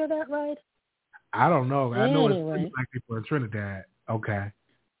 Did I hear that right? I don't know. I know Anyway. it's black people in Trinidad. Okay.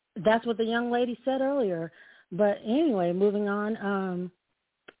 That's what the young lady said earlier. But anyway, moving on.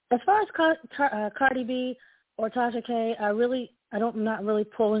 As far as Cardi B or Tasha K, I'm not really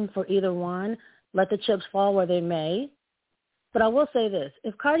pulling for either one. Let the chips fall where they may. But I will say this.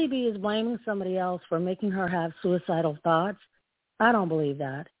 If Cardi B is blaming somebody else for making her have suicidal thoughts, I don't believe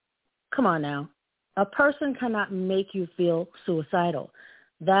that. Come on now. A person cannot make you feel suicidal.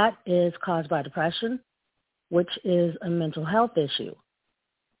 That is caused by depression, which is a mental health issue.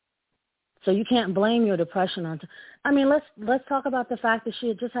 So you can't blame your depression on. Let's talk about the fact that she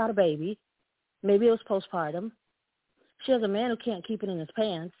had just had a baby. Maybe it was postpartum. She has a man who can't keep it in his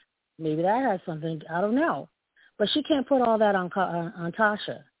pants. Maybe that has something. I don't know, but she can't put all that on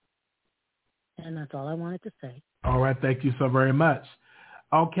Tasha. And that's all I wanted to say. All right, thank you so very much.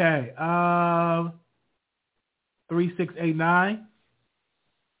 Okay, 3689.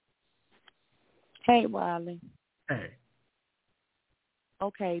 Hey, Wiley. Hey.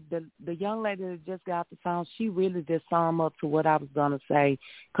 Okay, the young lady that just got the phone, she really just summed up to what I was going to say,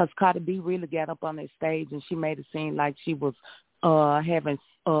 because Cardi B really got up on that stage and she made it seem like she was having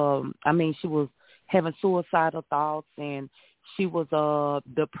suicidal thoughts and she was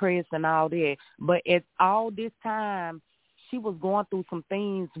depressed and all that. But at all this time, she was going through some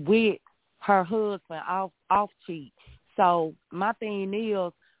things with her husband off cheat. So my thing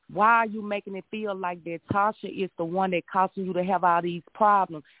is, why are you making it feel like that Tasha is the one that causing you to have all these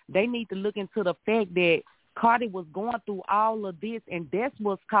problems? They need to look into the fact that Cardi was going through all of this, and that's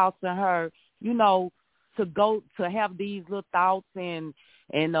what's causing her, to have these little thoughts and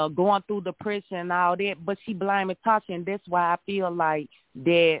going through depression and all that. But she blaming Tasha, and that's why I feel like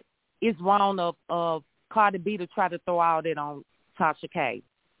that it's wrong of Cardi B to try to throw all that on Tasha K.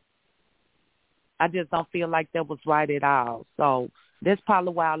 I just don't feel like that was right at all. So that's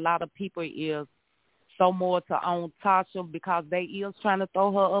probably why a lot of people is so more to own Tasha, because they is trying to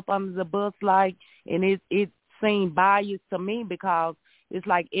throw her up under the bus, and it seemed biased to me, because it's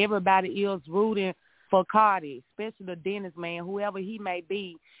like everybody is rooting for Cardi, especially the dentist man, whoever he may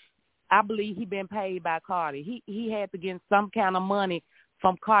be. I believe he been paid by Cardi. He had to get some kind of money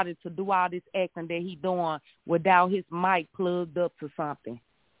from Cardi to do all this acting that he doing without his mic plugged up to something.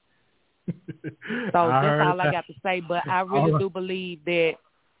 So that's all I got to say. But I really do believe that.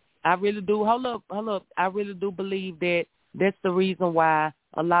 Hold up. I really do believe that that's the reason why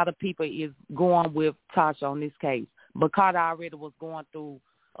a lot of people is going with Tasha on this case. But Carter already was going through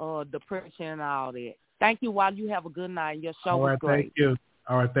depression and all that. Thank you. While you have a good night. Your show was great. Thank you.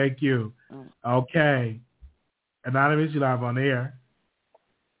 All right, thank you. Okay. Anonymous, you live on the air.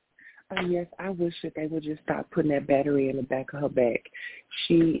 Yes, I wish that they would just stop putting that battery in the back of her back.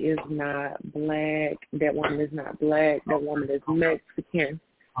 She is not black. That woman is not black. That woman is Mexican.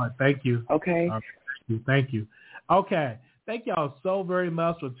 All right, thank you. Okay. Thank you. Okay. Thank y'all so very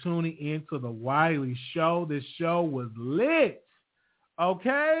much for tuning in to the Wiley Show. This show was lit.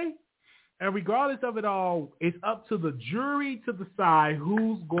 Okay? And regardless of it all, it's up to the jury to decide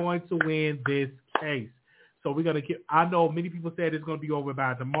who's going to win this case. So we're going to I know many people said it's going to be over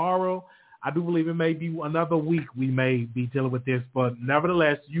by tomorrow. I do believe it may be another week we may be dealing with this. But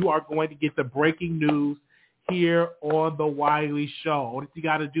nevertheless, you are going to get the breaking news here on the Wiley Show. All that you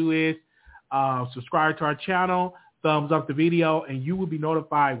got to do is subscribe to our channel, thumbs up the video, and you will be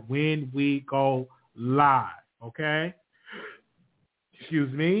notified when we go live. Okay?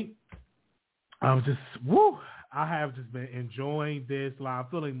 Excuse me. I have just been enjoying this live.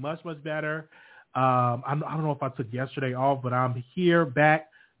 I'm feeling much, much better. I don't know if I took yesterday off, but I'm here back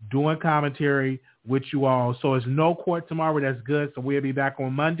doing commentary with you all. So it's no court tomorrow. That's good. So we'll be back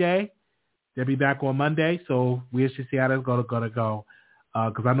on Monday. They'll be back on Monday. So we should see how that's going to go.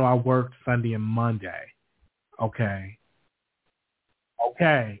 Because I know I worked Sunday and Monday. Okay.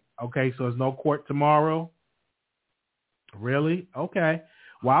 So there's no court tomorrow. Really? Okay.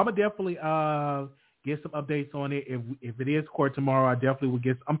 Well, I'm going to definitely get some updates on it. If it is court tomorrow, I definitely will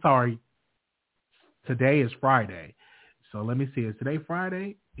get. I'm sorry. Today is Friday. So let me see. Is today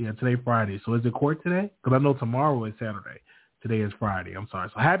Friday? Yeah, today Friday. So is it court today? Because I know tomorrow is Saturday. Today is Friday. I'm sorry.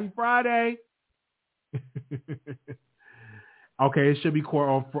 So happy Friday. Okay, it should be court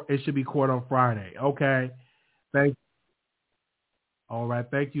on Friday. Okay. All right.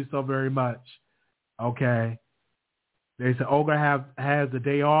 Thank you so very much. Okay. They said Olga has the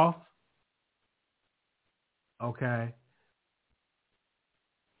day off. Okay.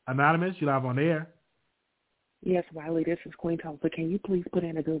 Anonymous, you live on the air. Yes, Wiley, this is Queen Tulsa. Can you please put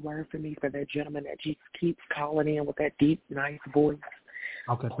in a good word for me for that gentleman that just keeps calling in with that deep, nice voice?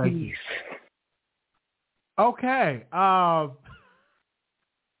 Okay, please. thank you. Okay.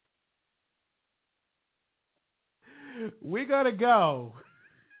 We're going to go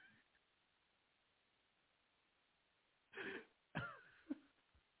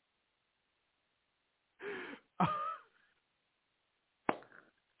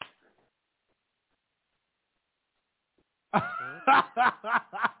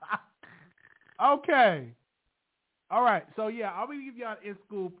Okay. All right. So yeah, I'm gonna give y'all an in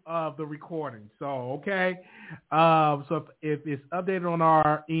scoop of the recording. So okay. So if it's updated on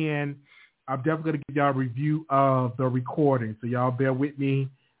our end, I'm definitely gonna give y'all a review of the recording. So y'all bear with me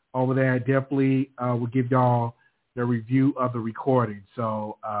over there. Definitely will give y'all the review of the recording.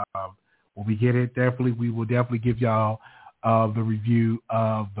 So when we get it, we will definitely give y'all the review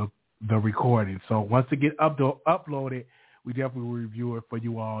of the recording. So once it get uploaded, we definitely will review it for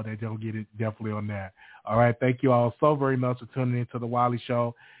you all. That you'll get it definitely on there. All right. Thank you all so very much for tuning into the Wiley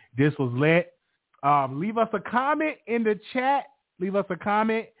Show. This was lit. Leave us a comment in the chat. Leave us a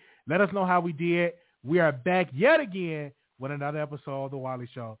comment. Let us know how we did. We are back yet again with another episode of the Wiley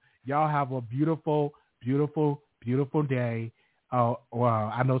Show. Y'all have a beautiful, beautiful, beautiful day. Well,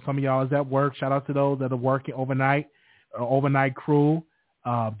 I know some of y'all is at work. Shout out to those that are working overnight, overnight crew.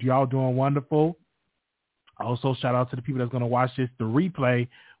 Y'all doing wonderful. Also, shout out to the people that's going to watch the replay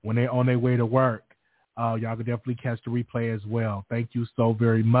when they're on their way to work. Y'all can definitely catch the replay as well. Thank you so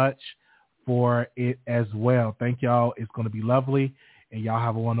very much for it as well. Thank y'all. It's going to be lovely, and y'all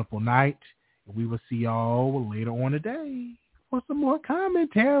have a wonderful night. And we will see y'all later on today for some more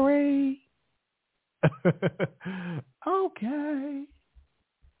commentary. Okay.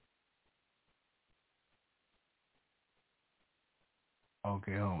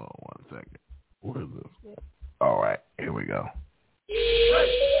 Okay, hold on 1 second. Where is this? All right, here we go.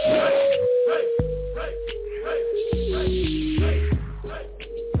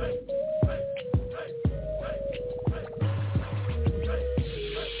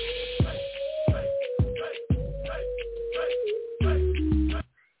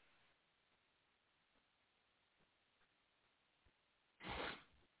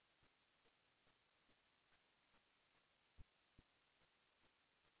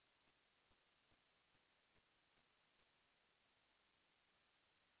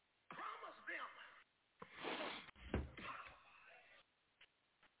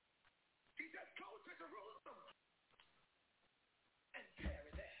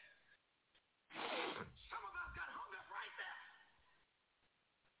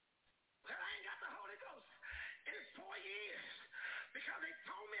 Because they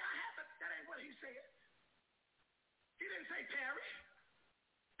told me I had to. That ain't what he said. He didn't say tarry.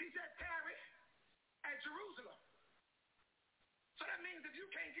 He said tarry at Jerusalem. So that means if you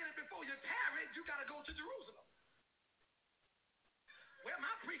can't get it before you tarry, you got to go to Jerusalem. Well,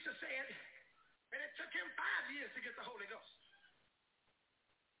 my preacher said that it took him 5 years to get the Holy Ghost.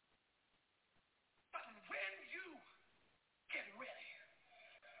 But when you get ready,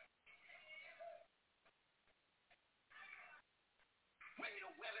 when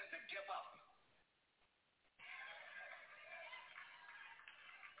you're willing to give up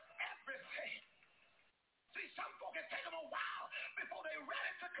everything. See, some folk it take them a while before they're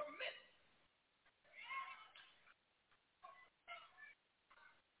ready to commit.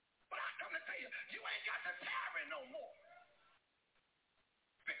 But I come to tell you, you ain't got to tarry no more.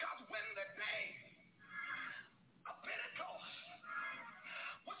 Because when the day of Pentecost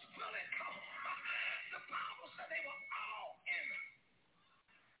was fully come, the Bible said they were all in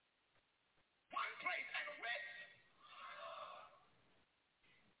one place and with.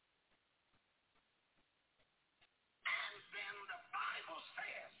 And then the Bible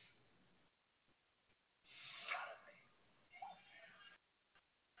says, suddenly,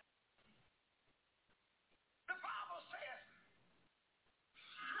 the Bible says,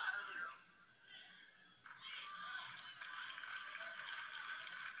 suddenly,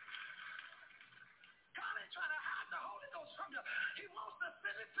 God ain't trying to hide the Holy Ghost from you. He wants to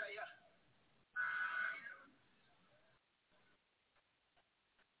send it to you.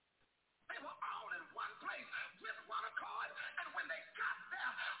 They were all in one place with one accord, and when they got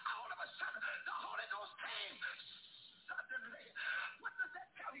there, all of a sudden, the Holy Ghost came suddenly. What does that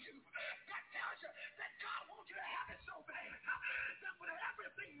tell you? That tells you that God wants you to have it so bad that when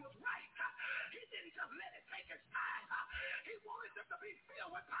everything was right, He didn't just let it take its time. He wanted them to be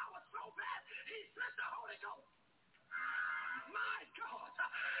filled with power so bad, He sent the Holy Ghost. My God.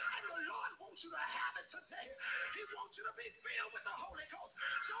 And the Lord wants you to have it today. He wants you to be filled with the Holy Ghost.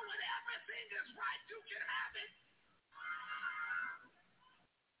 So when everything is right, you can have